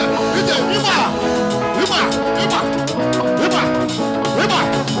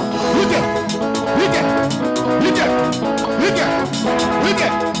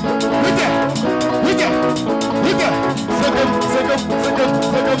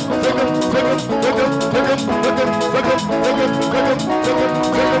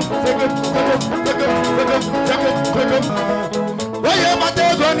oye mate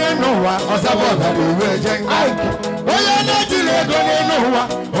go nenu wa osabo bari we jenga oye najile go nenu wa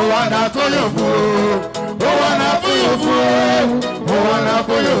o wana toyofu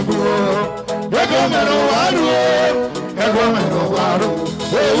ego mero waru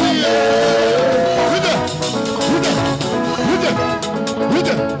owiye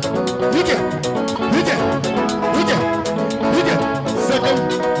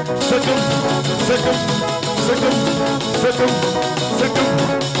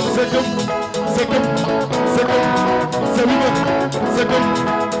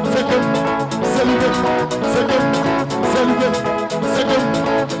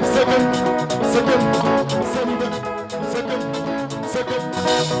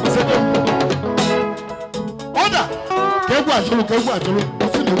Order! Kegwa ajulu,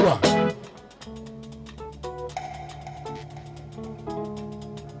 osi ni wa.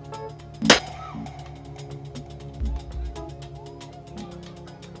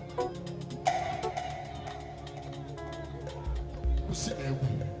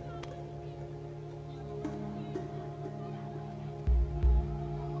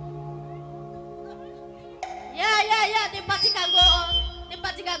 Yeah, the party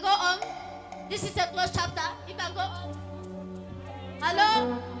can go on. This is a closed chapter. You can go on.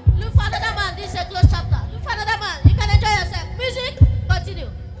 Hello? Look for another man. This is a closed chapter. Look for another man. You can enjoy yourself. Music, continue.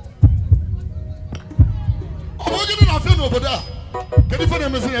 I'm going to film over there. Can you find a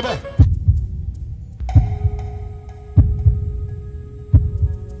message about?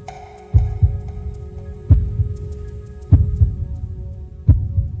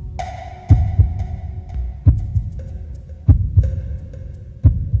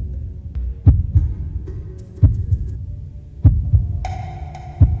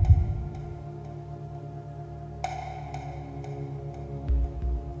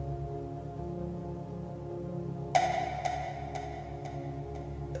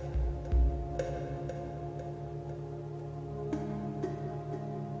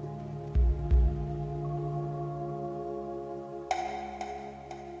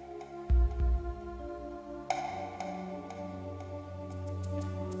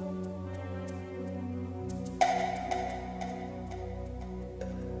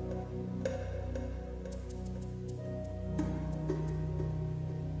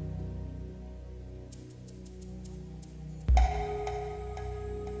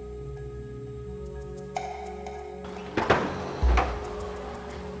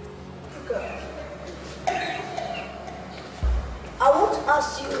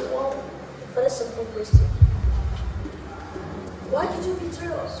 simple question. Why did you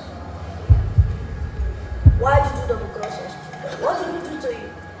betray us? Why did you double cross us? What did we do to you?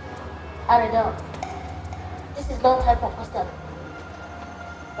 Aridel, this is not time for question.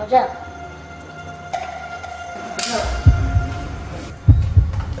 Roger.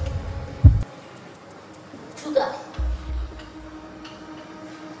 Sugar.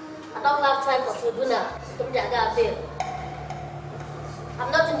 I don't have time for tribunal.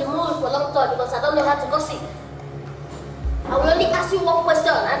 I'm not in the mood for long talk because I don't know how to gossip. I will only ask you one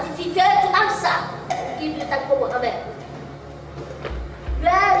question, and if you fail to answer, I will give you that kobo.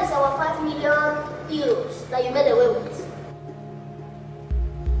 Where is our 5 million euros that you made away with?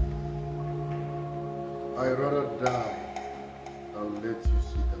 I'd rather die than let you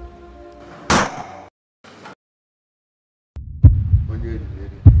see that. When you're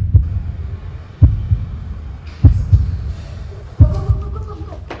ready.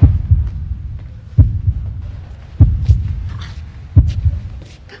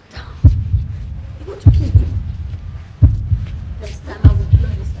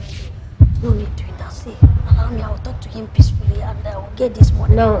 No need to intercede. Allow me, I will talk to him peacefully and I will get this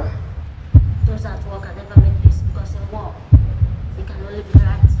money. No. Those at work can never make this because in war, it can only be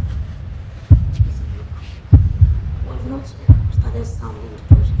right. We've not started sounding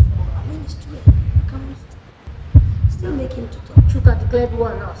the doors before. I mean, it's too late. We can still make him to talk. Chuka declared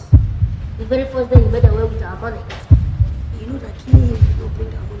war on us. The very first day he made away with our money. You know that killing him will not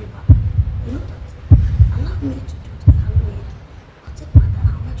bring our money back. You know that. Allow me to do that. I'll do it. I'll take my time.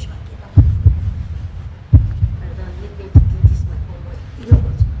 I'll make sure I get that money for you. I don't need me to do this my own way. You know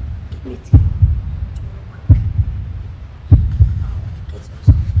what? Give me tea. Get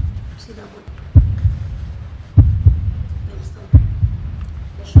yourself. See that money. You understand?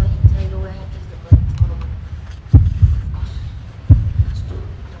 Make sure he tell you where he gives the money to come. Of course. That's true.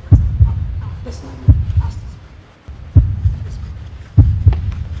 Otherwise, listen, ask this.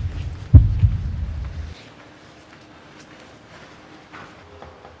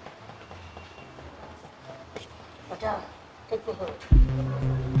 Madam, take me home.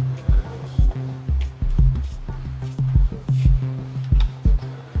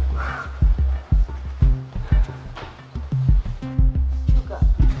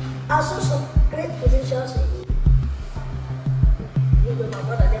 I saw some great potentials in you. You know, my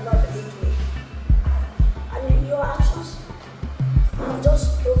mother never believed me. And your actions have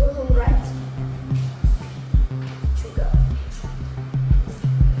just proven him right. Sugar.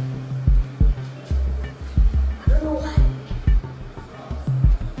 I don't know why.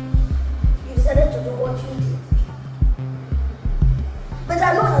 You decided to do what you did. But I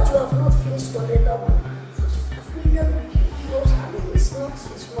know that you have not finished on that one. 5 million euros, I mean, it's not a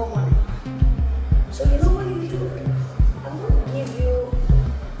small money. So you know what you do? I'm going to give you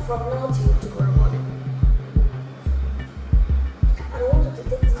from now till tomorrow morning. I want you to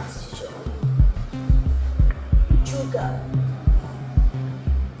take this decision. Sugar.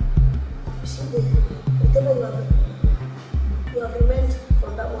 You see, whatever you have remained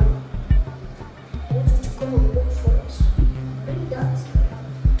from that money, I want you to come and work for us. Bring that.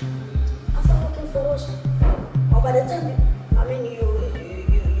 After working for us, or by the time you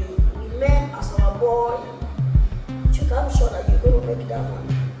remain as our boy, I'm sure that you're going to make that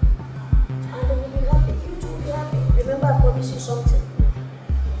money. And we'll be happy. You too will be happy. Remember, I promised you something.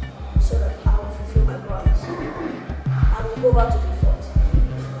 So that I will fulfill my promise. I will go back to the fort.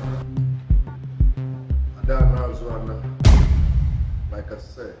 Like I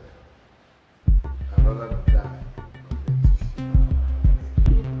said, I'd rather die.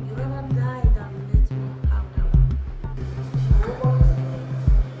 You'd rather die than let me have that one.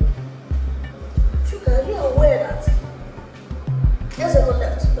 Sugar, are you aware that there's a good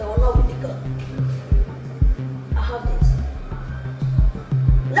left, but we're not with the gun? I have this.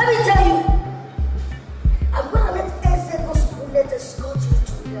 Let me tell you, I'm gonna let Ezego's bullet escort you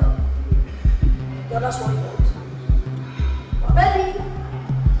to hell. Yeah, that's what you want. But baby,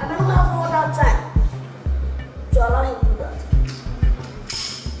 I don't have all that time to allow him to do that.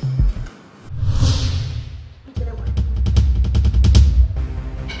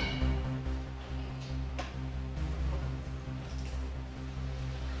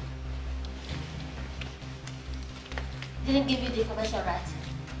 Didn't give you the information right.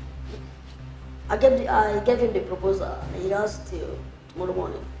 I gave him the proposal and he has till tomorrow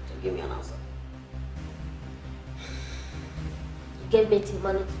morning to give me an answer. You gave me the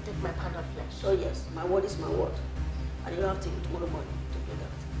money to take my pound of flesh. So yes, my word is my word. And you have till tomorrow morning to do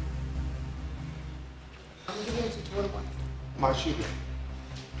that. I'm giving it to you tomorrow morning. My sugar,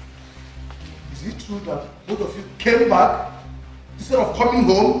 is it true that both of you came back? Instead of coming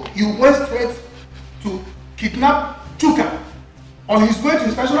home, you went straight kidnapped Chuka on his way to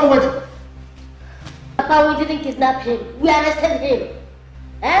his national wedding. Papa, we didn't kidnap him. We arrested him.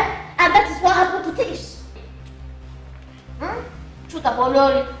 Eh? And that is what happened to thieves. Chuka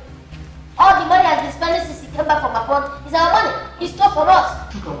Bolori. All the money has been spent since he came back from abroad is our money. He stole from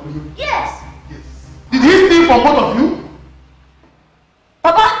us. Chuka Bolori? Yes. Did he steal from both of you?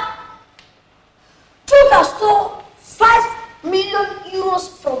 Papa, Chuka stole 5 million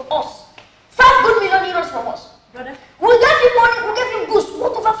euros from us. 5 good million euros from us. Brother? We gave him money, we gave him goods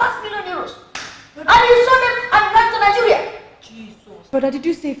worth over 5 million euros. And he sold them and ran to Nigeria. Jesus. Brother, did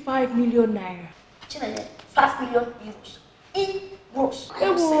you say 5 million naira? Chinedu, 5 million euros. In gross.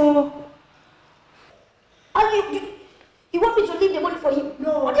 And you want me to leave the money for him?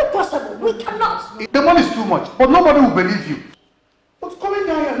 No. What is possible? We cannot. The money is too much, but nobody will believe you. But coming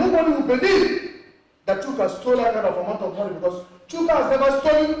down here, nobody will believe that Chuka stole that kind of amount of money because Chuka has never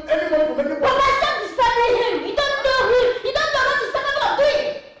stolen any money from anybody. But I stop disturbing him. You don't know him. You don't know what he's capable of doing.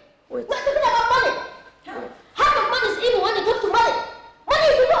 We're talking about money. Half of money is evil when it comes to money. Money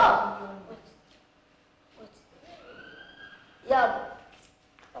is evil. Wait. Yeah,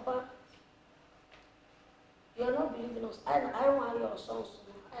 Papa. You are not believing us. I don't want your sons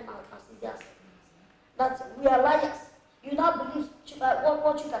and our Ikedieze. That we are liars. You now believe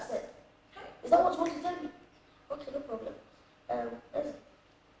what Chuka said. Is that what you want to tell me? Okay, no problem.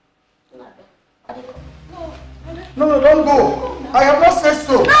 No, don't go. I have not said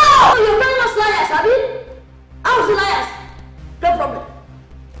so. No! You're telling us liars, have you? How's the liars? No problem.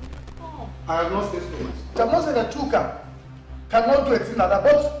 I have not said so. I'm not saying that Chuka cannot do a thing like that,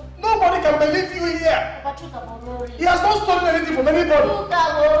 but nobody can believe you here. But Chuka Bolori. He has not stolen anything from anybody. Chuka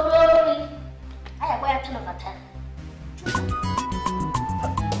Bolori. I am going to 10 over 10.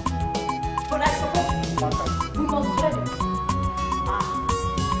 But I suppose we must trade it.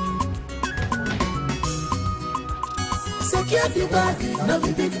 Secure the body, no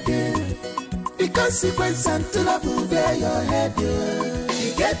be big deal. The consequence until I put there your head.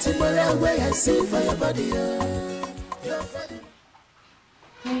 You get to money where I see for your body.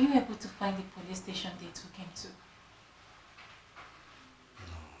 Were you able to find the police station they took him to?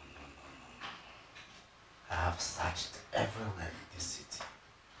 No. I have searched everywhere in this city.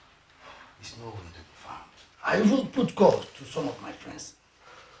 He's nowhere to be found. I even put calls to some of my friends,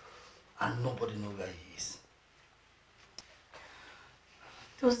 and nobody knows where he is.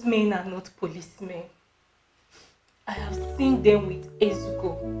 Those men are not policemen. I have seen them with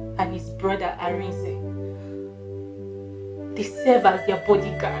Ezugo and his brother Arinze. They serve as their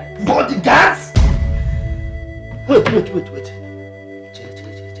bodyguards. Bodyguards? Wait.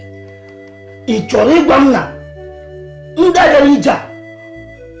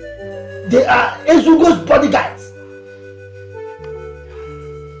 They are Ezugo's bodyguards.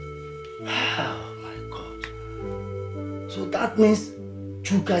 Oh my God. So that means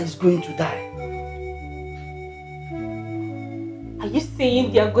Chuka is going to die. Are you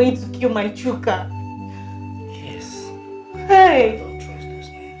saying they are going to kill my Chuka? Yes. Hey! Don't trust those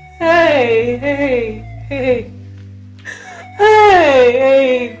men.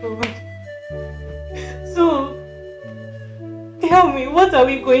 Hey, God. So, tell me, what are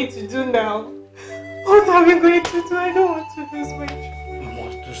we going to do now? What are we going to do? I don't want to lose my Chuka. We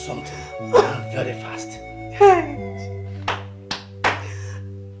must do something very fast. Hey!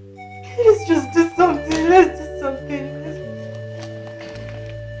 Let's just do something. Let's do something.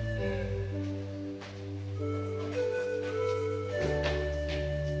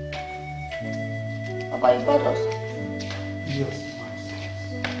 Papa, you got us? Yes, my son.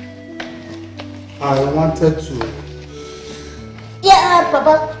 I wanted to... Yeah,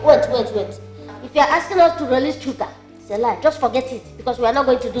 Papa, wait. If you are asking us to release Chuka, it's a lie. Just forget it, because we are not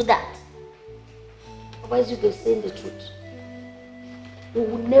going to do that. Papa, as you can say the truth, we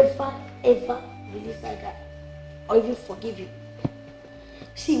will never, ever release that guy, or even forgive you.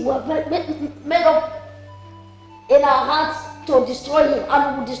 See, we have made up in our hearts to destroy him, and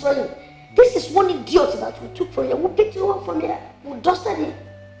we will destroy him. This is one idiot that we took from here. We picked him up from here. We dusted him.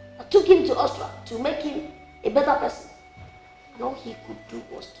 I took him to Austria to make him a better person. And all he could do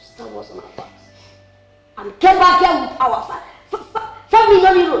was to stab us on our backs. And came back here with our 5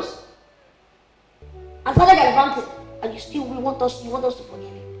 million euros. And started advancing. And you still want us to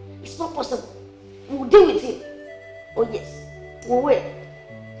forgive him. It's not possible. We will deal with him. Oh yes. We'll wait.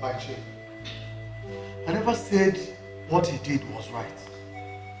 My chief, I never said what he did was right.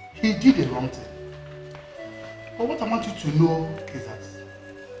 He did a wrong thing. But what I want you to know is that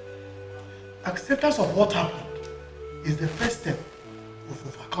acceptance of what happened is the first step of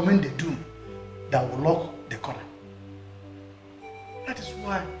overcoming the doom that will lock the corner. That is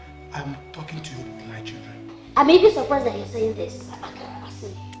why I'm talking to you with my children. I'm even surprised that you're saying this.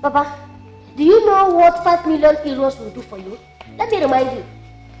 Papa, do you know what 5 million euros will do for you? Let me remind you.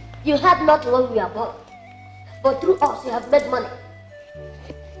 You had nothing when we were born. But through us, you have made money.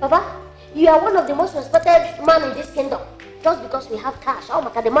 Papa, you are one of the most respected men in this kingdom. Just because we have cash. Oh my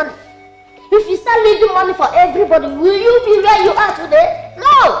God, the money. If you start leaving money for everybody, will you be where you are today?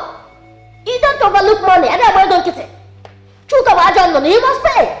 No! You don't overlook money. And I don't get it. You must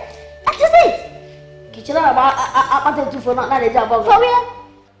pay. That is it. For real?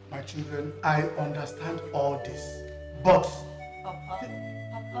 My children, I understand all this. But Papa,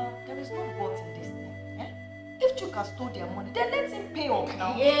 there is no but in this thing. Eh? If Chuka stole their money, then let him pay off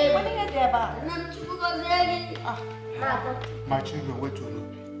now. Yeah. When they get their back. my children, wait to know.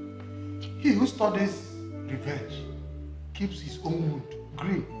 He who studies revenge keeps his own wound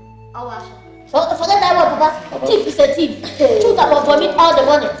green. Forget that one, Papa. Thief is a thief. Chuka will vomit all the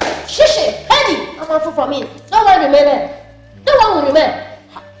money. Shishi, penny. I'm not for me. No one remain there. No one will remain.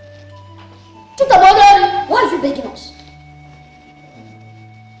 Chuka, why are you begging us?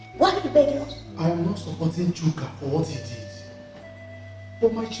 Why are you begging us? I am not supporting Chuka for what he did.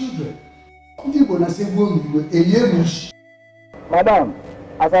 But my children, Madam,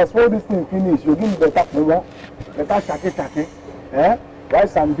 as I swallow this thing finish, you give me better power, better shake,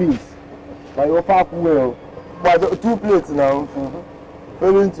 rice and beans. But you pack well. But 2 plates now.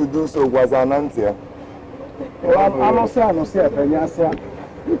 Failing to do so was an answer. I'm not saying,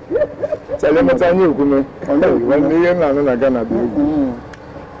 tell him what I knew, when you are not going to do.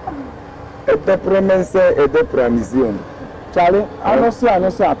 A depremense, a depremision. Charlie, I don't say,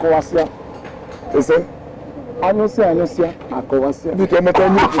 Akowasia. Listen, I don't say, Akowasia. You can tell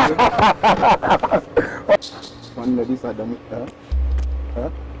me. One lady said,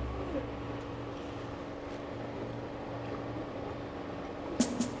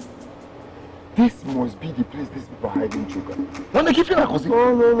 this must be the place these people are hiding sugar. When they keep you like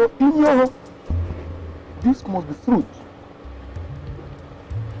no. In your this must be fruit.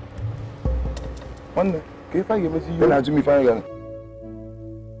 One day, can I give you? Then I do me fine again.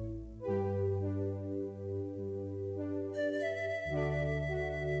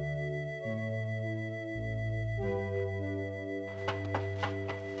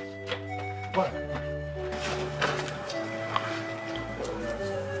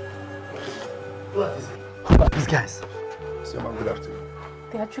 These guys. Sioma, good afternoon.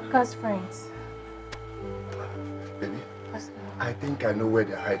 They are Chuka's friends. Baby, I think I know where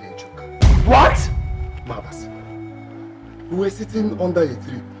they're hiding Chuka. What? Marvus. We were sitting under a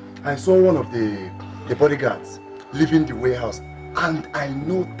tree. I saw one of the bodyguards leaving the warehouse, and I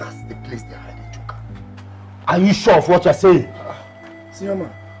know that's the place they're hiding Chuka. Are you sure of what you're saying?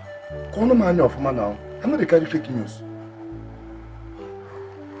 Sioma, call no man of man now. I'm not the carry fake news.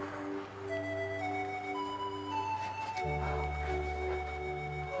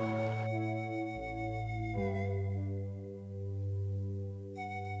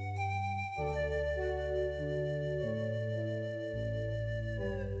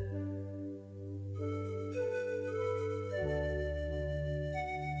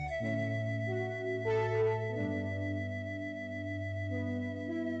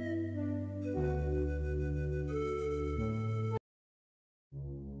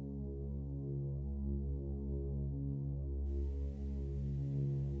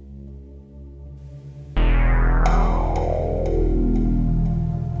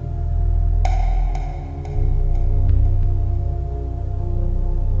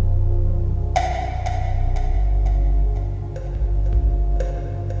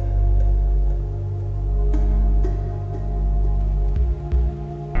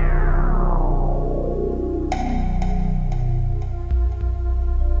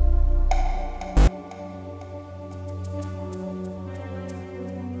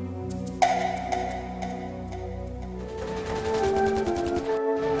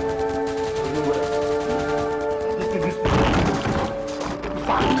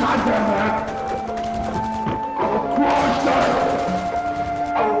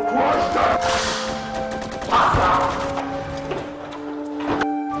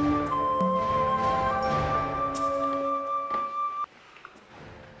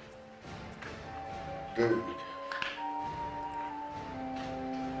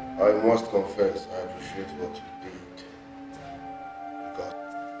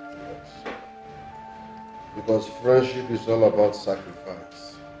 Friendship is all about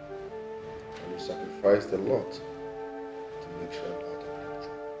sacrifice. And you sacrificed a lot to make sure about it.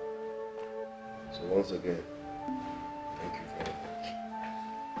 So once again, thank you very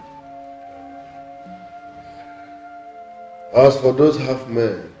much. As for those half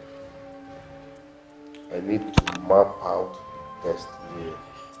men, I need to map out the best way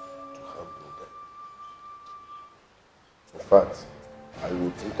to handle them. In fact, I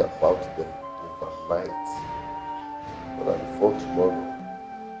will think about them overnight. But before tomorrow,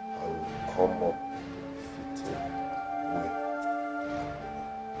 I will come up with a fitting way.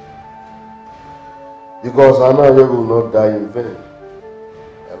 Because I know you will not die in vain.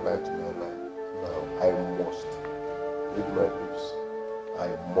 And like to my life, now I must read my lips. I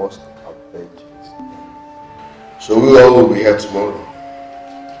must avenge this. So we all will be here tomorrow.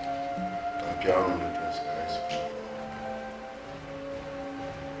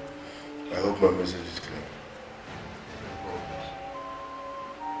 I hope my message is clear.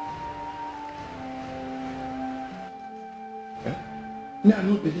 Me, I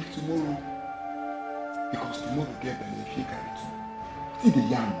don't believe tomorrow. Because tomorrow get benefit carry too. See the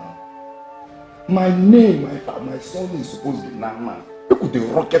young now. My name, my son is supposed to be man. Look could the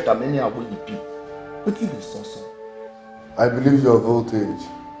rocket and many away the people. What is the source? I believe your voltage.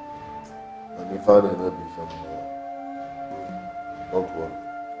 And if I never be familiar. Don't worry.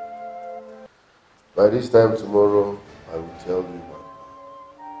 By this time tomorrow, I will tell you my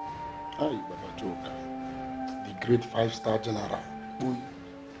plan. Aye, Baba Joker. The great 5-star general. Boy.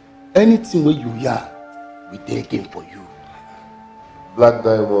 Anything where you hear, we take him for you. Black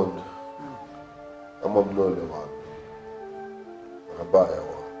Diamond. I'm up no one. I buy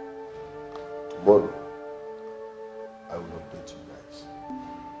one. Tomorrow, I will update you guys.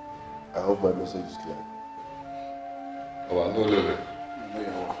 I hope my message is clear. Oh, I know that.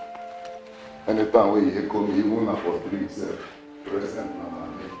 Anytime when you come, even for 3 itself, present now.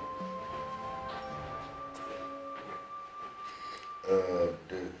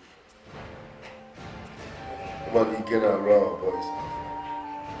 Dave. Come on, you get around, boys.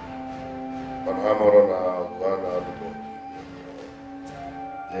 But I'm on one out of the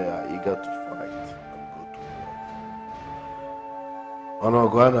They are eager to fight and go to war. And I'll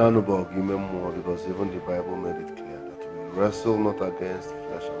go about Iheme more because even the Bible made it clear that we wrestle not against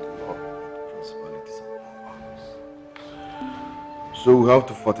flesh and blood, but principalities and powers. So we have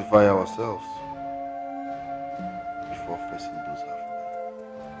to fortify ourselves before facing those after.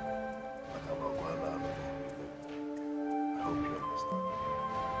 I hope you understand.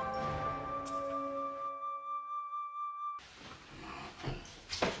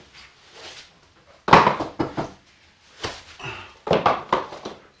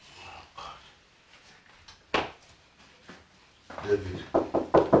 David,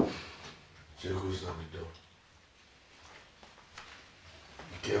 check who's at the door.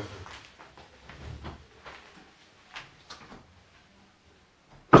 Be careful.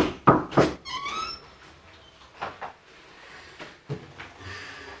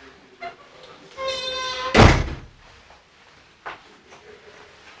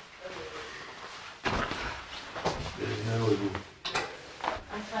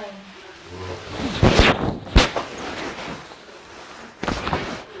 I'm fine.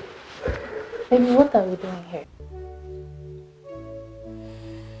 Baby, what are we doing here?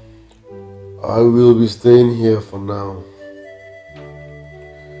 I will be staying here for now.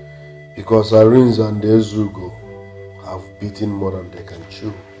 Because Arins and Ezugo have beaten more than they can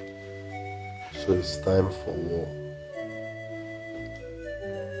chew. So it's time for war.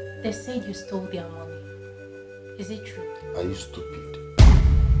 They said you stole their money. Is it true? Are you stupid?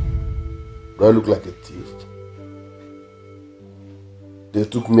 Do I look like a thief? They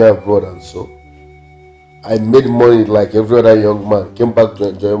took me abroad and so I made money like every other young man. Came back to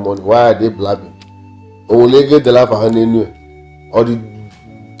enjoy money. Why are they blabbing? Or will they get the life of honey anyway? Or did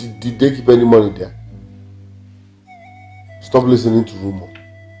they keep any money there? Stop listening to rumor.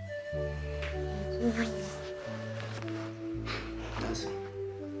 Listen,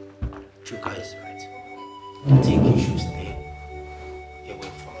 Chuka is right. I think you should stay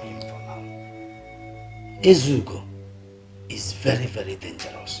away from him for now. Ezugo is very, very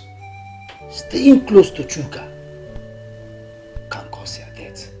dangerous. Staying close to Chuka can cause your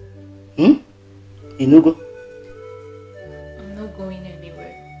death. Inugo? I'm not going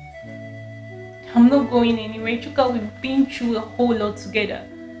anywhere. I'm not going anywhere. Chuka, we've been through a whole lot together.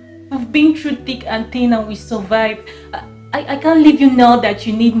 We've been through thick and thin and we survived. I can't leave you now that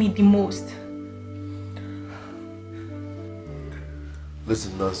you need me the most.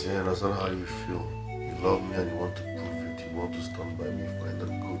 Listen, Nancy, I understand how you feel. You love me and you want to prove it. You want to stand by me for the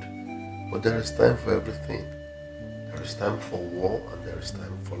good. But there is time for everything. There is time for war and there is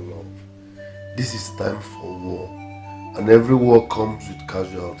time for love. This is time for war. And every war comes with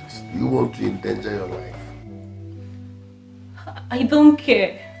casualties. You want to endanger your life. I don't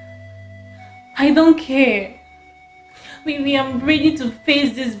care. I don't care. Maybe I'm ready to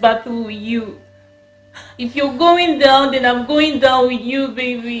face this battle with you. If you're going down, then I'm going down with you,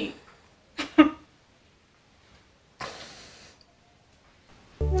 baby.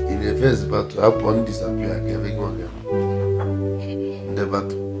 In the first battle, upon disappear, everyone again. In the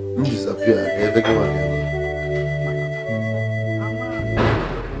battle, disappear, everyone again.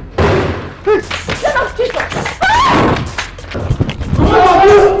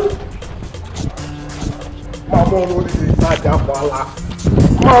 Mama already inside the Aquala.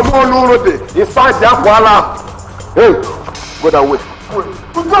 Mama already inside the Aquala. Hey, go that way.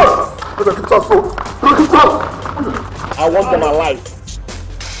 I want them alive.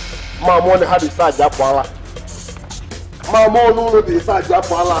 Mama only had inside the Aquala. Mama already inside the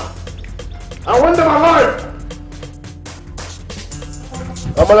Aquala. I want them alive.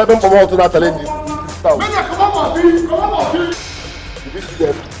 I'm gonna let them come out to that challenge. Come on, did you see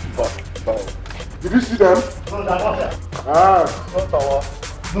them? Did you see them? No, they're not there. Ah,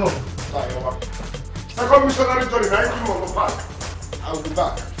 no. Second missionary journey, 19 months back. I will be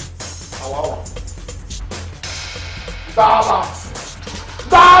back. Our.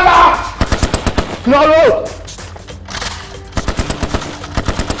 Dala! No!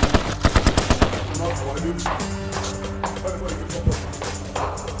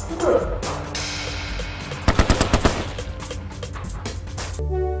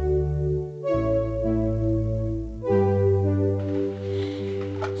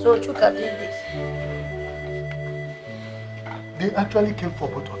 So Chuka did this. They actually came for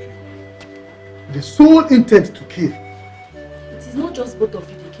both of you. The sole intent to kill. It is not just both of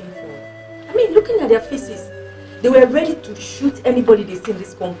you they came for. I mean, looking at their faces, they were ready to shoot anybody they see in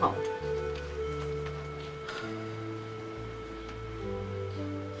this compound.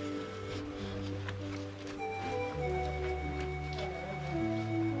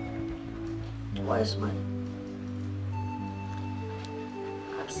 Why are you smiling?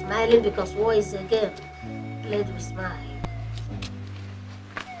 I'm smiling because war is a game. Let me smile.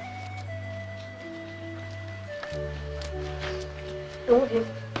 Remove him.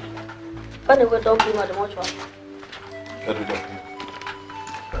 Find a way to dump him at the mortuary. Get rid of him.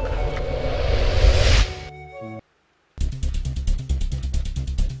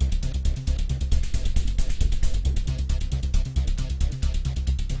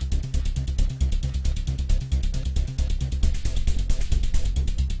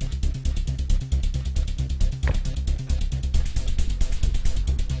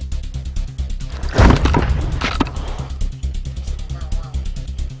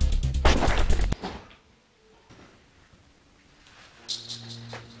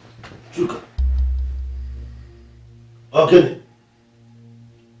 Okay.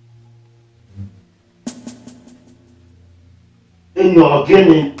 In your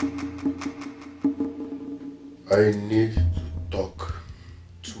Guinea, I need to talk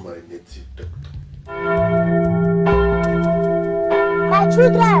to my native doctor. My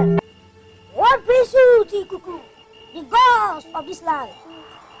children, what brings you to Ikuku, the gods of this land?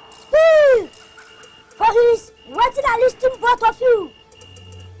 Speak! For he is waiting and listening both of you.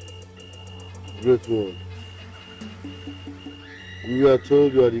 Great one. We are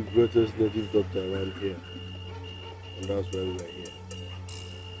told you are the greatest native doctor around here. And that's why we are here.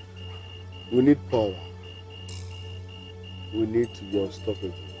 We need power. We need to be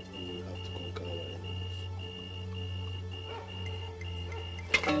unstoppable. And we have to conquer our enemies.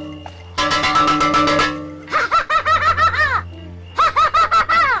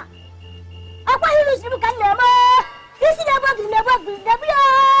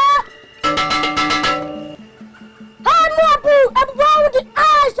 Above the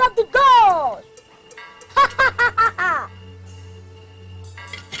eyes of the gods.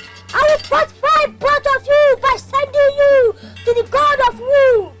 I will fortify both of you by sending you to the god of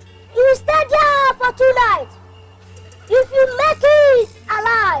wood. You will stay there for 2 nights. If you make it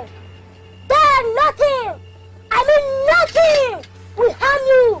alive, then nothing, I mean nothing, will harm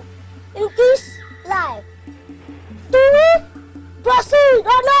you in this life. Do we proceed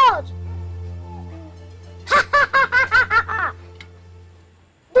or not?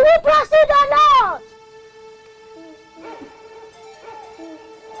 Do we proceed or not?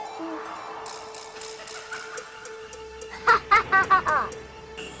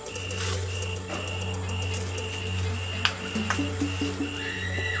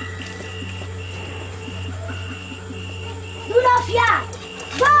 Do not fear.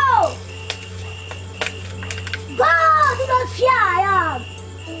 Go. Go. Do not fear.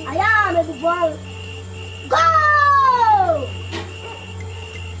 I am a boy. Go.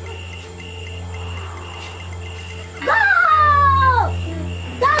 Go.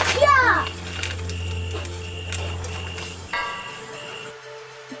 Don't fear.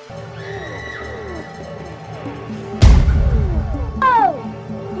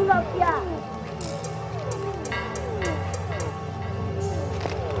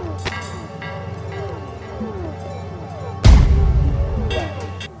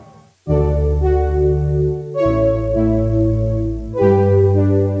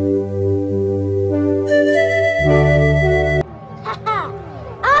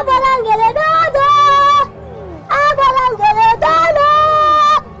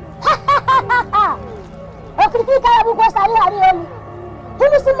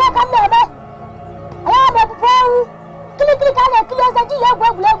 see me come there. I am a phone. Click on the close the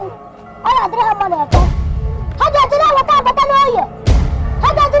web level. I don't have money. How do you know what I'm going to you?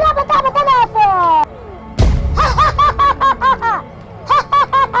 How do you know what I'm going to for? Ha ha ha ha ha ha ha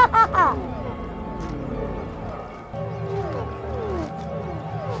ha ha ha.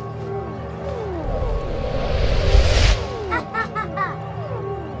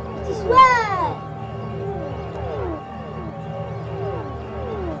 It is well.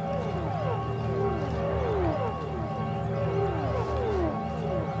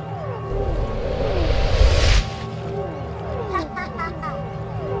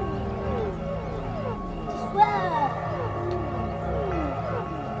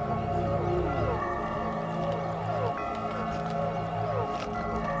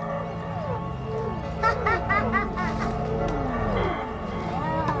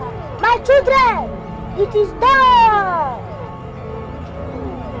 My children, it is done.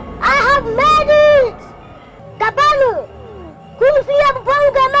 I have made it. Gabalu, Kulfiya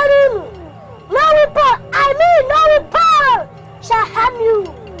Bonga Marunu. No weapon, no weapon shall harm you.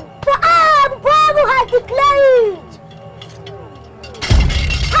 For I am God who has declared.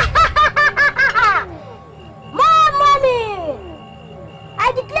 More money. I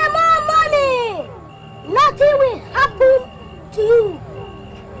declare more money. Nothing will happen to you.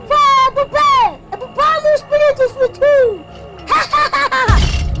 For the Bupamu spirit is with you.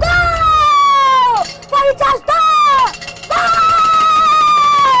 Go! For it has done. Go!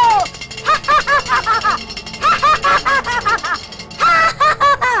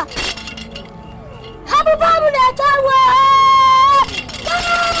 Happy Babu Natawa!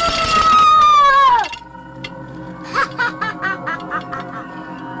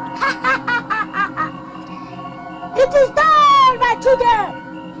 It is done, my children.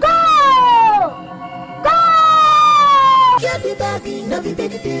 Go! Go! Baby, baby, no be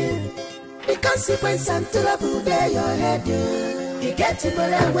big deal. The consequence and trouble there your head. You get to go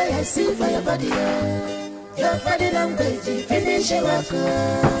that way I see for your body. Your body language, finish your work.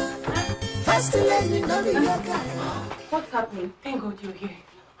 Fast to let me know your car. What's happening? Thank God you're here.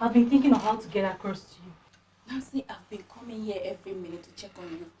 I've been thinking of how to get across to you. Nancy, I've been coming here every minute to check on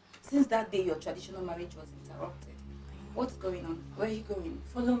you. Since that day your traditional marriage was interrupted. What's going on? Where are you going?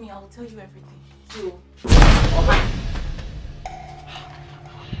 Follow me, I'll tell you everything. To...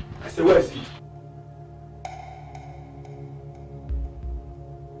 I said, where is he?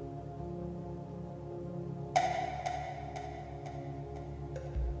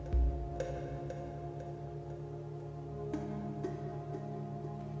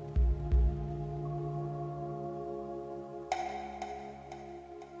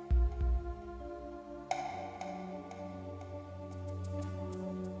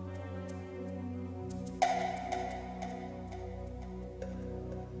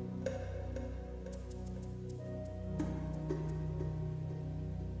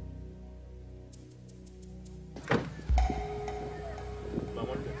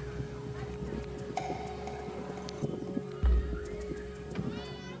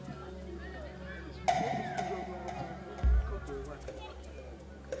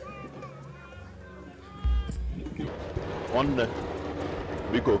 One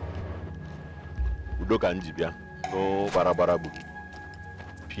Biko Udoka Njibia, no Barabu.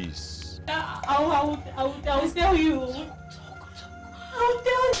 Peace. I'll tell you.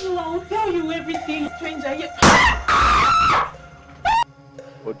 I'll tell you everything, stranger.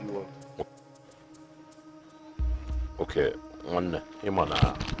 What do you want? Okay, one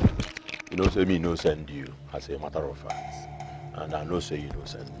Himana, you know, say me no send you as a matter of fact, and I know say you don't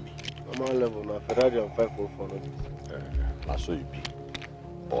send me. I'm on level now. Ferrari and 504 notice. That's so you be.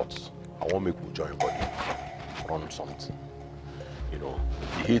 But I won't make you join body, run something. You know,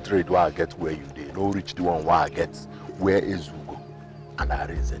 the hatred where I get where you did, no reach the one where I get where is Ugo, and I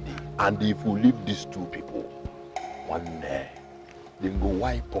raise a day. And if we leave these two people, one day they go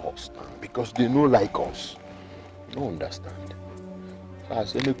wipe us down because they don't like us. You don't understand. So I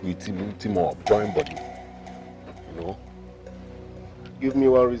say make we team up, join body. You know. Give me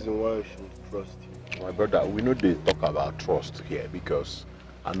one reason why I should trust you. My brother, we know they talk about trust here because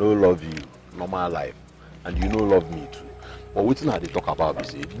I know love you, normal life, and you know love me too. But what they talk about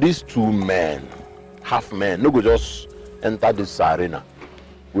is these two men, half men, no go just enter this arena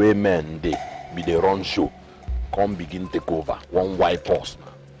where men they be the run show, come begin take over, one wipe us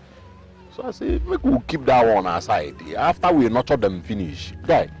now. So I say, make we keep that one aside. After we nurture them finish,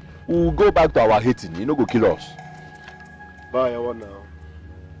 guy, we'll go back to our hating, you know go kill us. Bye, I want now.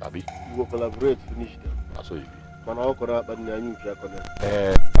 Abi? You will collaborate, finish them. That's what you be. Man, I'll go out, but I need to connect.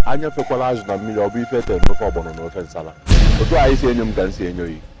 Anya fekwala azụ na mmiri ọ bụ ife ete n'ofe ọgbọnọ na ofe nsala. Otu ayi si enyom kan si enyo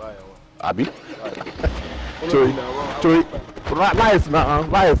yi. Abi? Choi. Life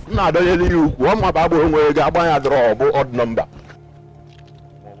na don't really you. One more babu onwe ga agba ya draw odd number.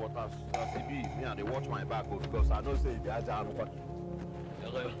 But as me and they watch my back because I know say the aja anu kwa.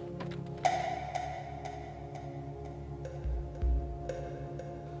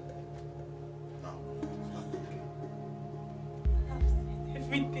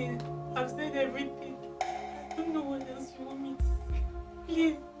 Everything. I've said everything. I don't know what else you want me to say.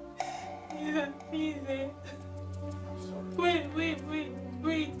 Please. Please.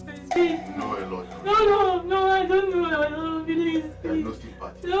 Wait. No, Lord. No, I don't know. No, please. There's no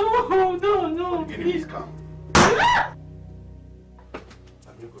sympathy. No. Get Please. calm.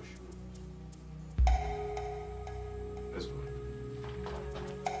 Let's go.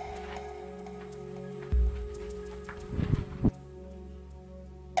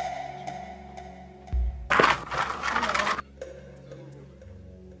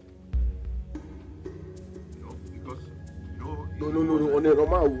 No. On the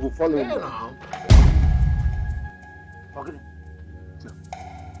Roma, we will follow him. Now. Okay.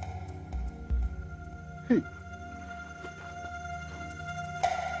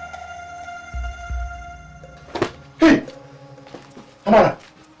 Hey. Amara.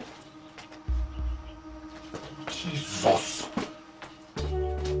 Jesus.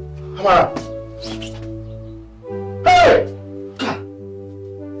 Amara. Hey!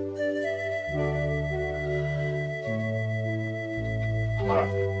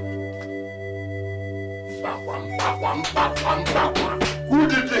 Who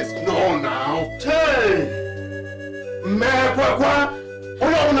did this? No, now. Hey! Me!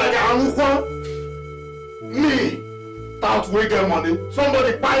 That we get money.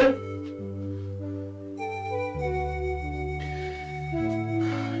 Somebody buy.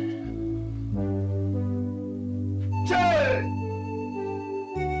 Hey!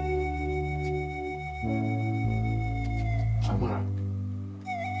 Amara.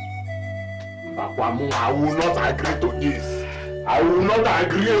 I will not agree to this. I will not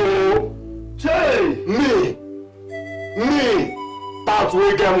agree. Oh. Hey, me, that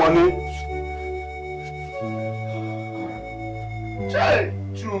we get money. Hey,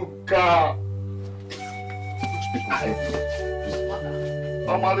 Chuka.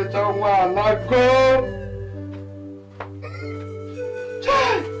 Somebody tell me I'm not go.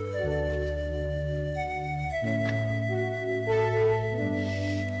 Hey.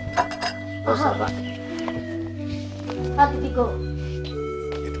 How did it go?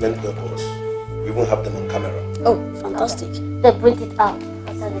 It went well, boss. We won't have them on camera. Oh, fantastic. Then print it out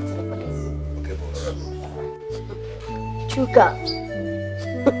and send it to the police. Okay, boss. Chuka.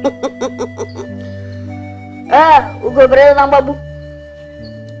 We go brother Nambabu.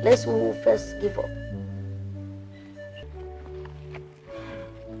 Let's first give up.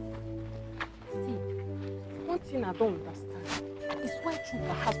 See, one thing I don't understand is why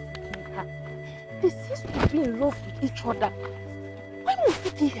Chuka has to kill her. They cease to be in love with each other. Why must he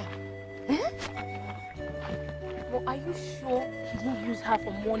kill her? Eh? But are you sure he didn't use her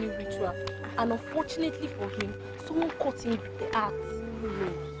for money ritual? And unfortunately for him, someone caught him with the axe.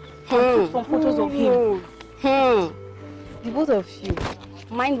 And took some photos of him. The both of you,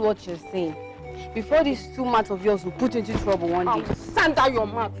 mind what you're saying. Before these two mouths of yours will put you into trouble one day. Sand down your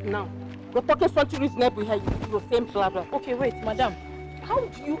mouth now. You're talking something reasonable here. You're saying blah blah. Okay, wait, madam. How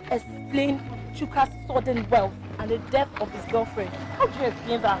do you explain Chuka's sudden wealth and the death of his girlfriend? How do you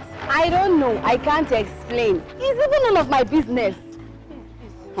explain that? I don't know. I can't explain. It's even none of my business.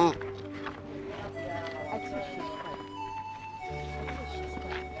 I think she's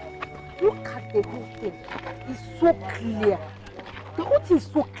right. Look at the whole thing. It's so clear. The whole thing is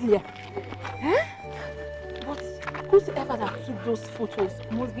so clear. Eh? But whoever that took those photos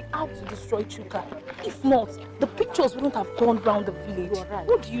must be out to destroy Chuka. If not, the pictures wouldn't have gone round the village. You're right.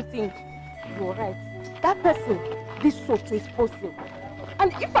 What do you think? You're right. That person did so to expose him.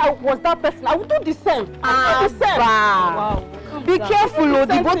 And if I was that person, I would do the same. Wow. Be careful, oh,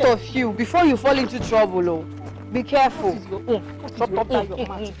 the both of you, before you fall into trouble, oh. Be careful. What is your own? Shut up that your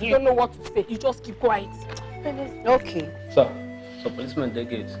mouth. You don't know what to say. You just keep quiet. Okay. Sir, so policeman they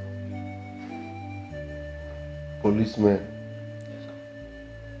get. Policemen.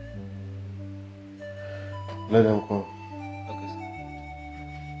 Let them come. Okay, sir.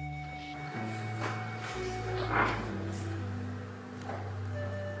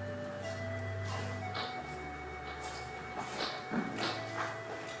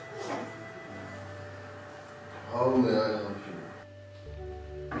 How may I help you?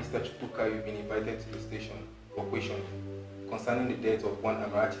 Mr. Chukwuka, you've been invited to the station for questioning concerning the death of one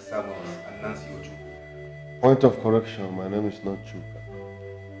Amarachi Samuels and Nancy Oju. Point of correction, my name is not Chuka.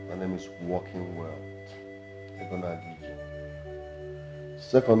 My name is Walking Well.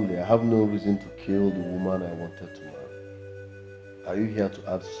 Secondly, I have no reason to kill the woman I wanted to marry. Are you here to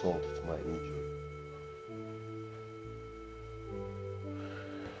add salt to my injury?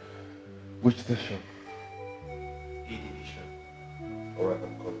 Which station? E division. Alright,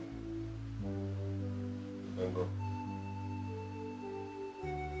 I'm coming. You can go.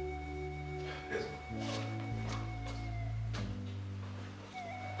 Yes.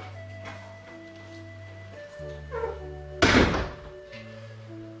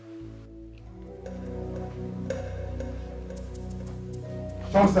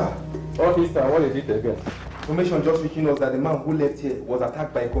 Sir. Officer, what is it again? Information just reaching us that the man who left here was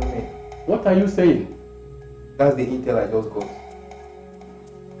attacked by gunmen. What are you saying? That's the intel I just got.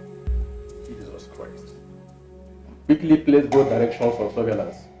 Jesus Christ. Quickly place both directions on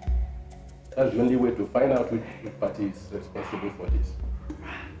surveillance. That's the only way to find out which party is responsible for this.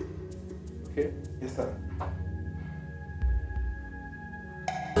 Okay? Yes, sir.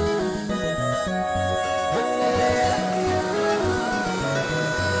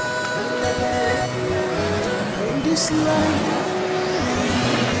 This life,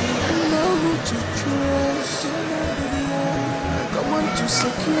 know who to trust. Come on to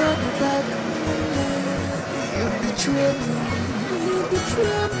secure the bag. You betray me, you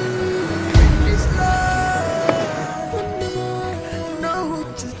betray me. This life, know who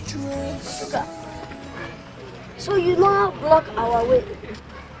to trust. Sugar. So you know how to block our way?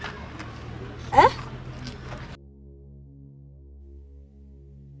 Eh?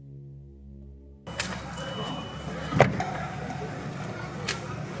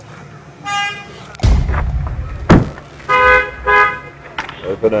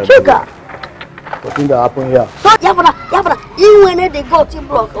 Sugar. What thing that happened here? So, Yabra, you when they go to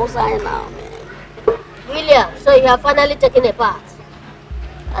block outside now, man. William, so you have finally taken a part.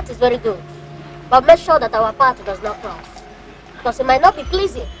 That is very good. But make sure that our path does not cross. Because it might not be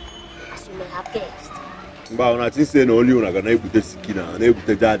pleasing, as you may have guessed. But when I think say no only when I gonna put the skin and I put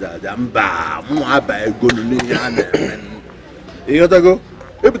the dada, mba, mo aba go no ni yan. You gotta go.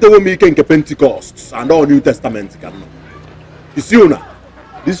 If the one making Pentecost and all New Testament can. You see una,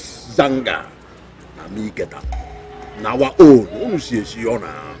 this zanga, na me get up. Now our own, who see she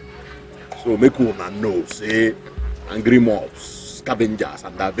ona. So make una know, say angry mobs, scavengers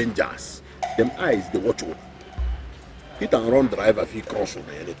and avengers. Them eyes they watch you. Hit and run driver if he cross on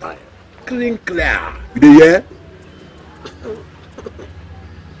any time. Clean clear. You dey hear?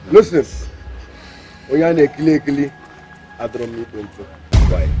 Listen. Oyane kili Adromi Bento.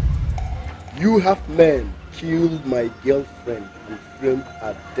 Why? You have men killed my girlfriend and framed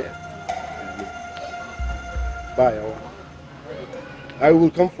her death. Bye. I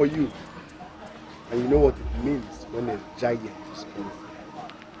will come for you. And you know what it means when a giant is coming.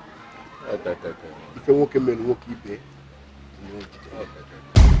 If you walk a man, walk it.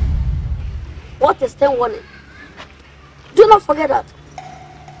 What is 10 warning? Do not forget that.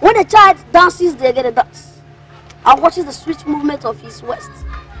 When a child dances, they get a dance. And watches the swift movement of his waist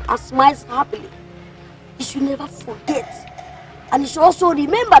and smiles happily. He should never forget. And he should also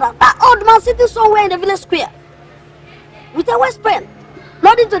remember that that old man sitting somewhere in the village square with a west pen,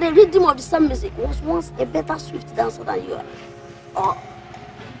 nodding to the rhythm of the same music, was once a better swift dancer than you are. Oh,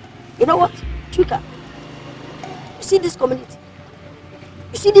 you know what, Chuka? You see this community?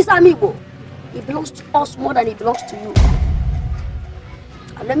 You see this amigo? It belongs to us more than it belongs to you.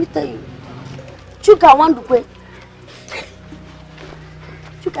 And let me tell you, Chuka want to go.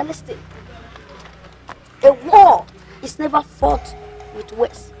 Chuka, listen. A war is never fought with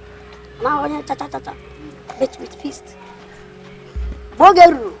words. Now, cha-cha-cha-cha, but with fist.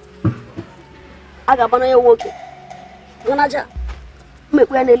 Bogeru. Agabana ya woke. Gonaja.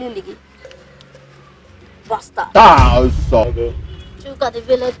 Mekwene liligi. Bastard. Chuka, the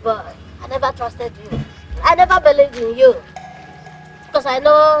village boy. I never trusted you. I never believed in you. Because I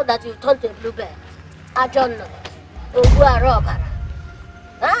know that you turned to a bluebird. I don't know. Who are robber.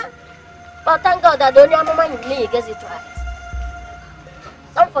 Huh? But thank God that the only moment in me gets it right.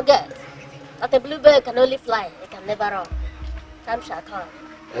 Don't forget that a bluebird can only fly, it can never run. Time shall come.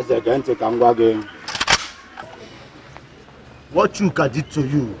 As a going to come again. What Chuka did to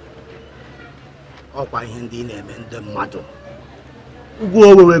you, or by Hindi name and the matter.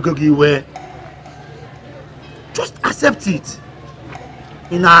 Go away, just accept it.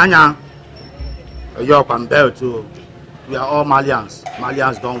 In Anya, a York and belt too. We are all Malians.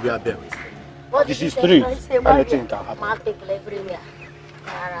 Malians don't wear belts. This is street. Anything can happen. Mad people everywhere.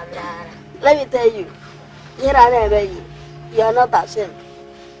 Let me tell you, here and there, you are not ashamed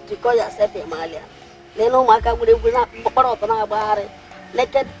to call yourself a Malian. They know my car will not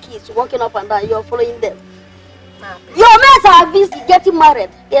naked kids walking up and down, you're following them. Your mates are busy getting married.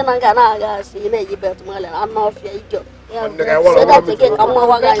 I'm not idiot. Say that again, come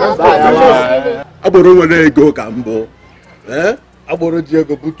on, Aboro where go Cambo. Aboro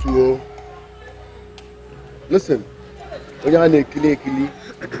Diego Butuo. Listen, we are kili.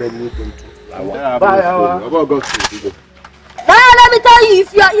 Let me tell you,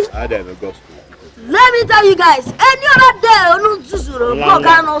 if you are. I don't go. Let me tell you guys, any other day,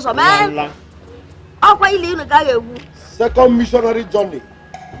 second missionary journey.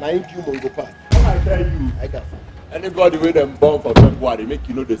 Now in Mongo Park. I tell you, anybody with them born for February, make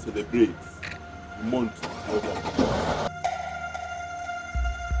you know they celebrate the month.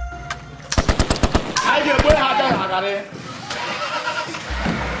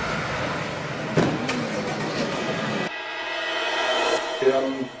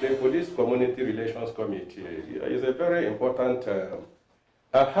 The Police Community Relations Committee is a very important.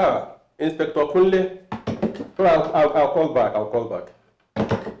 Inspector Kunle. I'll call back.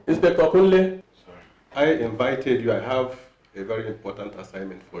 Inspector Kunle, I invited you. I have a very important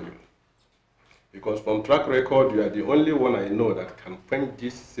assignment for you. Because from track record, you are the only one I know that can quench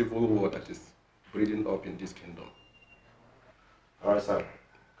this civil war that is breeding up in this kingdom. All right, sir.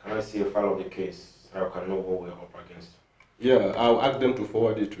 Can I see a file of the case so I can know what we're up against? Yeah, I'll ask them to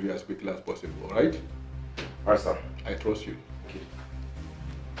forward it to you as quickly as possible, all right? All right, sir. I trust you. Okay.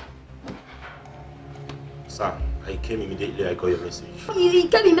 Sir, I came immediately. I got your message. You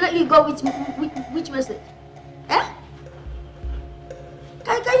came immediately. Go which message? Eh?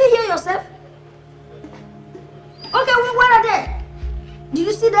 Can you hear yourself? Okay, where are they? Did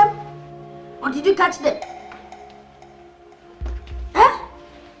you see them? Or did you catch them? Eh?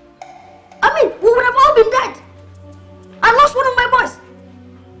 I mean, we would have all been dead. I lost one of my boys.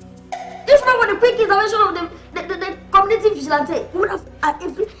 If not for the quick intervention of the community vigilante, we would have,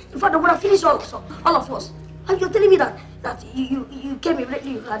 in fact, they would have finished all of us. And you're telling me that you came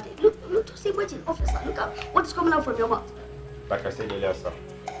immediately, you had it. Look, just imagine, officer, look at what is coming out from your mouth. Like I said earlier, sir,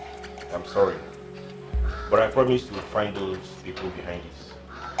 I'm sorry. But I promise to find those people behind this.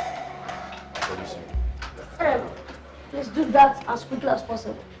 I promise you. Please do that as quickly as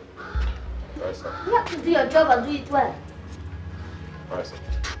possible. Right, sir. You have to do your job and do it well. Right, sir.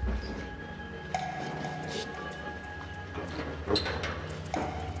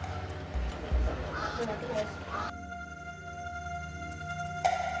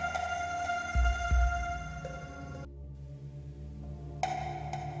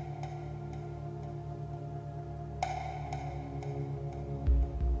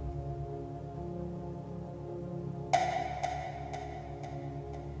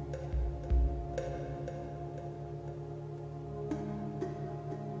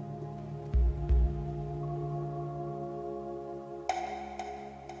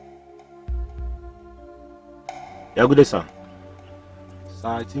 Yeah, good day, sir. Sir,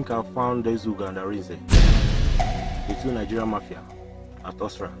 I think I found the Zuga and the Rinze, the two Nigerian mafia at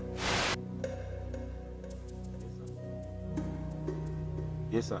Osra.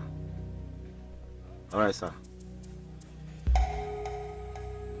 Yes, sir. All right, sir.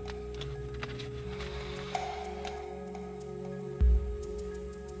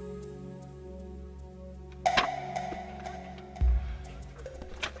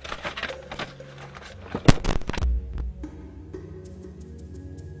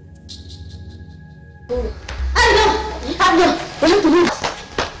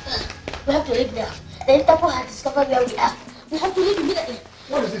 We have to leave now. The Interpol has discovered where we are. We have to leave immediately.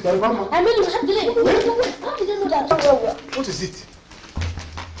 What is it, Mama? I mean, we have to leave. How did you know that? What is it?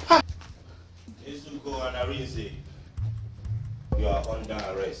 Ezuko and Arinze, you are under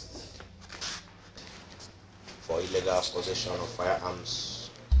arrest for illegal possession of firearms,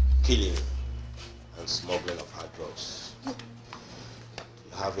 killing, and smuggling of hard drugs. You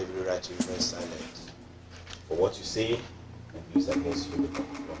have every right to remain silent. For what you say will be used against you in the court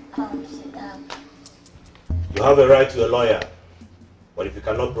of law. You have a right to a lawyer, but if you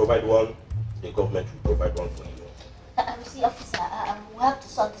cannot provide one, the government will provide one for you. See, officer, we have to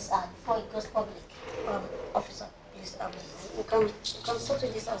sort this out before it goes public. Officer, please, we can sort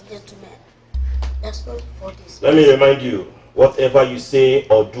this as gentlemen. There's no for this. Let me remind you, whatever you say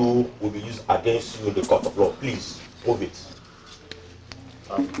or do will be used against you in the court of law. Please, move it.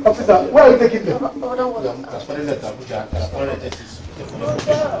 Officer, where are you taking them?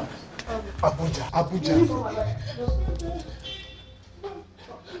 Abuja.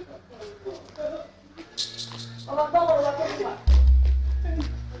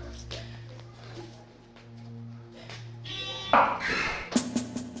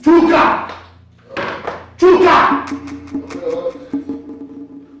 Chuka!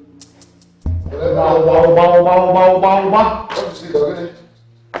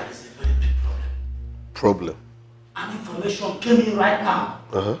 Problem. An information came in right now.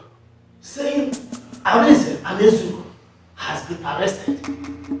 Saying Arinze and Ezugo has been arrested.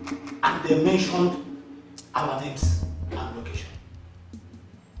 And they mentioned our names and location.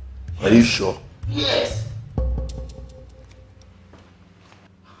 Are you sure? Yes.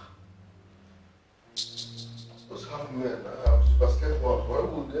 What's happening now? Basketball. Why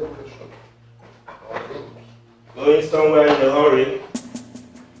would they mention our names? Going somewhere in a hurry.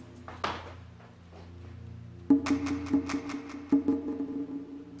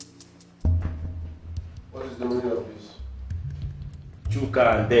 What is the meaning of this? Chuka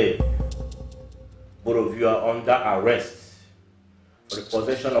and Dave, both of you are under arrest for the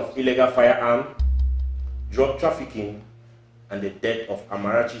possession of illegal firearm, drug trafficking, and the death of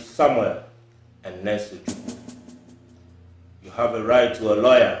Amarachi Samuel and Nelson Chukwu. You have a right to a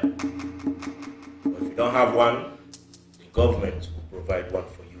lawyer, but if you don't have one, the government will provide one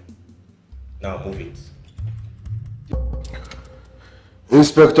for you. Now move it.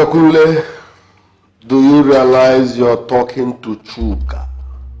 Inspector Kule, do you realize you're talking to Chuka,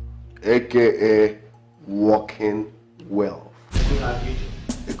 aka Walking Wealth?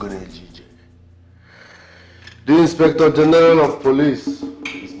 The Inspector General of Police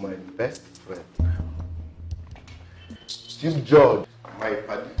is my best friend. Chief Judge, my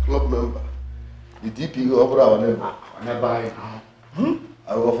party club member, the DP over our neighbor.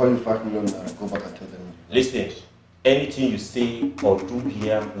 I will offer you 5 million naira. Go back and tell them. Listen, anything you say or do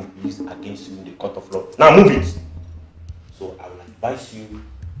here will be used against you in the court of law. Now move it! So I will advise you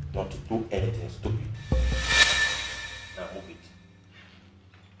not to do anything stupid. Now move it.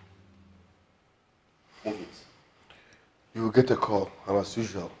 Move it. You will get a call, and as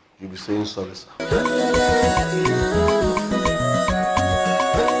usual, you'll be saying sorry, sir.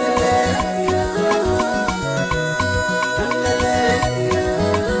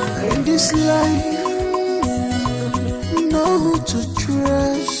 In this life, know who to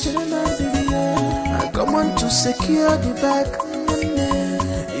trust. I come on to secure the back.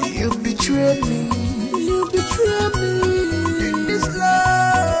 You betray me. You betray me. In this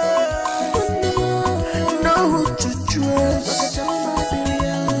life, know who to trust. I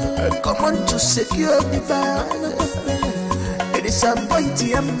come on to secure the back. It is a point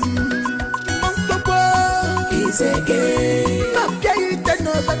here. It's a game. I'm getting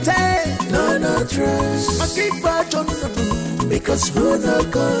another time. No trust. I keep back on the moon. Because who no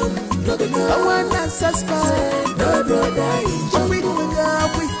come, no go. I wanna suspect. No brother in jungle. We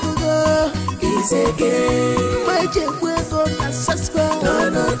go. It's a game. My jam will go na suspect.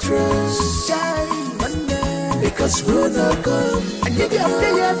 No trust. Because who no come, and you get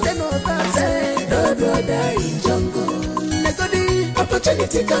another time. No brother in jungle. The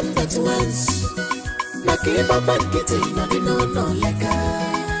opportunity come but once. Give up and get in, no like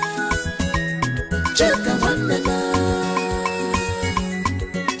check a one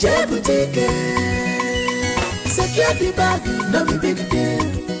Jebuteke. Secure the bag, no be big deal.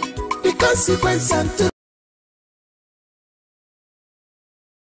 The consequence and to